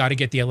probably ought to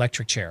get the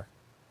electric chair.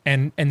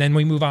 And then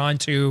we move on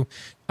to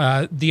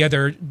the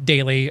other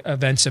daily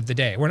events of the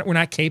day. We're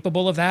not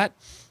capable of that.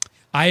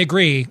 I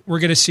agree. We're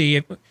going to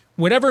see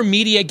whatever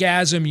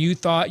media-gasm you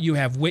thought you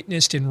have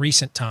witnessed in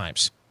recent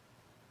times.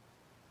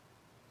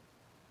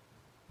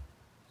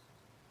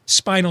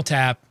 Spinal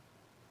Tap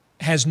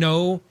has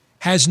no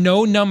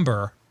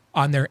number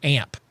on their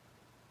amp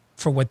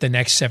for what the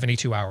next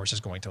 72 hours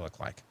is going to look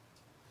like.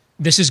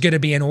 This is going to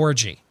be an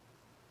orgy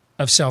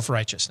of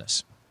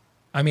self-righteousness.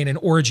 I mean, an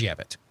orgy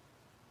of it.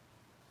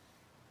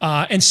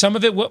 And some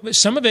of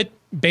it,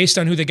 based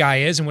on who the guy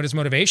is and what his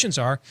motivations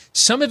are,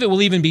 some of it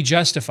will even be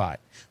justified.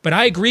 But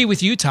I agree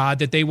with you, Todd,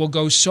 that they will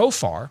go so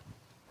far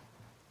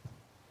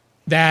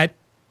that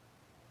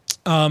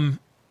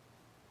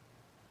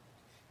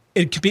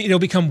it'll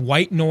become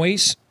white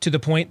noise to the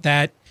point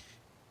that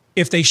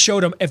if they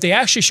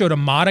actually showed a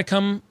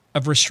modicum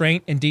of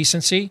restraint and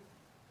decency,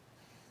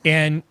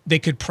 and they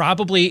could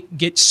probably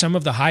get some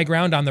of the high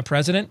ground on the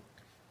president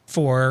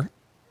for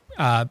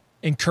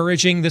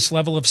encouraging this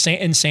level of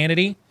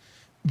insanity,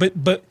 but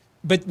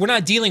we're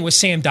not dealing with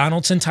Sam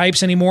Donaldson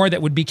types anymore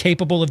that would be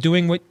capable of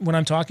doing what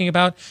I'm talking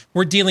about.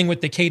 We're dealing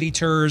with the Katie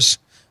Turs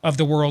of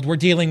the world. We're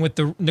dealing with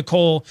the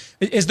Nicole.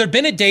 Has there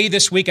been a day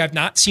this week I've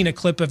not seen a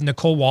clip of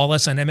Nicole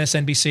Wallace on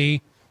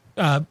MSNBC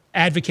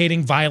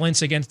advocating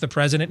violence against the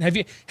president?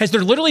 Has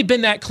there literally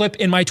been that clip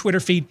in my Twitter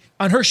feed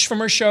from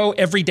her show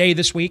every day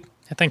this week?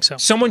 I think so.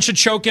 Someone should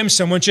choke him.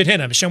 Someone should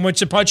hit him. Someone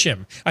should punch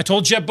him. I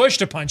told Jeb Bush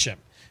to punch him.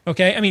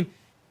 Okay? I mean,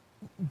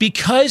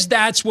 because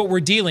that's what we're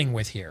dealing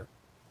with here.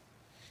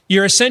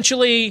 You're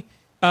essentially,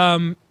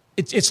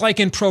 it's like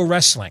in pro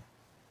wrestling.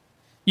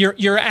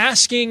 You're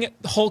asking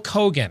Hulk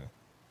Hogan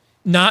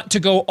not to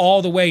go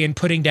all the way in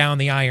putting down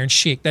the Iron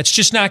Sheik. That's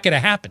just not going to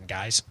happen,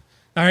 guys.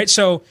 All right.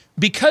 So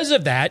because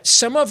of that,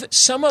 some of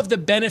the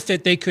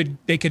benefit they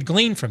could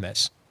glean from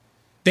this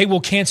they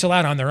will cancel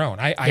out on their own.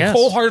 I Yes.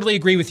 wholeheartedly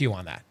agree with you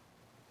on that.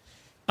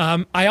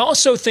 I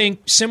also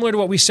think, similar to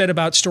what we said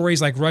about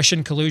stories like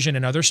Russian collusion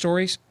and other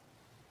stories,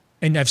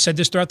 and I've said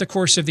this throughout the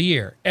course of the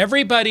year,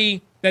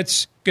 everybody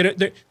that's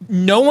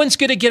no one's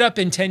going to get up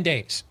in 10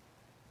 days.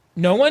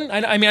 No one.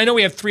 I mean, I know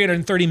we have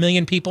 330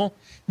 million people.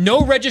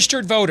 No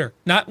registered voter,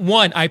 not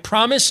one. I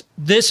promise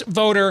this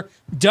voter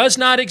does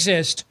not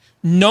exist.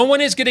 No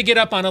one is going to get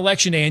up on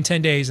election day in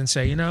 10 days and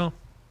say, I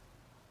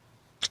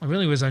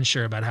really was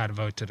unsure about how to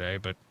vote today,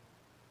 but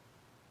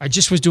I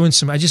just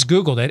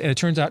Googled it, and it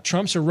turns out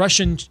Trump's a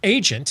Russian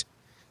agent,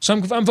 so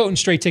I'm voting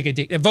straight ticket.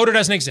 The voter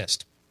doesn't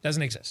exist.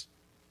 Doesn't exist.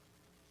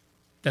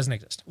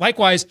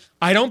 Likewise,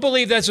 I don't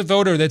believe that's a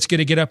voter that's going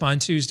to get up on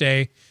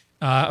Tuesday,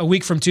 a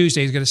week from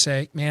Tuesday, is going to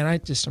say, man,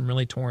 I'm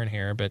really torn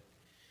here, but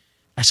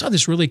I saw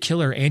this really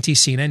killer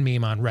anti-CNN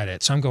meme on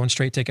Reddit, so I'm going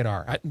straight ticket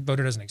R.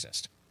 Voter doesn't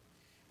exist.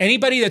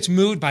 Anybody that's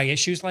moved by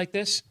issues like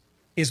this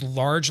is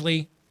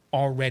largely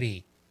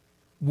already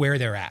where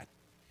they're at.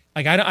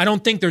 Like, I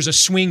don't think there's a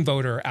swing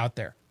voter out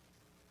there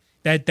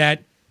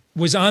that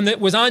was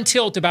on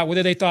tilt about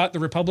whether they thought the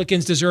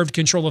Republicans deserved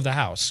control of the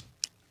House,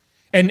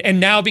 and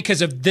now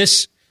because of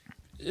this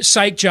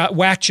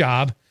whack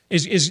job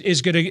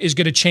is going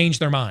to change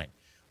their mind.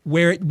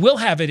 Where it will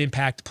have an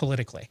impact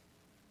politically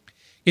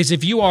is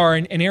if you are,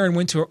 and Aaron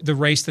went to the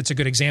race that's a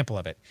good example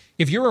of it.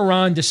 If you're a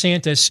Ron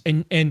DeSantis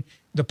and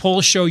the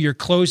polls show you're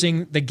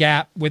closing the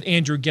gap with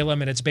Andrew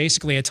Gillum and it's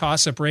basically a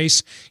toss-up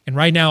race, and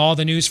right now all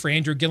the news for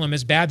Andrew Gillum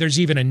is bad. There's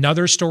even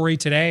another story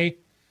today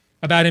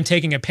about him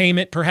taking a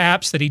payment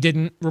perhaps that he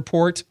didn't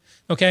report,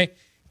 okay?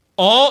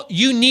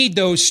 You need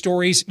those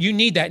stories. You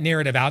need that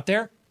narrative out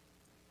there,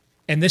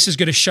 and this is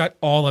going to shut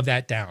all of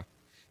that down.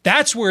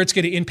 That's where it's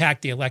going to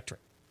impact the electorate.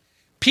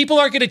 People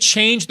aren't going to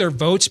change their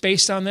votes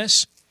based on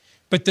this,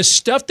 but the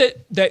stuff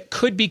that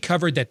could be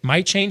covered that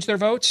might change their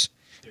votes,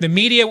 the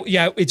media,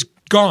 it's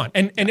gone.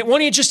 And it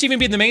won't just even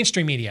be in the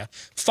mainstream media.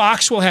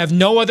 Fox will have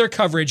no other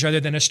coverage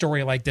other than a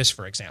story like this,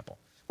 for example.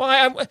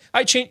 Well,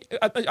 I'll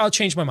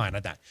change my mind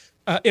on that.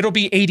 It'll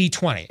be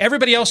 80-20.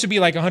 Everybody else would be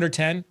like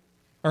 110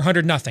 or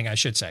 100-0, I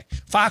should say.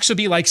 Fox would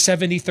be like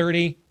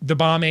 70-30, the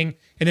bombing,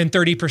 and then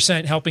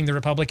 30% helping the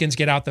Republicans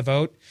get out the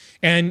vote.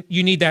 And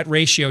you need that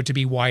ratio to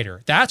be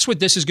wider. That's what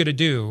this is going to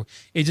do.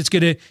 It's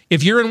going to,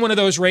 if you're in one of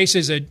those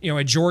races, a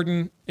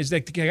Jordan, is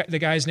that the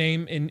guy's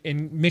name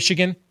in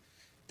Michigan?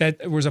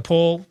 That was a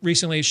poll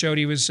recently that showed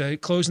he was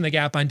closing the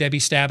gap on Debbie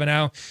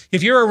Stabenow.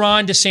 If you're a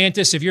Ron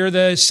DeSantis, if you're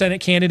the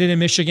Senate candidate in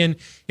Michigan,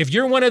 if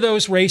you're one of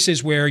those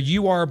races where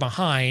you are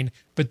behind,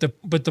 but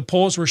the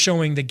polls were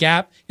showing the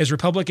gap as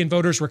Republican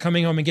voters were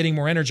coming home and getting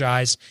more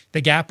energized,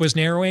 the gap was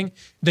narrowing.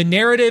 The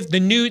narrative, the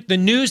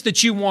news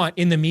that you want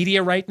in the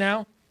media right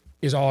now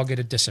is all going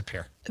to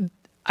disappear.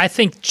 I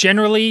think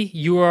generally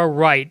you are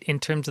right in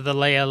terms of the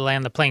lay of the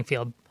land, the playing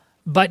field.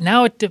 But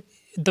now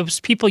those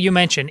people you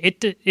mentioned,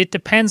 it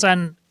depends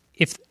on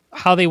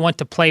how they want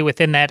to play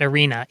within that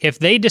arena. If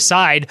they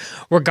decide,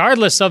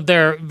 regardless of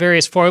their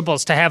various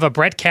foibles, to have a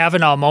Brett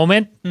Kavanaugh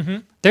moment,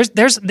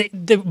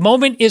 the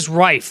moment is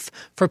rife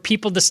for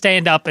people to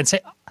stand up and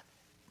say,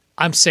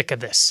 I'm sick of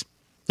this.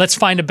 Let's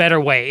find a better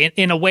way,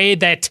 in a way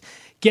that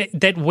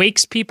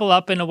wakes people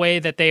up, in a way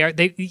that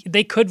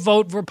they could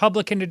vote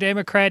Republican or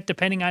Democrat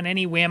depending on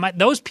any whim.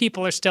 Those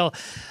people are still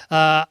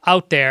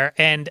out there,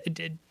 and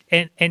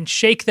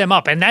shake them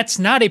up. And that's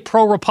not a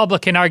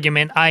pro-Republican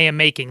argument I am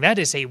making. That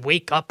is a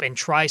wake up and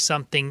try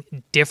something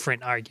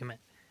different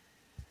argument.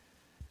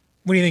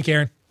 What do you think,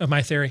 Aaron, of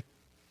my theory?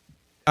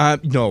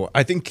 No,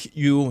 I think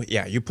you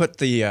put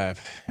the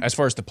as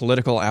far as the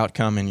political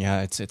outcome, and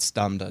it's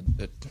dumb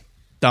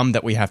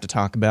that we have to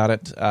talk about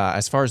it.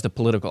 As far as the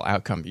political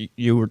outcome,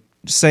 you were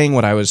saying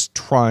what I was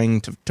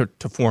trying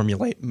to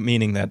formulate,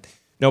 meaning that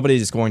nobody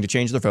is going to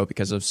change their vote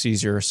because of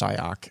Cesar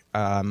Sayoc,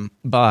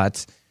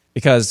 but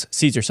because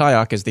Cesar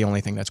Sayoc is the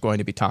only thing that's going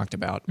to be talked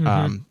about.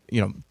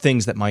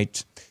 Things that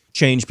might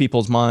change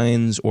people's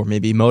minds or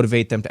maybe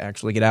motivate them to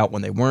actually get out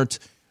when they weren't.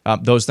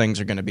 Those things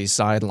are going to be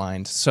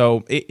sidelined.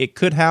 So it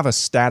could have a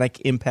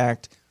static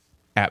impact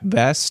at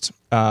best.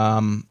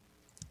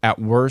 At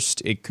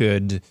worst, it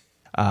could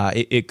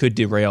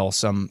derail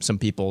some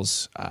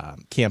people's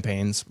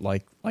campaigns,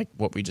 like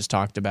what we just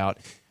talked about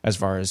as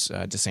far as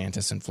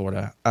DeSantis in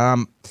Florida.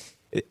 I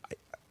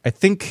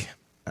think.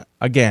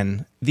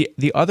 Again,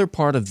 the other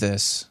part of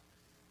this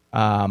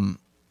that's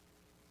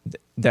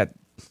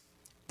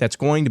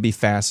going to be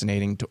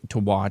fascinating to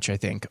watch, I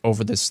think,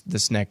 over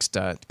this next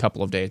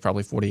couple of days,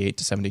 probably 48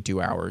 to 72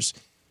 hours,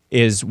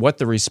 is what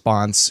the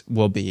response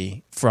will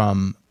be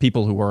from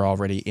people who are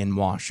already in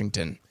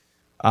Washington.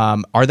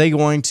 Are they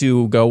going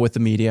to go with the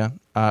media?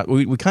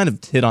 We kind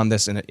of hit on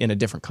this in a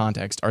different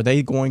context. Are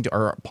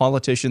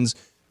politicians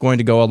going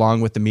to go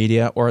along with the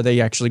media, or are they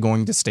actually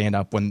going to stand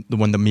up when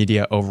the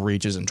media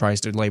overreaches and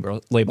tries to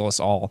label us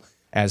all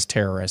as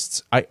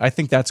terrorists? I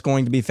think that's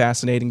going to be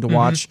fascinating to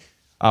watch.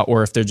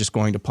 Or if they're just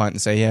going to punt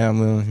and say,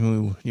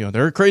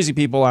 there are crazy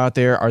people out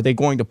there. Are they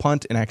going to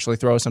punt and actually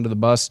throw us under the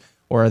bus,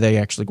 or are they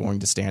actually going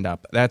to stand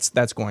up?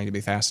 That's going to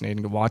be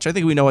fascinating to watch. I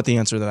think we know what the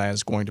answer to that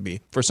is going to be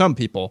for some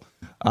people,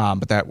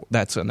 but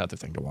that's another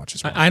thing to watch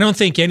as well. I don't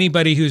think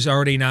anybody who's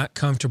already not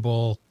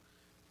comfortable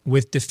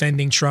with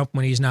defending Trump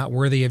when he's not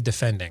worthy of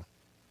defending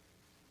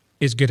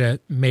is going to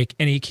make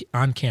any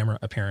on-camera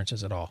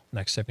appearances at all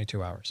next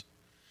 72 hours.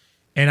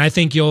 And I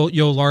think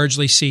you'll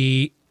largely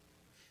see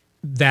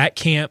that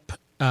camp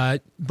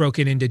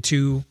broken into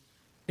two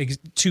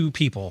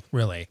people,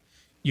 really.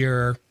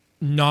 Your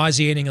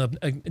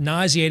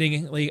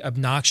nauseatingly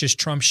obnoxious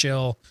Trump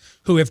shill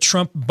who, if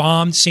Trump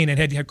bombed CNN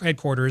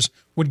headquarters,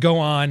 would go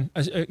on,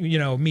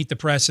 meet the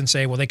press and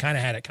say, well, they kind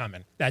of had it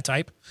coming, that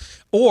type.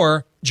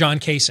 Or John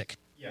Kasich.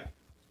 Yeah.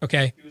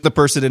 Okay. The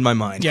person in my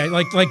mind. Yeah,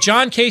 like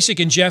John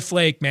Kasich and Jeff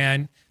Flake,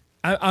 man.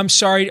 I'm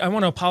sorry. I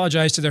want to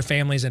apologize to their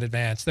families in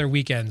advance, their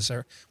weekends,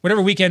 or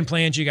whatever weekend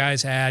plans you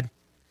guys had.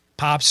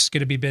 Pop's going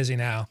to be busy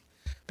now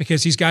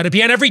because he's got to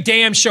be on every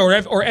damn show,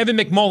 or Evan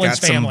McMullen's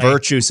family. Got some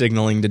virtue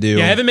signaling to do.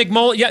 Yeah, Evan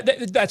McMullen. Yeah,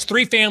 that's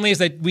three families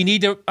that we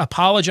need to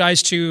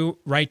apologize to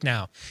right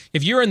now.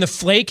 If you're in the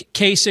Flake,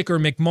 Kasich, or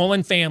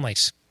McMullen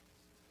families,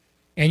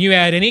 and you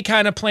had any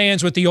kind of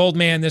plans with the old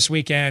man this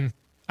weekend,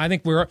 I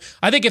think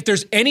if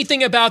there's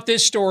anything about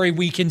this story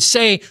we can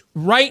say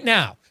right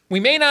now, we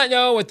may not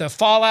know what the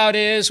fallout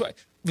is.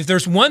 If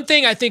there's one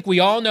thing I think we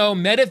all know,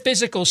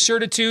 metaphysical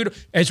certitude,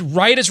 as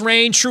right as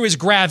rain, true as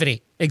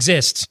gravity,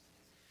 exists.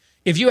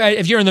 If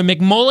you're in the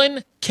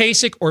McMullen,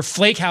 Kasich, or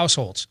Flake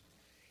households,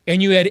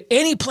 and you had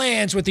any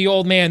plans with the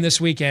old man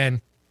this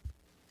weekend,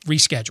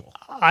 reschedule.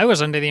 I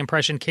was under the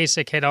impression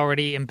Kasich had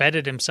already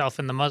embedded himself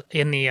in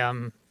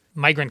the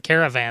migrant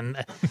caravan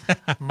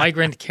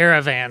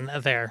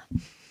there.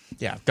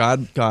 Yeah,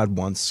 God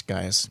wants,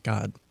 guys.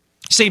 God.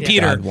 St.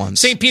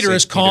 Peter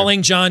is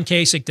calling John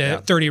Kasich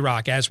to 30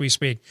 Rock as we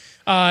speak.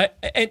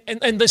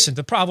 And listen,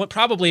 the problem,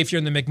 probably if you're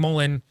in the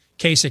McMullen,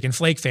 Kasich, and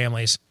Flake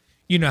families,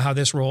 you know how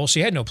this rolls. So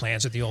you had no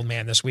plans with the old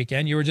man this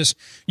weekend. You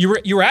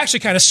were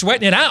actually kind of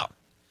sweating it out.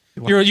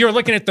 You're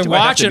looking at the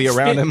watch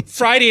at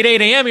Friday at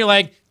 8 a.m. You're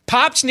like,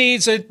 Pops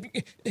needs a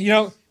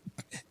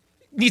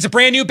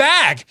brand new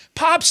bag.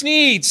 Pops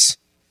needs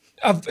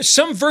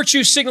some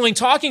virtue signaling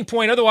talking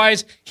point.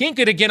 Otherwise, he ain't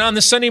going to get on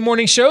the Sunday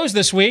morning shows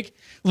this week.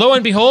 Lo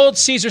and behold,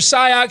 Caesar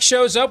Sayoc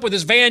shows up with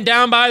his van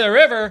down by the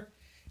river,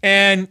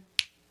 and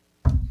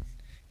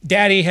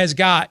Daddy has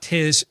got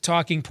his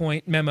talking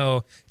point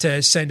memo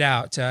to send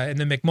out. In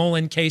the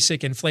McMullen,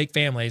 Kasich, and Flake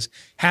families,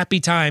 happy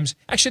times.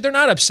 Actually, they're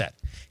not upset.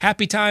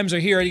 Happy times are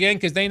here again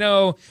because they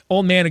know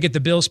old man will get the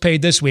bills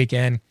paid this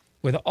weekend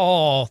with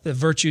all the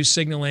virtue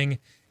signaling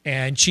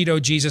and Cheeto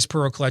Jesus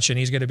pearl clutching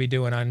he's going to be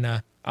doing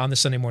on the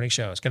Sunday morning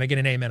shows. Can I get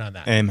an amen on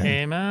that?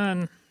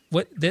 Amen.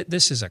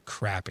 This is a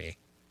crappy.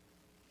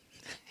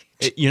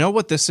 You know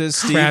what this is,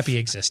 Steve? Crappy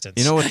existence.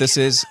 You know what this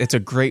is? It's a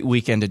great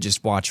weekend to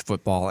just watch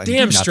football. And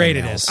damn straight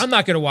it else. is. I'm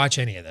not going to watch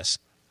any of this.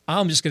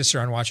 I'm just going to sit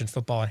around watching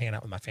football and hang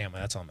out with my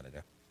family. That's all I'm going to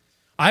do.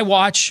 I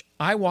watch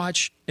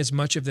as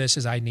much of this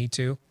as I need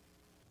to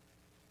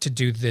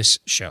do this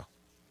show,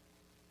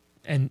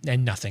 and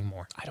nothing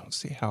more. I don't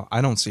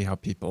see how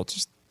people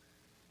just,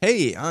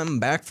 hey,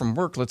 I'm back from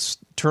work. Let's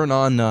turn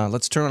on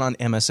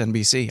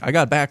MSNBC. I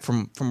got back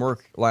from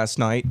work last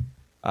night.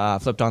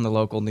 Flipped on the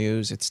local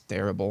news. It's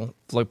terrible.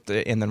 Flipped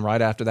it, and then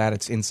right after that,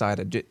 it's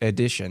Inside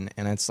Edition,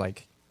 and it's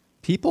like,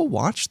 people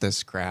watch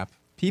this crap.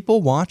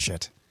 People watch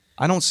it.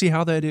 I don't see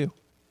how they do,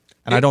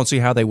 and I don't see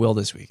how they will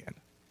this weekend.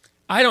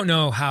 I don't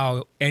know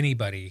how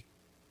anybody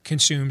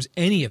consumes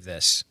any of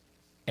this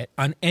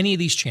on any of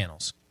these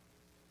channels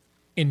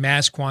in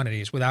mass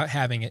quantities without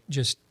having it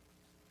just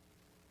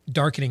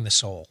darkening the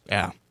soul.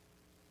 Yeah.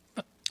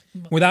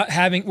 Without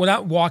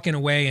walking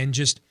away and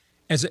just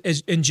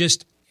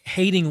just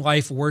hating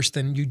life worse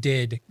than you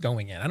did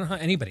going in. I don't know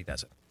how anybody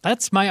does it.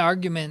 That's my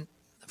argument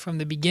from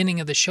the beginning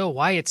of the show,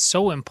 why it's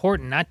so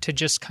important not to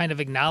just kind of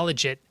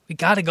acknowledge it. We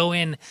got to go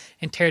in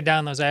and tear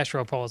down those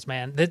Astro poles,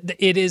 man.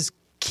 It is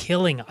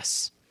killing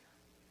us.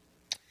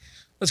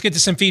 Let's get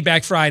to some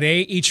Feedback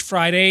Friday. Each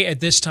Friday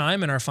at this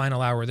time in our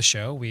final hour of the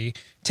show, we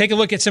take a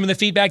look at some of the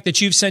feedback that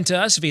you've sent to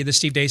us via the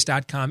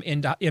stevedeace.com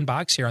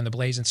inbox here on the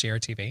Blaze and Sierra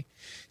TV.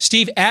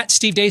 Steve at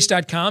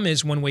stevedeace.com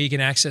is one way you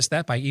can access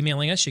that by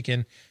emailing us. You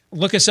can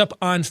look us up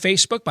on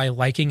Facebook by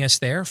liking us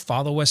there.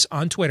 Follow us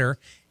on Twitter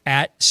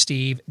at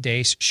Steve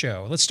Deace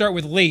Show. Let's start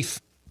with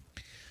Leaf,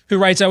 who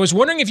writes, I was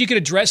wondering if you could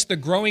address the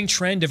growing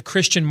trend of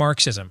Christian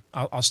Marxism.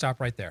 I'll stop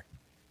right there.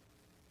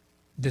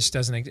 This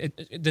is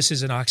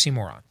an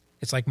oxymoron.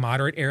 It's like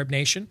moderate Arab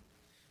nation,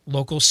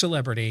 local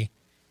celebrity,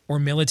 or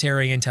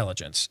military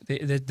intelligence.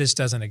 This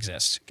doesn't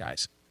exist,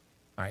 guys.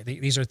 All right,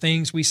 these are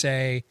things we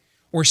say,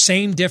 or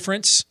same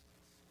difference.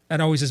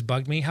 That always has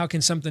bugged me. How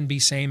can something be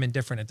same and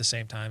different at the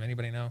same time?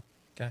 Anybody know?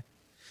 Okay.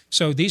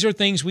 So these are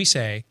things we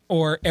say,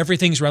 or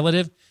everything's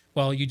relative.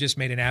 Well, you just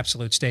made an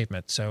absolute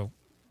statement. So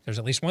there's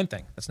at least one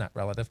thing that's not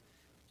relative.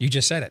 You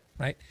just said it,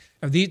 right?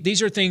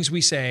 These are things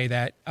we say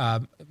that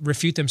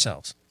refute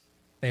themselves.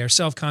 They are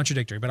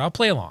self-contradictory, but I'll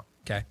play along,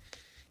 okay?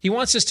 He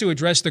wants us to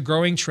address the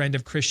growing trend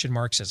of Christian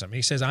Marxism.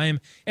 He says, I am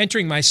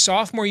entering my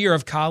sophomore year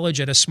of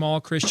college at a small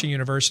Christian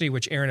university,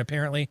 which Aaron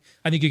apparently,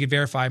 I think you could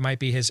verify, might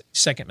be his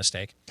second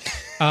mistake.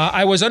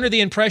 I was under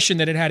the impression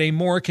that it had a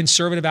more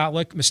conservative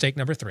outlook. Mistake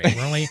number 3.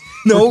 We're only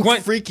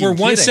we're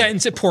one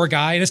sentence, poor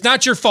guy. And it's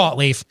not your fault,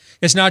 Leif.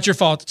 It's not your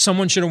fault.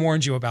 Someone should have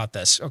warned you about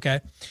this,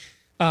 okay?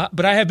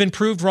 But I have been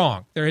proved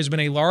wrong. There has been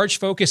a large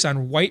focus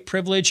on white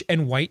privilege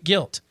and white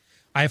guilt.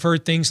 I've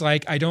heard things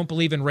like, I don't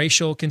believe in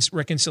racial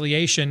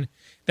reconciliation.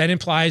 That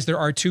implies there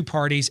are two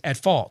parties at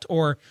fault.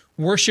 Or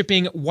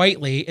worshiping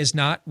whitely is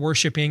not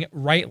worshiping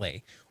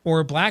rightly.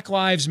 Or Black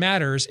Lives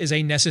Matters is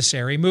a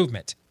necessary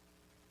movement.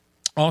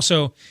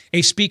 Also,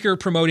 a speaker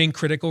promoting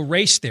critical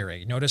race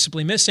theory.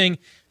 Noticeably missing,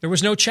 there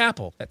was no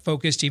chapel that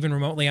focused even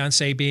remotely on,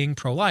 say, being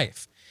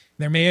pro-life.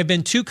 There may have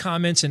been 2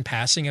 comments in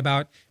passing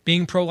about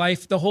being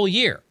pro-life the whole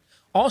year.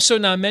 Also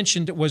not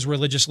mentioned was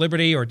religious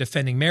liberty or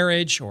defending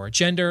marriage or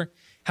gender.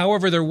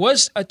 However, there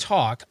was a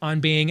talk on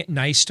being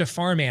nice to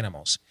farm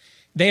animals.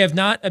 They have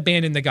not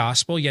abandoned the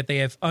gospel, yet they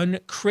have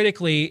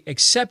uncritically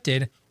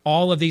accepted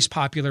all of these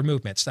popular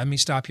movements. Let me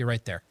stop you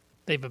right there.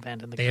 They've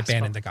abandoned the gospel. They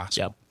abandoned the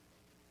gospel.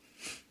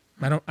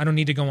 Yep. I don't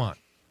need to go on.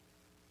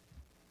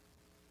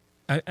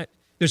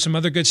 There's some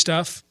other good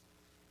stuff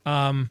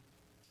in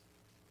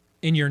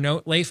your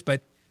note, Leif,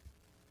 but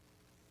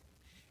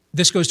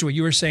this goes to what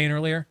you were saying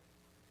earlier,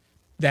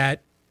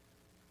 that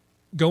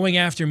going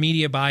after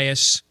media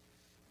bias,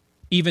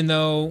 even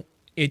though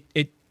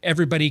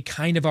everybody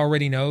kind of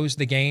already knows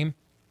the game,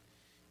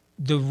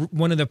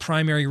 one of the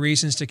primary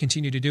reasons to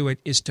continue to do it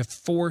is to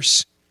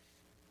force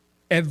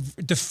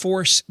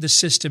the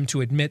system to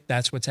admit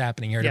that's what's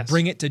happening here, to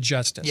bring it to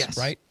justice,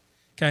 right?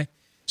 Okay.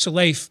 So,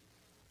 Leif,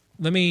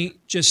 let me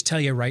just tell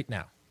you right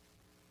now.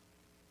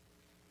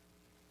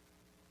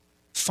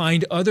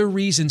 Find other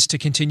reasons to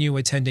continue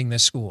attending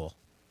this school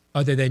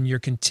other than your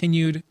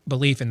continued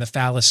belief in the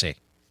fallacy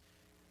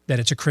that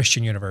it's a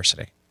Christian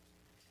university.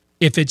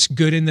 If it's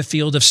good in the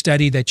field of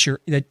study that you're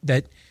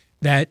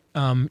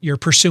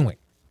pursuing,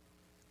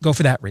 go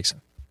for that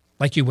reason,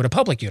 like you would a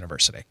public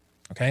university.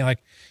 Okay, like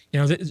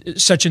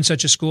such and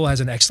such a school has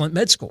an excellent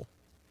med school.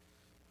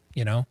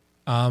 So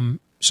I'm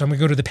going to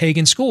go to the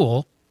pagan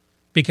school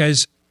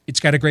because it's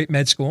got a great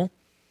med school,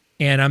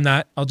 and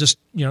I'll just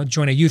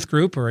join a youth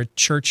group or a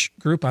church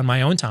group on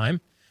my own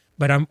time.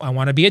 But I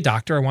want to be a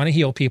doctor. I want to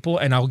heal people,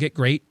 and I'll get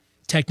great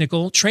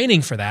technical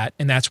training for that,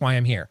 and that's why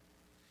I'm here.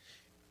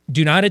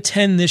 Do not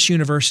attend this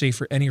university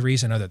for any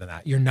reason other than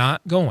that. You're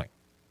not going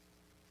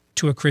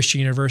to a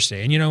Christian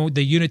university. And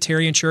the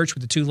Unitarian Church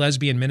with the 2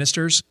 lesbian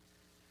ministers,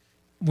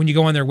 when you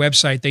go on their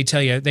website, they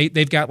tell you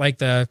they've got like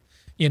the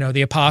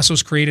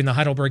Apostles' Creed and the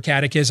Heidelberg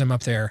Catechism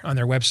up there on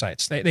their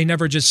websites. They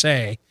never just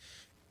say,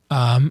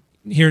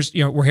 here's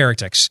we're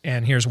heretics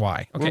and here's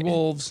why. Okay. We're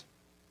wolves.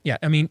 Yeah,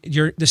 I mean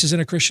this isn't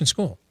a Christian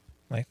school.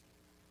 Like,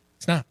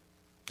 it's not.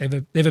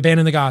 They've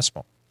abandoned the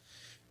gospel.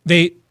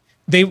 They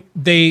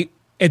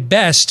at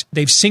best,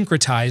 they've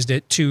syncretized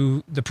it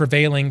to the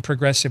prevailing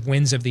progressive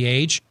winds of the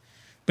age,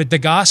 but the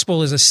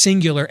gospel is a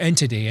singular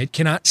entity. It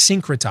cannot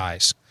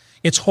syncretize.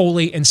 It's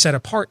holy and set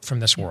apart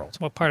from this world.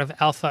 What part of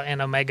Alpha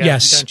and Omega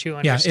don't you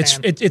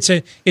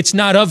understand? It's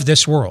not of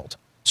this world.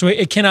 So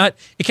it cannot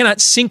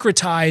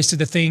syncretize to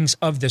the things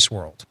of this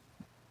world.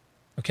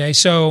 Okay,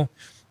 so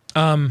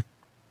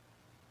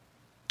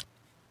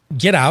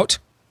get out,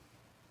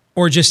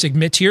 or just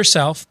admit to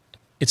yourself,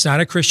 it's not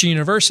a Christian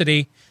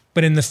university,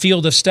 but in the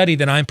field of study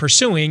that I'm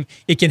pursuing,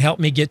 it can help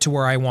me get to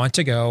where I want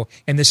to go.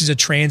 And this is a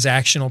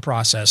transactional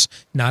process,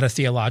 not a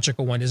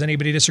theological one. Does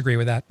anybody disagree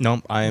with that?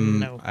 No,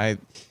 the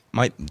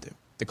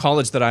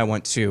college that I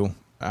went to,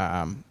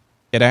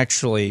 it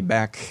actually,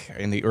 back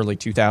in the early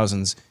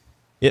 2000s,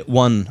 it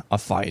won a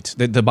fight.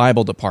 The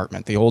Bible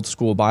department, the old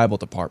school Bible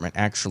department,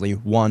 actually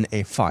won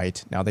a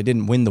fight. Now, they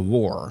didn't win the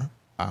war,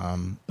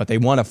 but they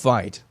won a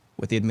fight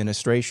with the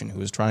administration who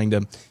was trying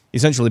to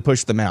essentially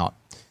push them out.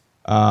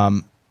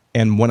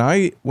 And when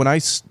I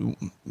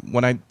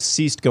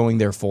ceased going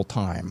there full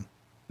time,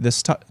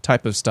 this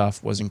type of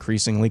stuff was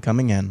increasingly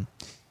coming in.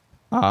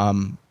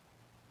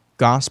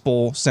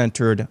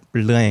 Gospel-centered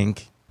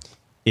blank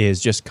is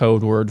just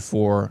code word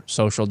for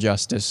social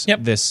justice.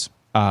 Yep. This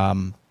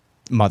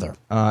mother.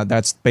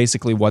 That's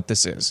basically what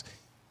this is.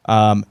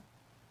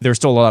 There's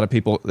still a lot of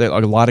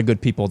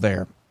good people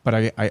there, but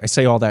I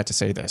say all that to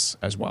say this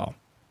as well.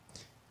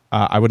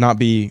 I would not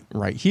be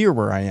right here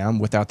where I am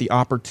without the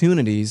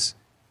opportunities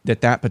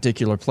that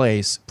particular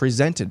place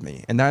presented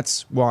me. And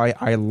that's why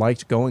I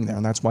liked going there,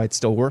 and that's why it's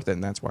still worth it,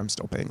 and that's why I'm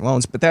still paying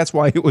loans. But that's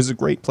why it was a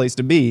great place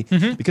to be,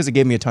 because it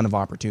gave me a ton of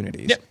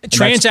opportunities. Yeah,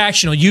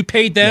 transactional. You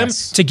paid them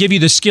to give you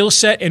the skill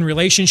set and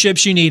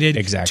relationships you needed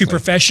to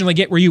professionally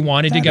get where you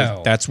wanted to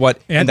go. That's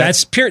what... And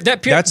that's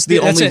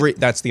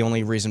the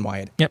only reason why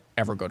I'd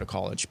ever go to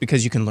college,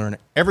 because you can learn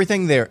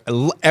everything there,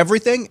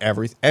 everything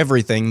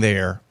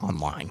there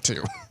online,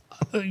 too.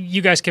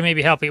 You guys can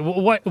maybe help me.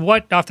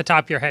 What off the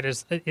top of your head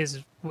is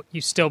what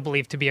you still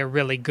believe to be a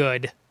really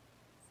good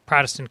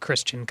Protestant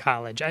Christian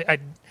college.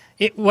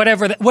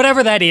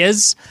 Whatever that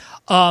is,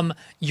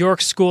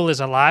 York School is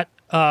a lot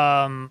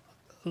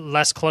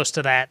less close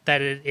to that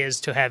it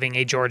is to having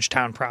a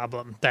Georgetown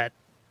problem that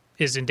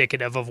is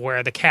indicative of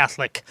where the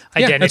Catholic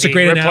identity that's a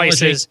great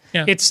replaces.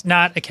 analogy. It's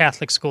not a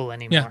Catholic school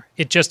anymore.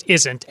 It just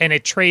isn't, and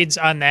it trades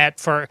on that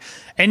for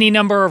any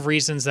number of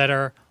reasons that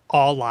are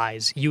all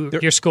lies.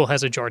 Your school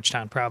has a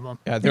Georgetown problem.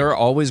 Yeah, there are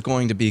always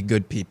going to be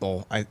good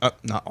people.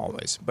 Not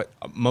always, but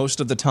most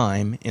of the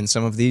time in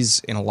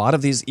a lot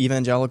of these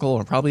evangelical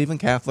or probably even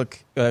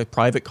Catholic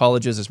private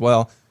colleges as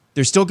well,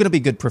 there's still going to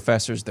be good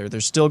professors there.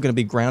 There's still going to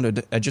be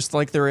grounded, just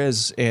like there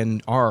is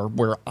in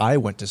where I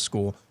went to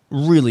school,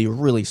 really,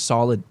 really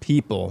solid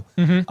people.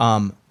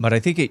 Mm-hmm. But I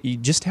think you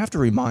just have to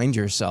remind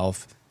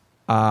yourself,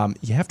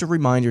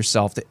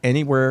 that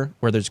anywhere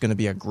where there's going to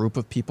be a group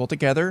of people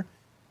together,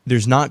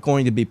 there's not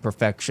going to be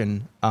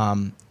perfection,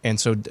 and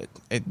so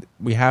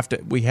we have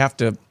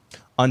to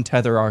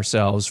untether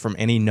ourselves from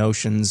any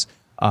notions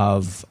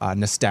of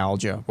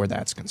nostalgia where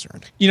that's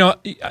concerned.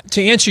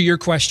 To answer your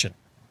question,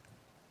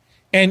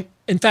 and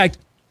in fact,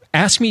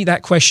 ask me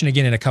that question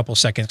again in a couple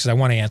seconds because I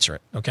want to answer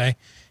it, okay?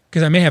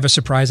 Because I may have a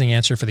surprising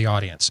answer for the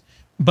audience.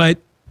 But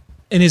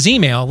in his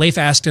email, Leif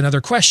asked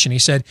another question. He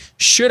said,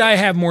 should I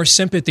have more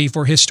sympathy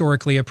for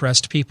historically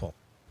oppressed people?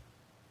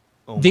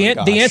 The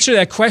answer to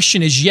that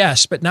question is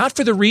yes, but not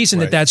for the reason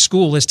that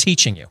school is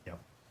teaching you. Yeah.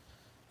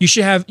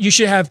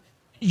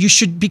 You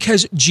should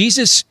because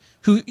Jesus,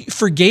 who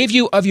forgave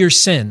you of your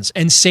sins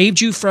and saved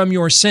you from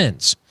your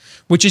sins,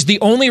 which is the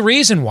only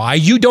reason why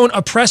you don't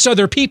oppress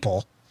other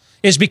people,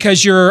 is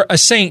because you're a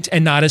saint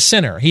and not a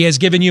sinner. He has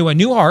given you a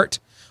new heart,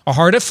 a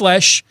heart of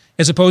flesh,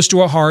 as opposed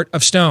to a heart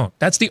of stone.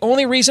 That's the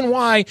only reason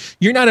why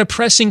you're not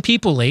oppressing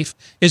people, Leif,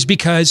 is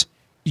because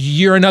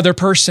you're another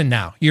person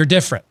now. You're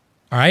different.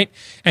 All right.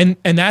 And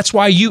that's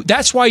why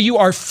you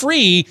are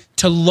free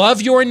to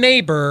love your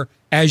neighbor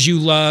as you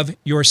love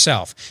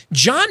yourself.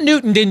 John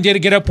Newton didn't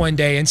get up one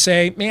day and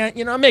say, man,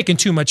 I'm making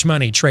too much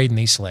money trading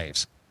these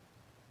slaves.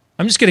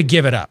 I'm just going to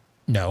give it up.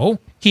 No,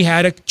 he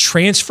had a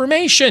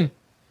transformation.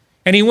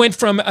 And he went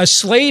from a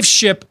slave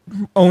ship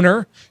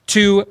owner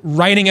to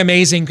writing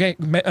Amazing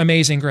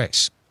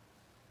Grace.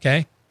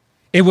 Okay.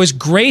 It was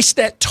grace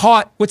that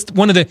taught, what's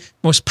one of the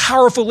most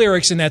powerful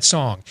lyrics in that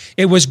song?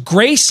 It was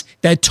grace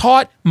that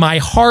taught my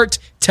heart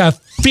to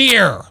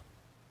fear.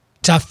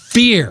 To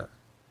fear.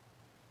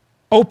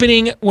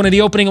 One of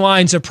the opening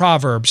lines of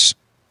Proverbs.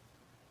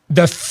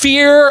 The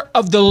fear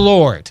of the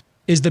Lord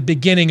is the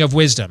beginning of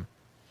wisdom.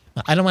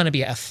 I don't want to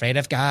be afraid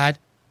of God.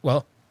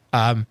 Well,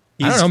 I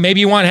don't know,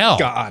 maybe you want help.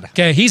 God.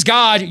 Okay, he's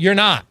God, you're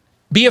not.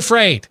 Be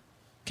afraid.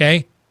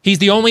 Okay? He's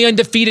the only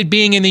undefeated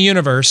being in the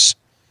universe.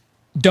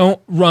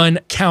 Don't run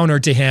counter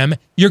to him.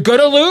 You're going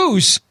to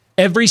lose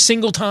every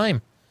single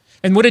time.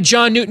 And what did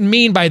John Newton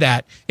mean by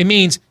that? It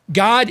means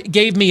God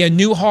gave me a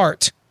new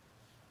heart.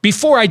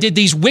 Before I did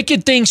these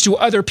wicked things to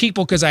other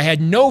people because I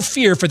had no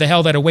fear for the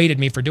hell that awaited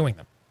me for doing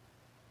them.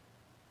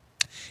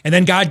 And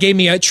then God gave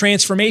me a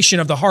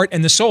transformation of the heart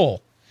and the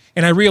soul.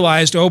 And I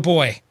realized, oh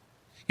boy,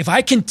 if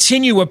I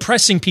continue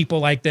oppressing people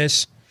like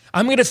this,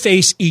 I'm going to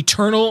face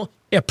eternal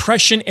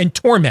oppression and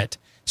torment,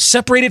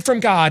 separated from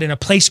God in a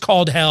place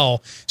called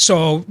hell.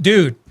 So,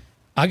 dude,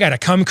 I got to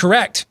come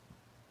correct.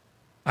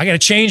 I got to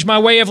change my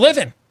way of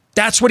living.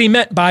 That's what he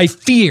meant by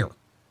fear.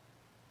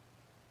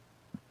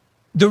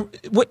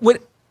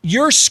 What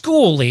your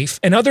school, Leif,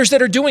 and others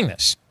that are doing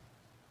this,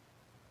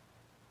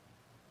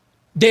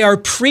 they are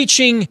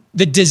preaching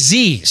the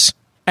disease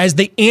as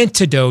the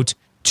antidote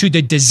to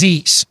the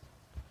disease.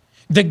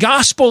 The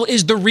gospel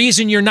is the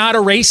reason you're not a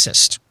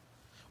racist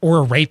or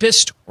a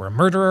rapist or a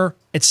murderer,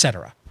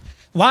 etc.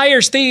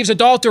 Liars, thieves,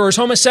 adulterers,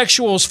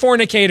 homosexuals,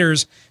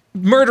 fornicators,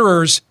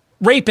 murderers,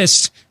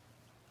 rapists,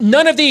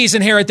 none of these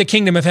inherit the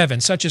kingdom of heaven,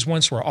 such as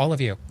once were all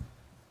of you.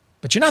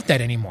 But you're not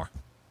that anymore.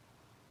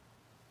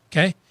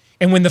 Okay?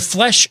 And when the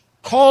flesh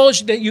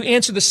calls, that you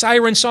answer the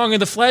siren song of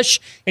the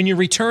flesh and you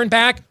return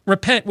back,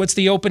 repent. What's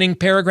the opening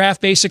paragraph,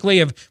 basically,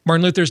 of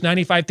Martin Luther's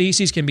 95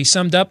 Theses can be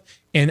summed up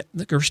in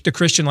the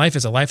Christian life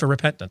as a life of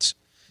repentance.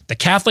 The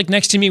Catholic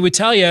next to me would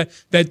tell you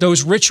that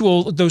those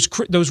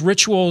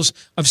rituals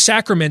of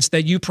sacraments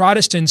that you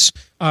Protestants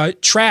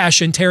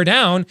trash and tear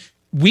down,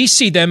 we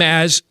see them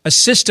as a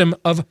system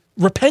of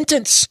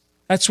repentance.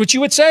 That's what you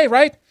would say,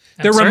 right?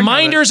 They're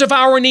reminders of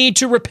our need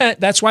to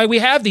repent. That's why we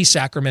have these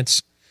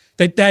sacraments.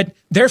 That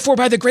therefore,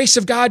 by the grace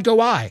of God,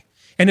 go I.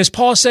 And as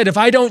Paul said, if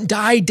I don't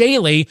die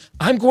daily,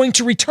 I'm going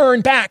to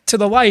return back to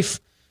the life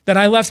that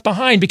I left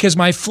behind because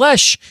my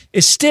flesh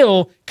is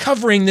still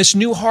covering this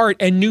new heart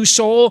and new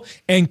soul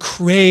and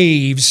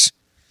craves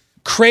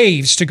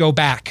to go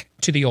back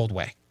to the old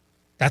way.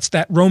 That's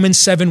that Romans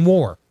 7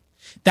 war.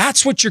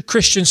 That's what your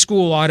Christian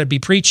school ought to be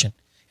preaching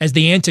as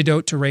the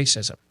antidote to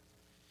racism.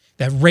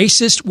 That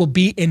racists will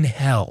be in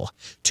hell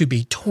to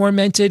be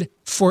tormented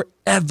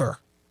forever.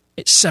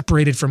 It's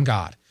separated from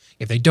God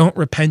if they don't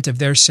repent of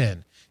their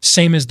sin.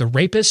 Same as the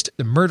rapist,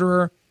 the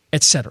murderer,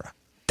 etc.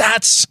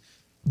 That's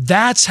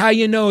how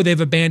you know they've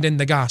abandoned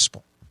the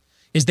gospel,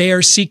 is they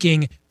are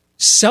seeking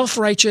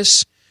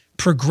self-righteous,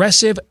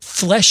 progressive,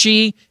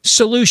 fleshy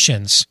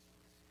solutions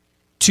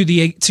to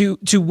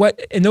what,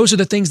 and those are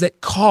the things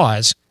that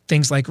cause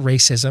things like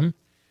racism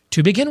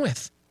to begin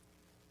with.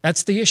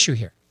 That's the issue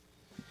here.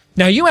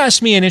 Now, you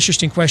asked me an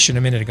interesting question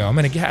a minute ago.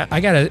 I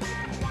got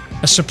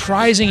a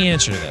surprising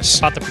answer to this.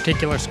 About the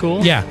particular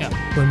school? Yeah,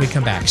 when we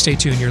come back. Stay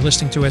tuned. You're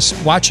listening to us,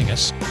 watching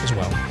us as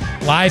well.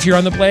 Live here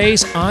on The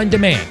Blaze, on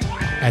demand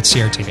at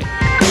CRTV.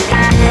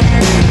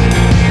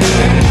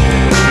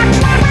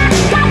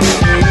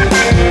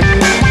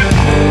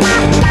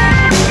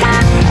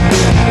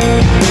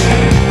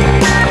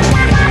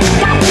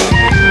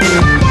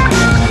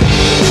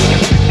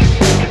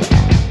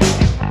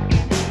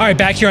 All right,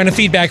 back here on a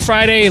Feedback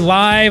Friday,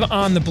 live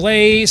on The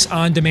Blaze,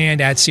 on demand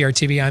at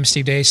CRTV. I'm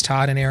Steve Deace.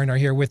 Todd and Aaron are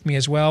here with me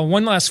as well.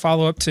 One last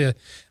follow-up to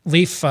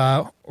Leif,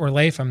 or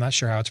Leif, I'm not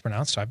sure how it's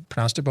pronounced, so I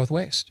pronounced it both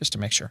ways, just to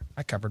make sure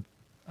I covered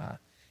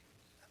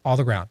all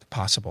the ground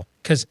possible.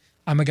 Because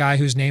I'm a guy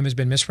whose name has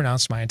been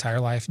mispronounced my entire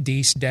life.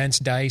 Deese, Dence,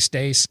 Dice,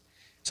 Dace.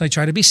 So I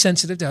try to be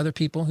sensitive to other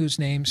people whose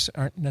names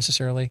aren't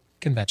necessarily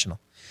conventional.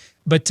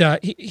 But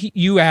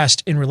you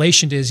asked in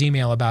relation to his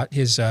email about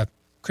his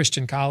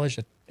Christian college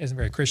that isn't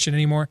very Christian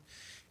anymore.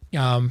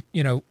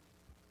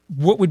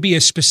 What would be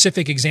a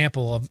specific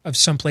example of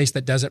some place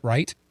that does it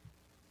right?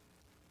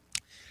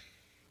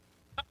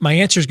 My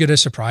answer is going to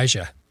surprise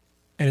you.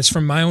 And it's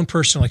from my own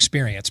personal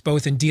experience,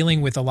 both in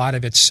dealing with a lot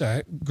of its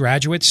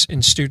graduates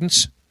and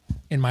students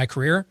in my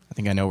career. I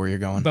think I know where you're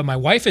going. But my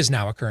wife is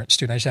now a current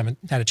student. I just haven't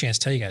had a chance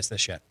to tell you guys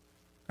this yet,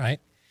 right?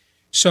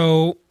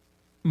 So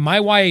my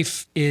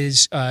wife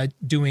is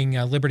doing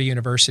Liberty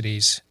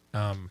University's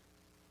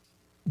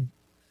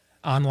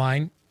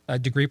online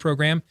degree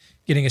program,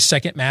 getting a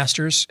second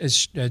master's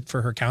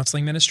for her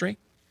counseling ministry.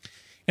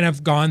 And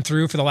I've gone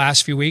through for the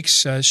last few weeks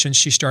since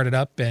she started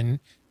up and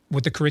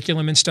what the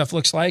curriculum and stuff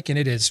looks like, and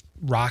it is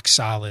rock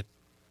solid,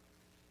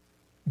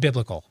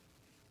 biblical.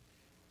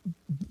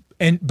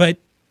 But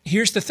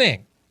here's the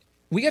thing.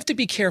 We have to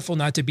be careful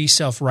not to be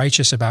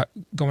self-righteous about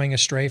going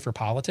astray for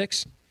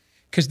politics,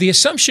 because the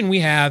assumption we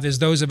have is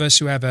those of us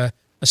who have a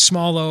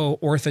small o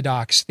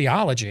orthodox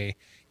theology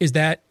is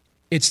that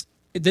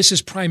this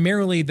is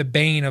primarily the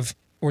bane of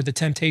or the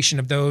temptation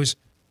of those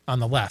on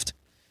the left.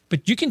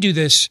 But you can do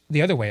this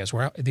the other way as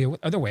well.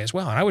 And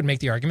I would make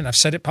the argument, I've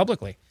said it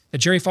publicly, that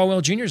Jerry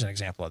Falwell Jr. is an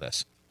example of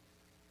this.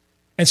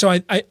 And so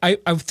I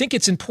think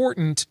it's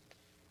important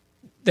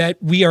that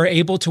we are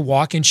able to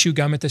walk and chew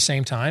gum at the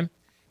same time.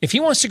 If he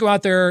wants to go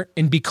out there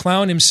and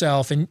beclown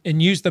himself and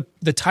use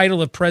the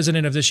title of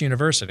president of this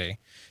university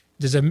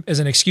as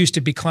an excuse to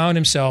beclown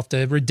himself,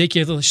 to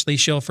ridiculously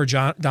shill for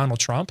Donald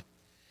Trump,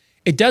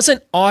 it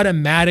doesn't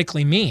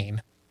automatically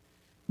mean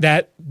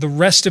that the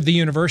rest of the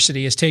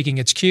university is taking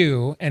its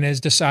cue and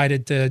has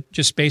decided to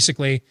just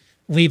basically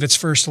leave its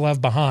first love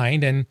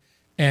behind and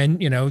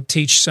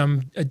teach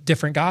a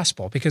different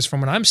gospel. Because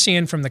from what I'm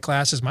seeing from the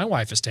classes my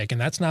wife has taken,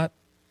 that's not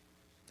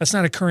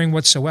occurring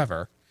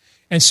whatsoever.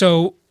 And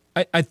so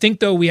I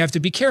think, though, we have to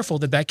be careful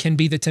that can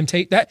be the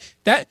temptation.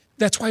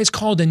 That's why it's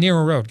called a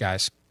narrow road,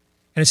 guys.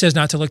 And it says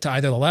not to look to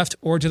either the left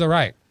or to the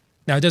right.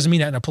 Now, it doesn't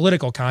mean that in a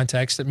political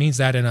context. It means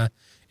that in a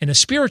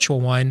spiritual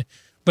one.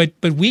 But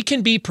we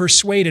can be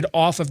persuaded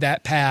off of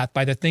that path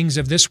by the things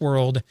of this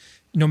world,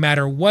 no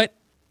matter what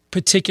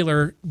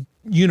particular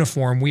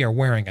uniform we are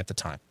wearing at the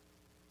time.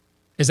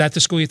 Is that the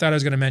school you thought I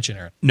was going to mention,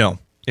 Aaron? No,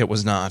 it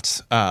was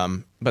not.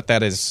 But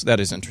that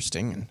is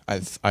interesting,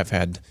 and I've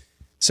had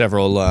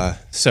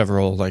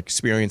several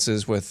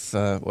experiences with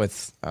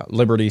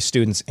Liberty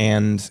students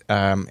and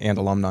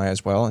alumni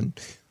as well, and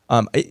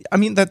I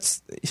mean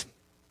that's.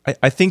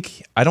 I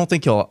don't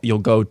think you'll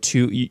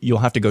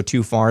have to go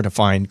too far to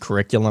find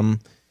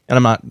curriculum, and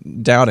I'm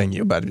not doubting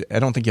you, but I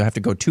don't think you'll have to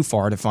go too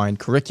far to find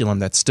curriculum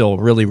that's still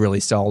really, really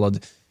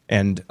solid.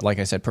 And like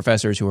I said,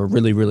 professors who are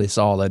really, really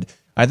solid.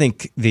 I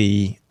think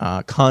the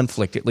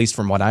conflict, at least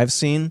from what I've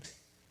seen,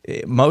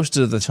 most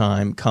of the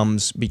time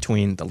comes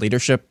between the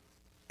leadership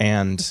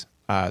and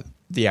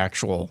the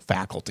actual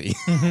faculty.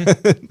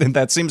 Mm-hmm. And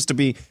that seems to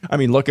be, I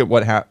mean, look at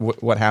what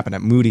happened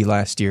at Moody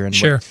last year and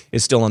sure. What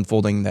is still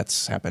unfolding.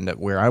 That's happened at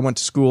where I went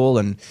to school,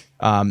 and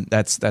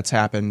that's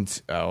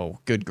happened. Oh,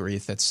 good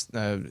grief. That's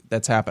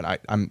happened.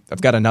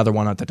 I've got another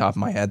one at the top of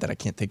my head that I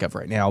can't think of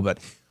right now, but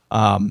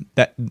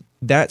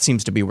that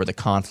seems to be where the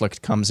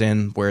conflict comes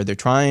in, where they're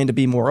trying to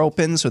be more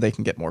open so they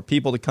can get more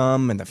people to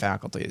come, and the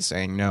faculty is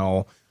saying,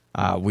 no,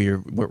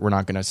 we're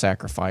not going to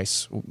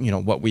sacrifice,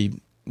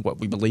 what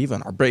we believe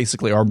in,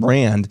 basically our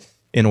brand,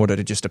 in order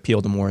to just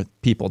appeal to more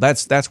people.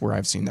 That's where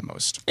I've seen the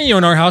most. And,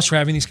 in our house, we're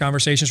having these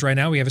conversations right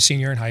now. We have a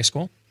senior in high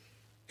school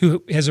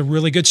who has a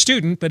really good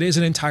student, but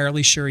isn't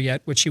entirely sure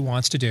yet what she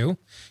wants to do.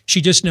 She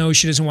just knows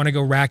she doesn't want to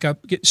go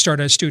start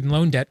a student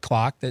loan debt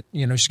clock that,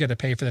 she's got to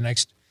pay for the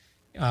next,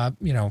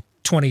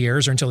 20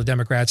 years or until the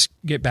Democrats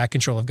get back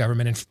control of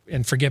government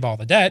and forgive all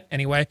the debt.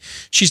 Anyway,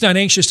 she's not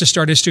anxious to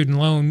start a student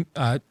loan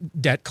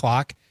debt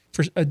clock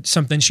for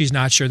something she's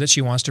not sure that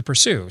she wants to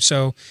pursue.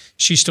 So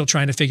she's still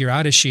trying to figure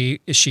out, is she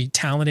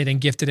talented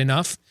and gifted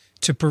enough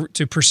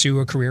to pursue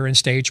a career in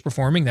stage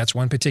performing. That's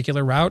one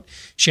particular route.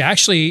 She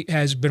actually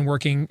has been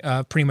working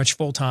pretty much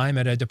full time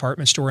at a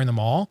department store in the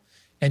mall,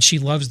 and she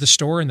loves the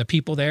store and the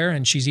people there.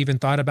 And she's even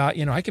thought about,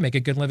 I can make a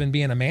good living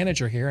being a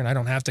manager here, and I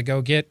don't have to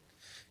go get,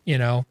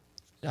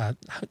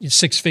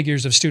 6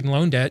 figures of student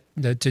loan debt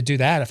to do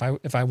that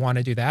if I want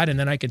to do that. And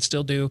then I could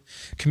still do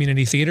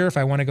community theater if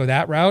I want to go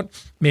that route.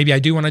 Maybe I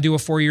do want to do a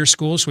 4-year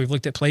school. So we've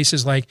looked at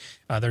places like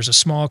there's a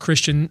small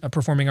Christian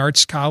performing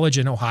arts college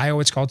in Ohio.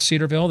 It's called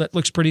Cedarville. That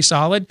looks pretty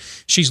solid.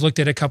 She's looked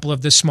at a couple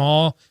of the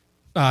small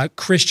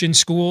Christian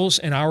schools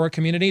in our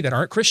community that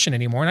aren't Christian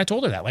anymore. And I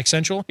told her that, like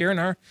Central here in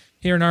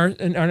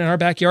our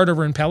backyard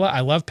over in Pella.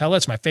 I love Pella.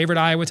 It's my favorite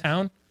Iowa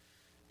town.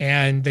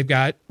 And they've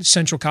got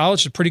Central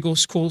College, a pretty cool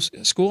school.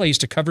 I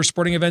used to cover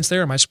sporting events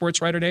there in my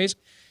sports writer days.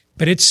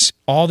 But it's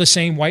all the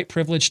same white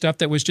privilege stuff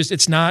that was just,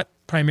 it's not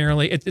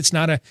primarily, it's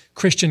not a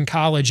Christian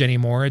college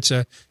anymore. It's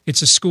a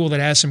school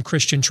that has some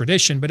Christian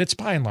tradition, but it's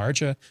by and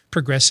large a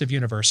progressive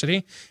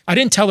university. I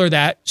didn't tell her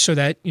that so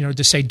that,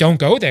 to say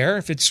don't go there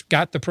if it's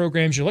got the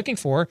programs you're looking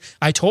for.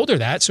 I told her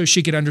that so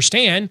she could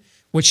understand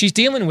what she's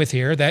dealing with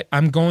here, that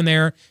I'm going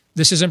there.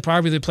 This isn't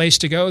probably the place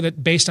to go,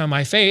 that based on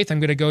my faith, I'm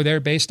going to go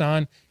there based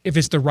on if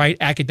it's the right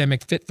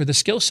academic fit for the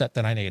skill set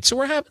that I need. So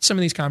we're having some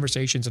of these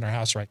conversations in our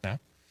house right now.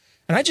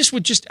 And I just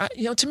would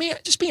to me,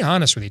 just be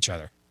honest with each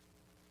other.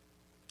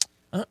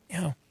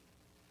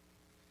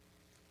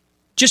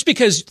 Just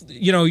because,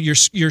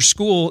 your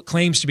school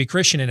claims to be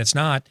Christian and it's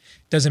not,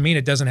 doesn't mean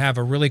it doesn't have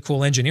a really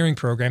cool engineering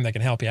program that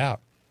can help you out.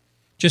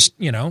 Just,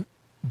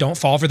 don't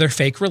fall for their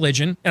fake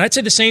religion. And I'd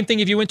say the same thing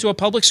if you went to a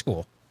public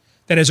school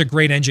that has a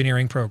great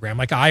engineering program,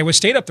 like Iowa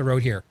State up the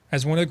road here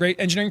has one of the great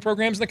engineering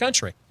programs in the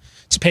country.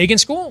 It's a pagan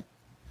school.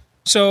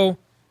 So,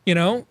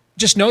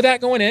 just know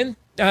that going in.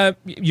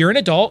 You're an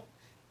adult.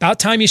 About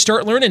time you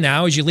start learning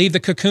now as you leave the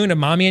cocoon of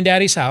mommy and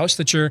daddy's house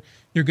that you're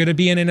going to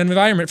be in an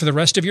environment for the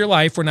rest of your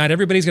life where not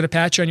everybody's going to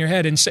pat you on your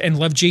head and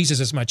love Jesus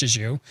as much as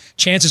you.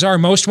 Chances are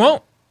most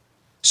won't.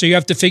 So you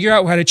have to figure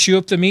out how to chew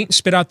up the meat and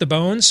spit out the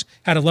bones,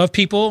 how to love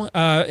people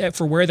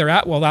for where they're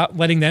at without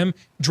letting them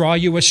draw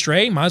you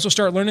astray. Might as well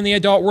start learning the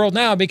adult world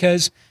now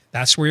because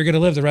that's where you're going to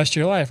live the rest of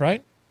your life,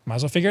 right? Might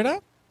as well figure it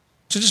out.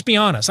 So just be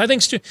honest. I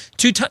think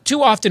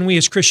too often we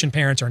as Christian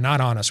parents are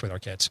not honest with our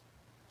kids.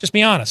 Just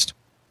be honest.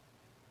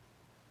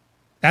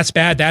 That's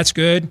bad. That's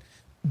good.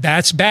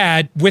 That's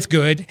bad with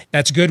good.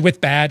 That's good with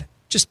bad.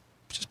 Just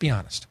be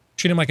honest.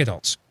 Treat them like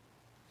adults.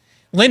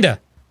 Linda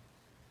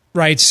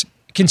writes,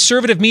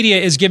 conservative media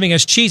is giving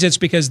us Cheez-Its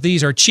because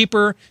these are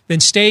cheaper than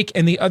steak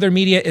and the other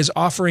media is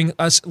offering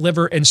us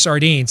liver and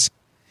sardines.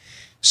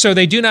 So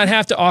they do not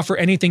have to offer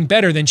anything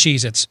better than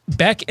Cheez-Its.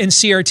 Beck and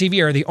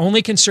CRTV are the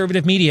only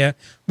conservative media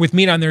with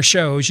meat on their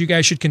shows. You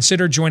guys should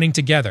consider joining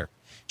together.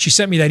 She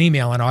sent me that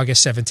email on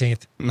August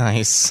 17th.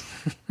 Nice.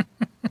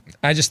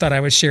 I just thought I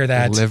would share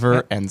that.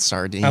 Liver and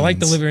sardines. I like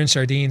the liver and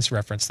sardines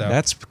reference, though.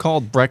 That's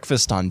called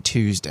breakfast on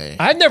Tuesday.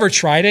 I've never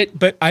tried it,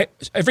 but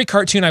every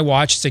cartoon I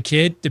watched as a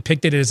kid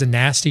depicted it as a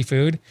nasty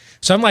food.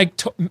 So I'm like,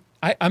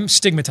 I'm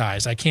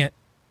stigmatized. I can't.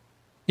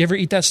 You ever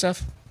eat that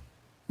stuff?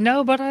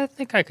 No, but I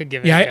think I could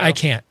give it a go.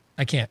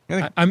 I can't.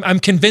 I'm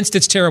convinced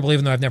it's terrible,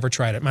 even though I've never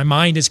tried it. My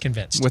mind is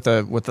convinced. With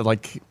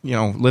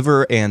the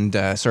liver and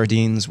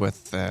sardines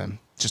with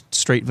just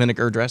straight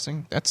vinegar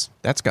dressing. That's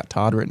got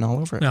Todd written all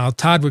over it. No,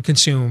 Todd would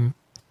consume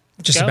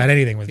just about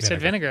anything with vinegar. He said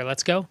vinegar.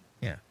 Let's go.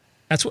 Yeah,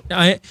 that's what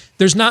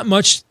there's not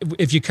much.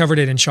 If you covered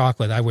it in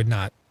chocolate, I would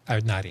not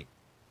eat.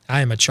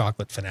 I am a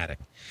chocolate fanatic.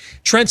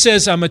 Trent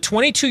says, I'm a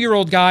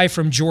 22-year-old guy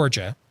from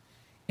Georgia,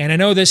 and I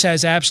know this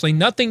has absolutely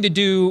nothing to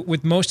do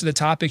with most of the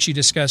topics you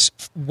discuss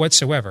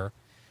whatsoever,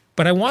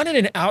 but I wanted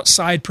an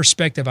outside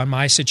perspective on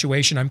my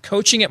situation. I'm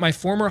coaching at my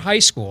former high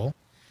school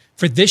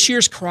for this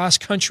year's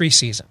cross-country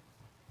season.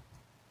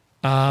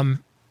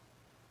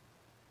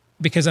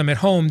 Because I'm at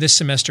home this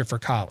semester for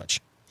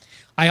college.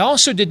 I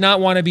also did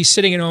not want to be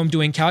sitting at home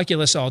doing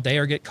calculus all day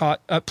or get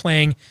caught up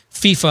playing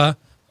FIFA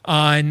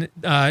on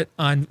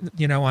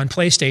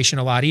PlayStation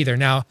a lot either.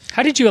 Now,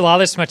 how did you allow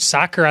this much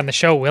soccer on the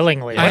show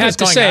willingly? I have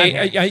to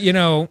say,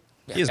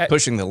 he is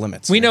pushing the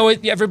limits. We know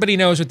it. Everybody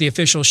knows what the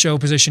official show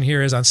position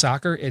here is on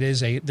soccer. It is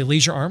the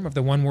leisure arm of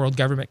the one world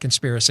government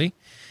conspiracy,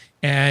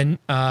 and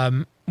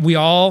we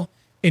all,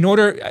 in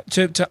order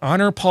to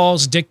honor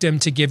Paul's dictum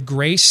to give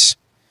grace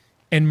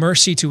and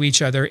mercy to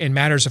each other in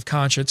matters of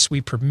conscience,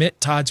 we permit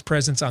Todd's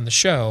presence on the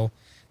show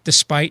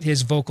despite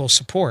his vocal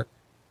support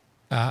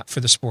for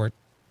the sport.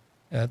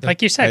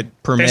 Like you said,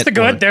 there's the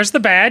good, there's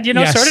the bad.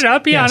 Yes, sort it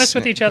out, be honest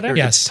with each other.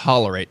 Yes.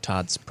 Tolerate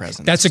Todd's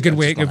presence. That's a good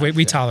way.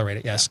 We tolerate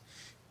it, yes.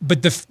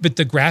 But the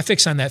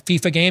graphics on that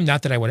FIFA game,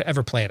 not that I would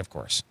ever play it, of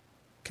course.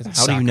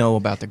 How do you know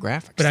about the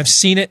graphics? But I've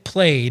seen it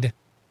played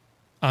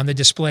on the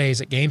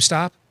displays at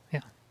GameStop.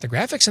 Yeah. The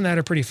graphics in that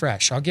are pretty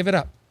fresh. I'll give it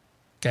up.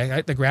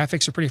 Okay, the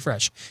graphics are pretty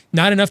fresh.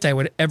 Not enough that I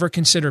would ever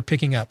consider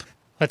picking up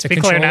Let's be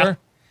clear now.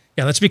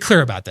 Yeah, let's be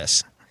clear about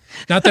this.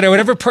 Not that I would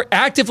ever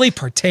actively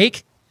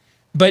partake,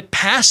 but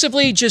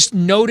passively just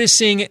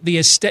noticing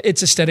it's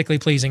aesthetically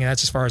pleasing, and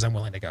that's as far as I'm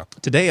willing to go.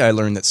 Today I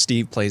learned that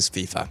Steve plays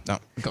FIFA. No,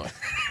 go ahead.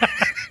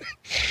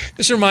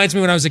 This reminds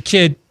me when I was a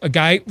kid, a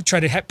guy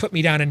tried to put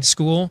me down in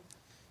school.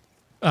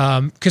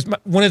 Because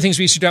one of the things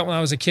we used to do when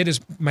I was a kid is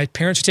my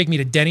parents would take me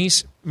to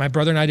Denny's. My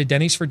brother and I to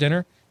Denny's for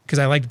dinner because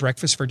I liked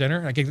breakfast for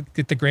dinner. I could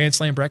get the Grand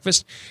Slam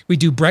breakfast. We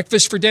do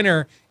breakfast for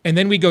dinner, and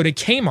then we go to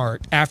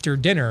Kmart after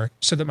dinner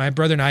so that my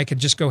brother and I could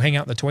just go hang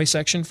out in the toy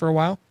section for a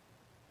while.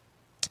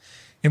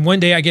 And one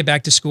day I get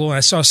back to school, and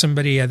I saw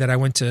somebody that I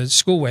went to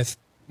school with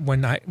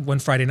one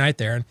Friday night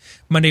there. And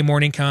Monday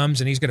morning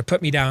comes, and he's going to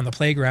put me down on the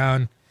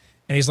playground.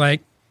 And he's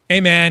like, "Hey,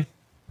 man,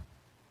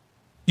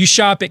 you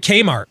shop at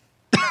Kmart."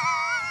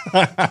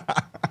 And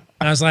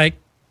I was like,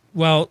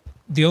 "Well,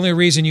 the only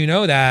reason you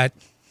know that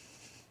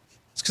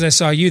is because I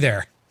saw you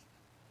there."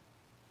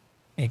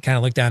 And he kind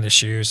of looked down at his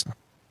shoes and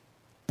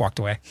walked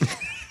away.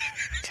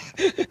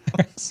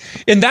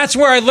 And that's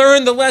where I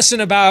learned the lesson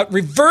about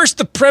reverse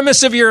the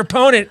premise of your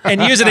opponent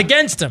and use it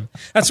against him.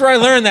 That's where I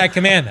learned that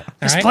commandment.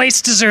 This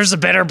place deserves a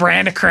better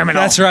brand of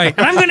criminal. That's right.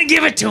 And I'm going to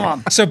give it to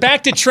him. So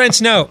back to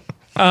Trent's note.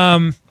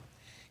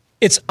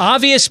 It's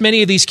obvious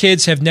many of these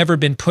kids have never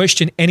been pushed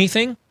in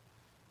anything,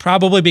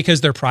 probably because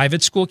they're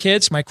private school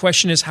kids. My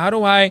question is,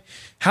 what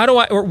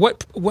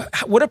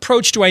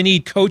approach do I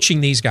need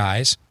coaching these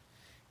guys?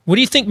 What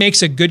do you think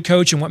makes a good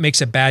coach and what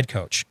makes a bad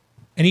coach?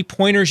 Any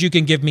pointers you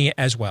can give me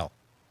as well?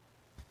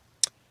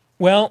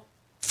 Well,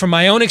 from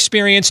my own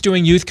experience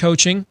doing youth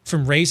coaching,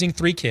 from raising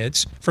 3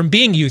 kids, from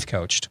being youth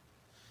coached,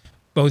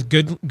 both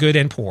good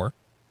and poor,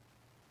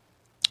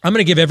 I'm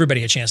going to give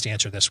everybody a chance to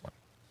answer this one.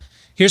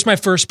 Here's my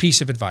first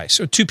piece of advice,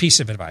 or 2 pieces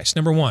of advice.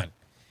 Number 1,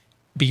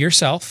 be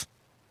yourself.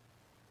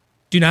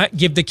 Do not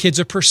give the kids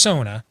a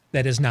persona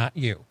that is not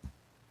you.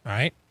 All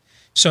right?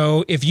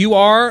 So if you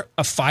are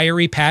a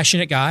fiery,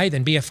 passionate guy,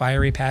 then be a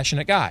fiery,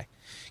 passionate guy.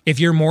 If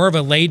you're more of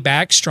a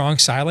laid-back, strong,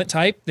 silent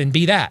type, then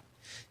be that.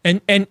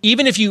 And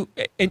even if you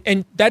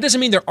and that doesn't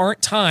mean there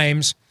aren't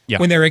times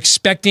when they're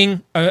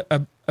expecting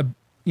a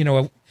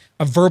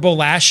verbal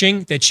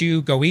lashing that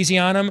you go easy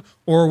on them,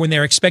 or when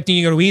they're expecting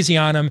you to go easy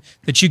on them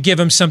that you give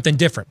them something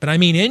different. But I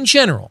mean, in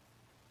general,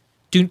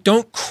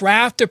 don't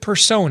craft a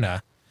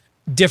persona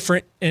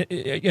different,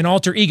 an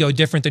alter ego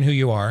different than who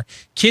you are.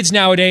 Kids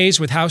nowadays,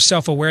 with how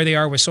self-aware they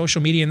are with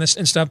social media and this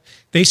and stuff,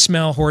 they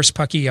smell horse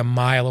pucky a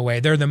mile away.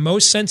 They're the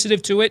most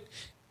sensitive to it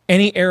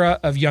any era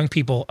of young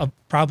people,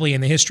 probably in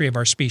the history of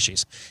our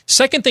species.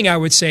 Second thing I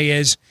would say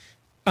is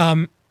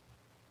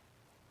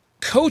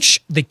coach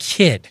the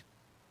kid,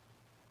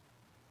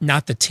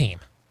 not the team.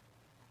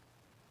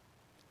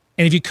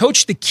 And if you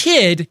coach the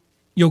kid,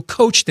 you'll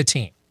coach the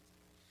team.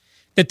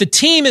 That the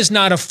team is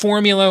not a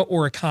formula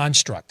or a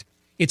construct.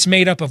 It's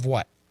made up of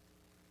what?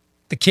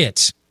 The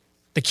kids.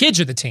 The kids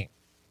are the team.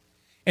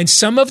 And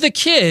some of the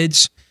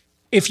kids,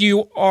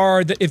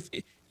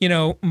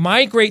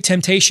 my great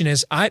temptation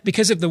is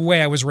because of the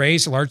way I was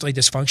raised, largely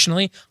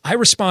dysfunctionally, I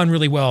respond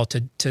really well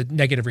to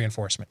negative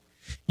reinforcement.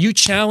 You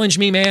challenge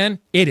me, man,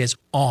 it is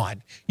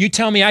on. You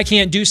tell me I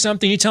can't do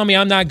something, you tell me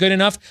I'm not good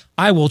enough,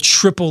 I will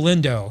triple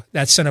lindo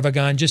that son of a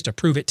gun just to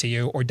prove it to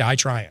you or die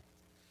trying.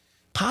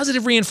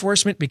 Positive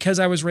reinforcement, because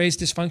I was raised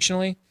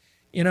dysfunctionally,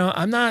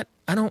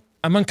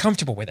 I'm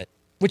uncomfortable with it,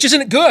 which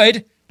isn't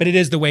good, but it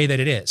is the way that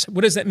it is.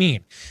 What does that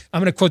mean? I'm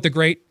going to quote the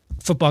great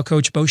football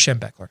coach Bo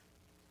Schembechler,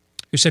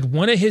 who said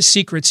one of his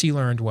secrets he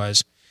learned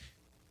was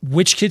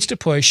which kids to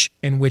push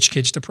and which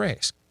kids to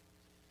praise.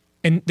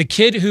 And the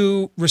kid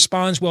who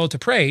responds well to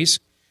praise,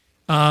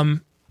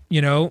 if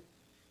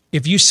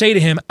you say to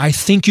him, "I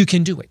think you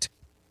can do it,"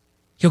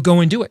 he'll go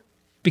and do it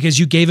because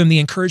you gave him the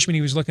encouragement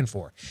he was looking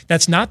for.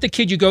 That's not the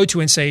kid you go to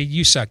and say,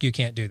 "You suck, you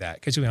can't do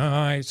that," because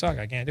I suck,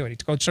 I can't do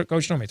it. Coach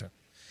told me to.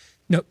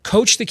 No,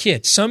 coach the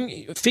kid.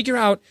 Figure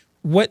out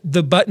what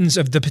the buttons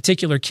of the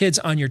particular kids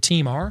on your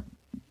team are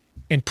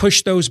and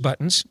push those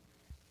buttons.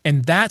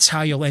 And that's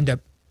how you'll end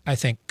up, I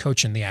think,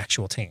 coaching the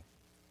actual team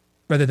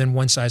rather than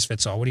one size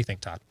fits all. What do you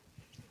think, Todd?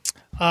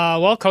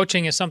 Well,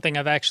 coaching is something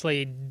I've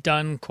actually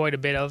done quite a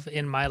bit of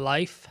in my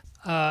life.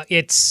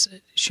 It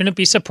shouldn't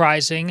be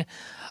surprising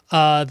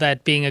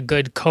that being a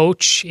good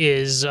coach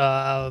is,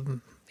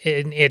 in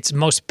its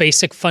most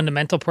basic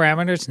fundamental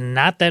parameters,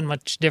 not that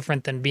much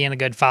different than being a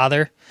good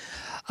father.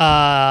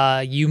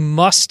 You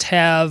must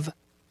have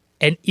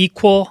an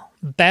equal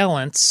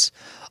balance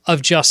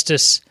of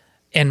justice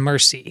and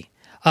mercy.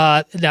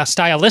 Now,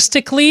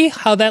 stylistically,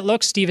 how that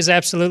looks, Steve is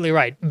absolutely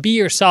right. Be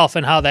yourself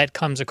and how that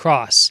comes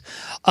across.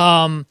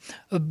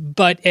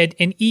 But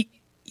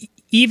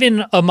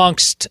even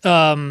amongst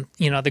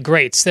the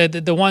greats,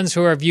 the ones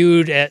who are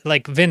viewed at,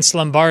 like Vince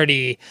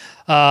Lombardi,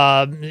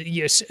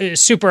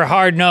 super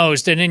hard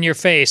nosed and in your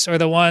face, or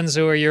the ones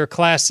who are your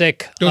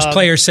classic. Those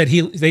players said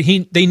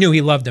they knew he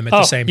loved them at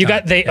the same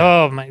time.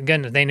 Oh my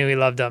goodness, they knew he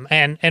loved them,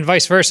 and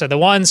vice versa. The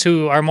ones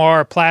who are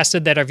more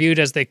placid, that are viewed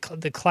as the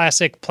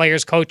classic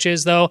players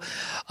coaches, though,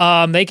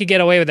 they could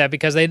get away with that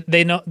because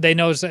they know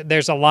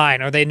there's a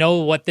line, or they know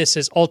what this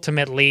is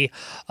ultimately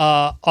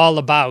all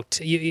about.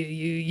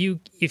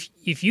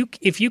 If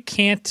you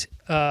can't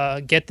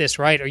get this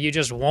right, or you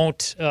just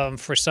won't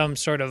for some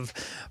sort of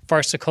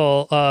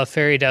farcical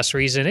fairy dust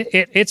reason.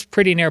 It's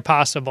pretty near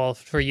possible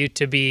for you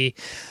to be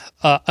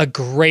a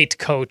great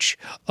coach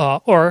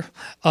or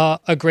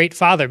a great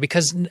father,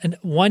 because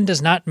one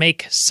does not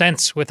make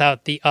sense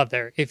without the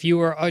other. If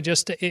you're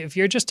just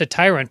a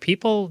tyrant,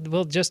 people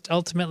will just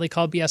ultimately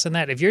call BS on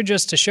that. If you're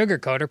just a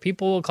sugarcoater,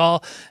 people will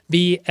call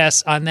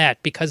BS on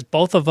that, because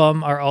both of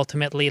them are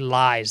ultimately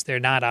lies. They're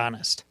not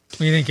honest. What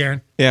do you think,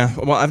 Aaron? Yeah,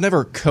 well, I've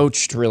never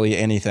coached really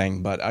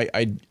anything, but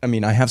I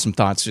mean, I have some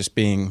thoughts. Just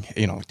being,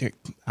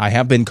 I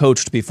have been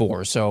coached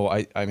before, so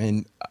I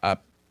mean.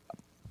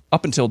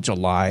 Up until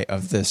July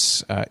of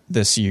this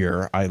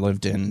year, I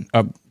lived in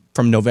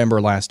from November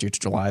last year to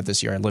July of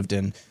this year. I lived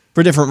in,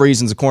 for different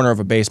reasons, a corner of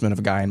a basement of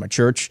a guy in my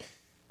church,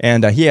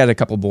 and he had a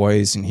couple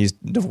boys, and he's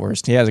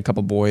divorced. He has a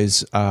couple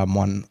boys,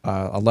 one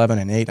 11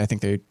 and 8. I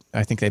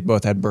think they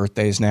both had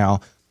birthdays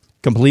now.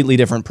 Completely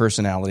different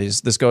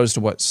personalities. This goes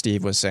to what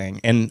Steve was saying,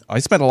 and I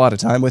spent a lot of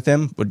time with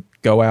them. Would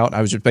go out.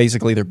 I was just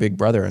basically their big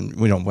brother, and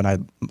when I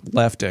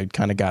left, I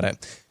kind of got a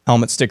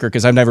helmet sticker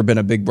because I've never been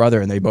a big brother,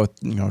 and they both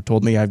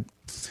told me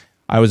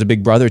I was a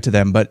big brother to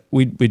them, but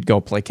we'd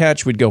go play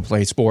catch, we'd go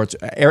play sports,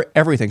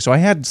 everything. So I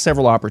had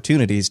several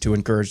opportunities to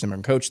encourage them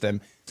and coach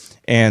them.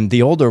 And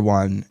the older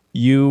one,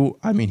 he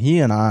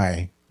and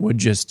I would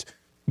just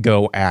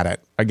go at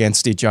it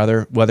against each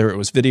other, whether it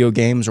was video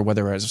games or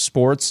whether it was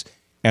sports.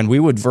 And we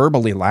would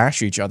verbally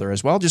lash each other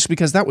as well, just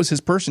because that was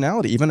his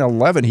personality. Even at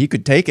 11, he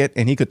could take it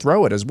and he could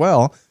throw it as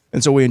well.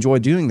 And so we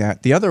enjoyed doing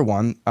that. The other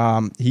one,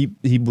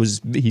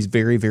 he's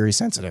very, very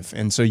sensitive.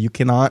 And so you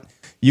cannot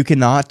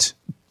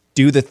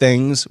do the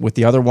things with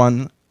the other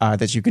one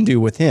that you can do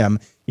with him.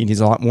 He needs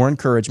a lot more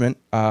encouragement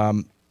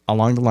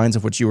along the lines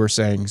of what you were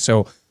saying.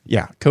 So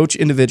yeah, coach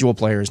individual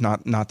players,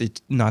 not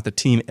the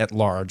team at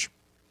large.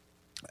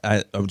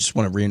 I just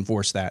want to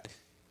reinforce that.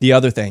 The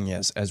other thing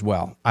is as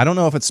well, I don't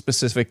know if it's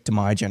specific to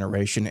my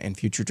generation and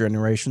future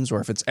generations,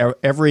 or if it's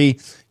every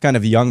kind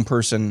of young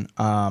person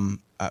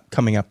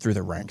coming up through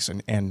the ranks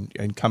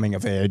and coming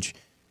of age.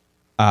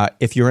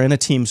 If you're in a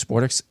team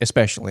sport,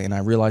 especially, and I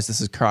realize this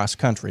is cross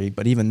country,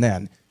 but even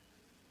then,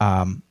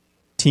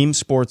 team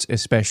sports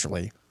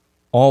especially,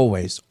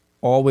 always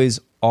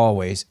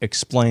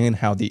explain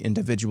how the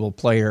individual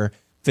player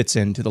fits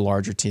into the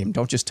larger team.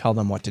 Don't just tell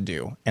them what to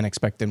do and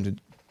expect them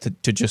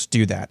to just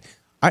do that.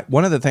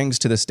 One of the things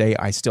to this day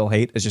I still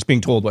hate is just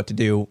being told what to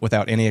do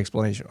without any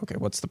explanation. Okay,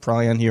 what's the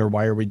plan here?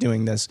 Why are we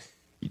doing this?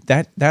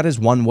 That is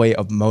one way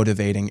of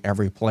motivating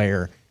every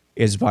player,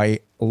 is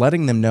by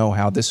letting them know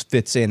how this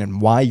fits in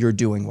and why you're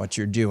doing what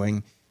you're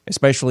doing.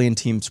 Especially in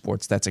team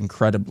sports, that's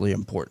incredibly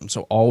important.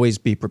 So always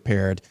be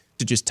prepared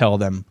to just tell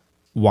them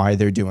why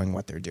they're doing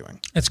what they're doing.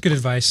 That's good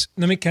advice.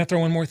 Can I throw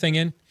one more thing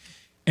in?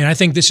 And I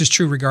think this is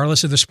true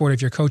regardless of the sport.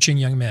 If you're coaching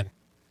young men,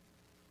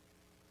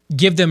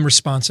 give them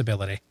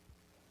responsibility,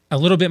 a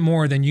little bit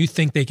more than you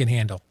think they can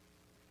handle.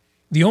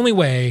 The only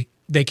way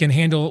they can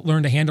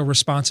learn to handle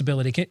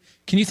responsibility. Can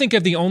you think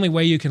of the only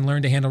way you can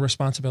learn to handle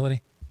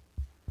responsibility?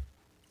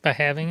 By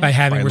having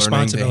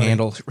responsibility. To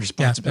handle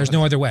responsibility. Yeah, there's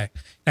no other way.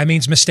 That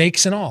means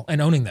mistakes and all,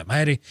 and owning them.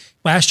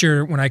 Last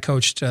year when I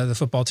coached the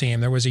football team,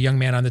 there was a young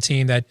man on the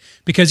team that,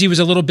 because he was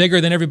a little bigger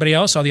than everybody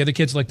else, all the other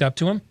kids looked up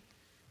to him,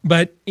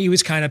 but he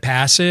was kind of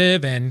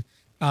passive, and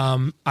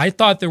I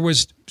thought there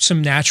was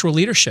some natural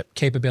leadership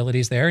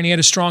capabilities there, and he had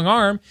a strong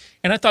arm,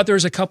 and I thought there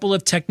was a couple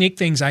of technique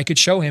things I could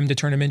show him to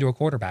turn him into a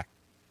quarterback.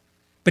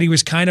 But he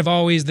was kind of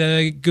always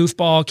the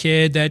goofball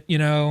kid that,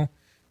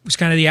 was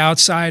kind of the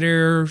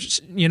outsider,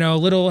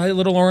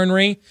 little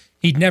ornery.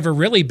 He'd never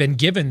really been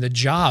given the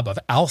job of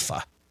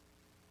alpha.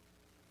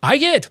 I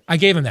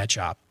gave him that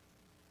job.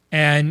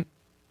 And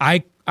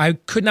I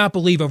could not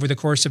believe over the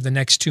course of the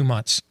next 2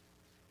 months,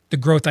 the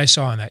growth I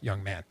saw in that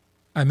young man.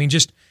 I mean,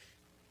 just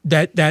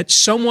that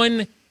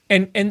someone,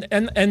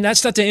 and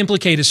that's not to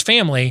implicate his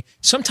family.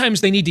 Sometimes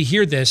they need to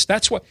hear this.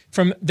 That's what,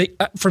 from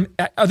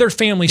other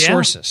family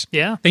sources.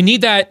 Yeah. They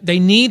need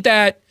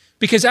that.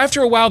 Because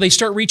after a while, they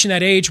start reaching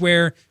that age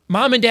where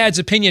mom and dad's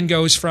opinion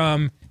goes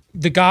from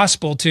the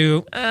gospel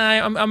to,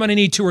 I'm going to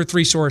need 2 or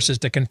 3 sources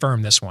to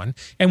confirm this one.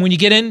 And when you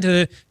get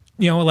into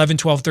 11,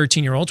 12,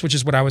 13-year-olds, which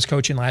is what I was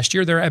coaching last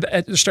year, they're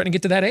starting to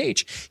get to that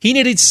age. He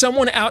needed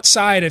someone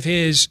outside of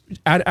his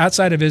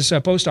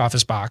post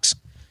office box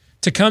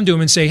to come to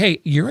him and say,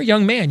 hey, you're a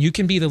young man. You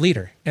can be the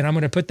leader, and I'm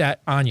going to put that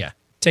on you.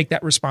 Take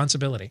that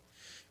responsibility.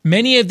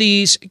 Many of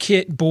these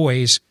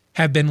boys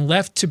have been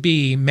left to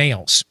be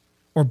males,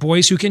 or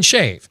boys who can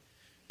shave,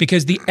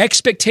 because the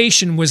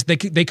expectation was they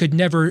could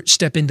never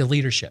step into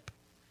leadership.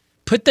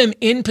 Put them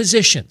in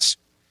positions,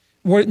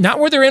 not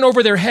where they're in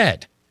over their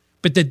head,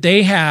 but that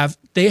they have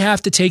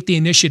to take the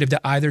initiative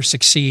to either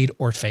succeed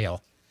or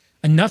fail.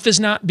 Enough is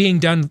not being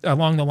done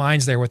along the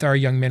lines there with our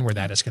young men where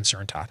that is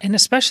concerned, Todd. And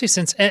especially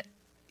since,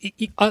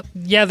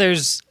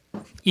 there's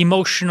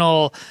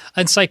emotional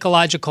and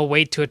psychological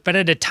weight to it, but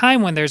at a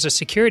time when there's a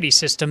security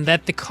system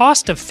that the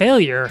cost of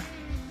failure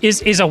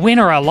is a win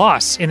or a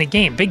loss in a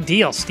game. Big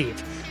deal,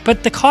 Steve.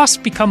 but the costs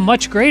become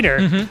much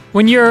greater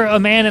when you're a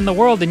man in the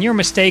world and your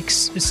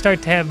mistakes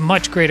start to have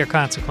much greater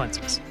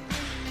consequences.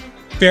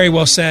 Very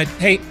well said.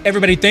 Hey,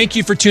 everybody, thank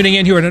you for tuning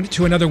in here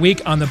to another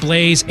week on The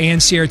Blaze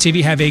and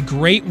CRTV. Have a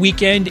great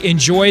weekend.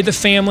 Enjoy the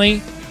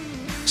family.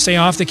 Stay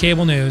off the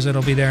cable news.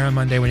 It'll be there on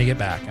Monday when you get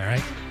back, all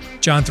right?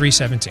 John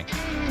 3:17.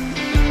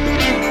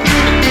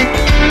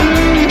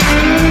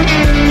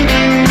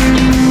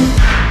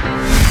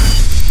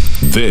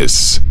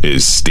 This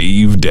is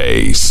Steve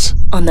Deace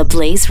on the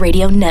Blaze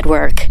Radio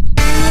Network.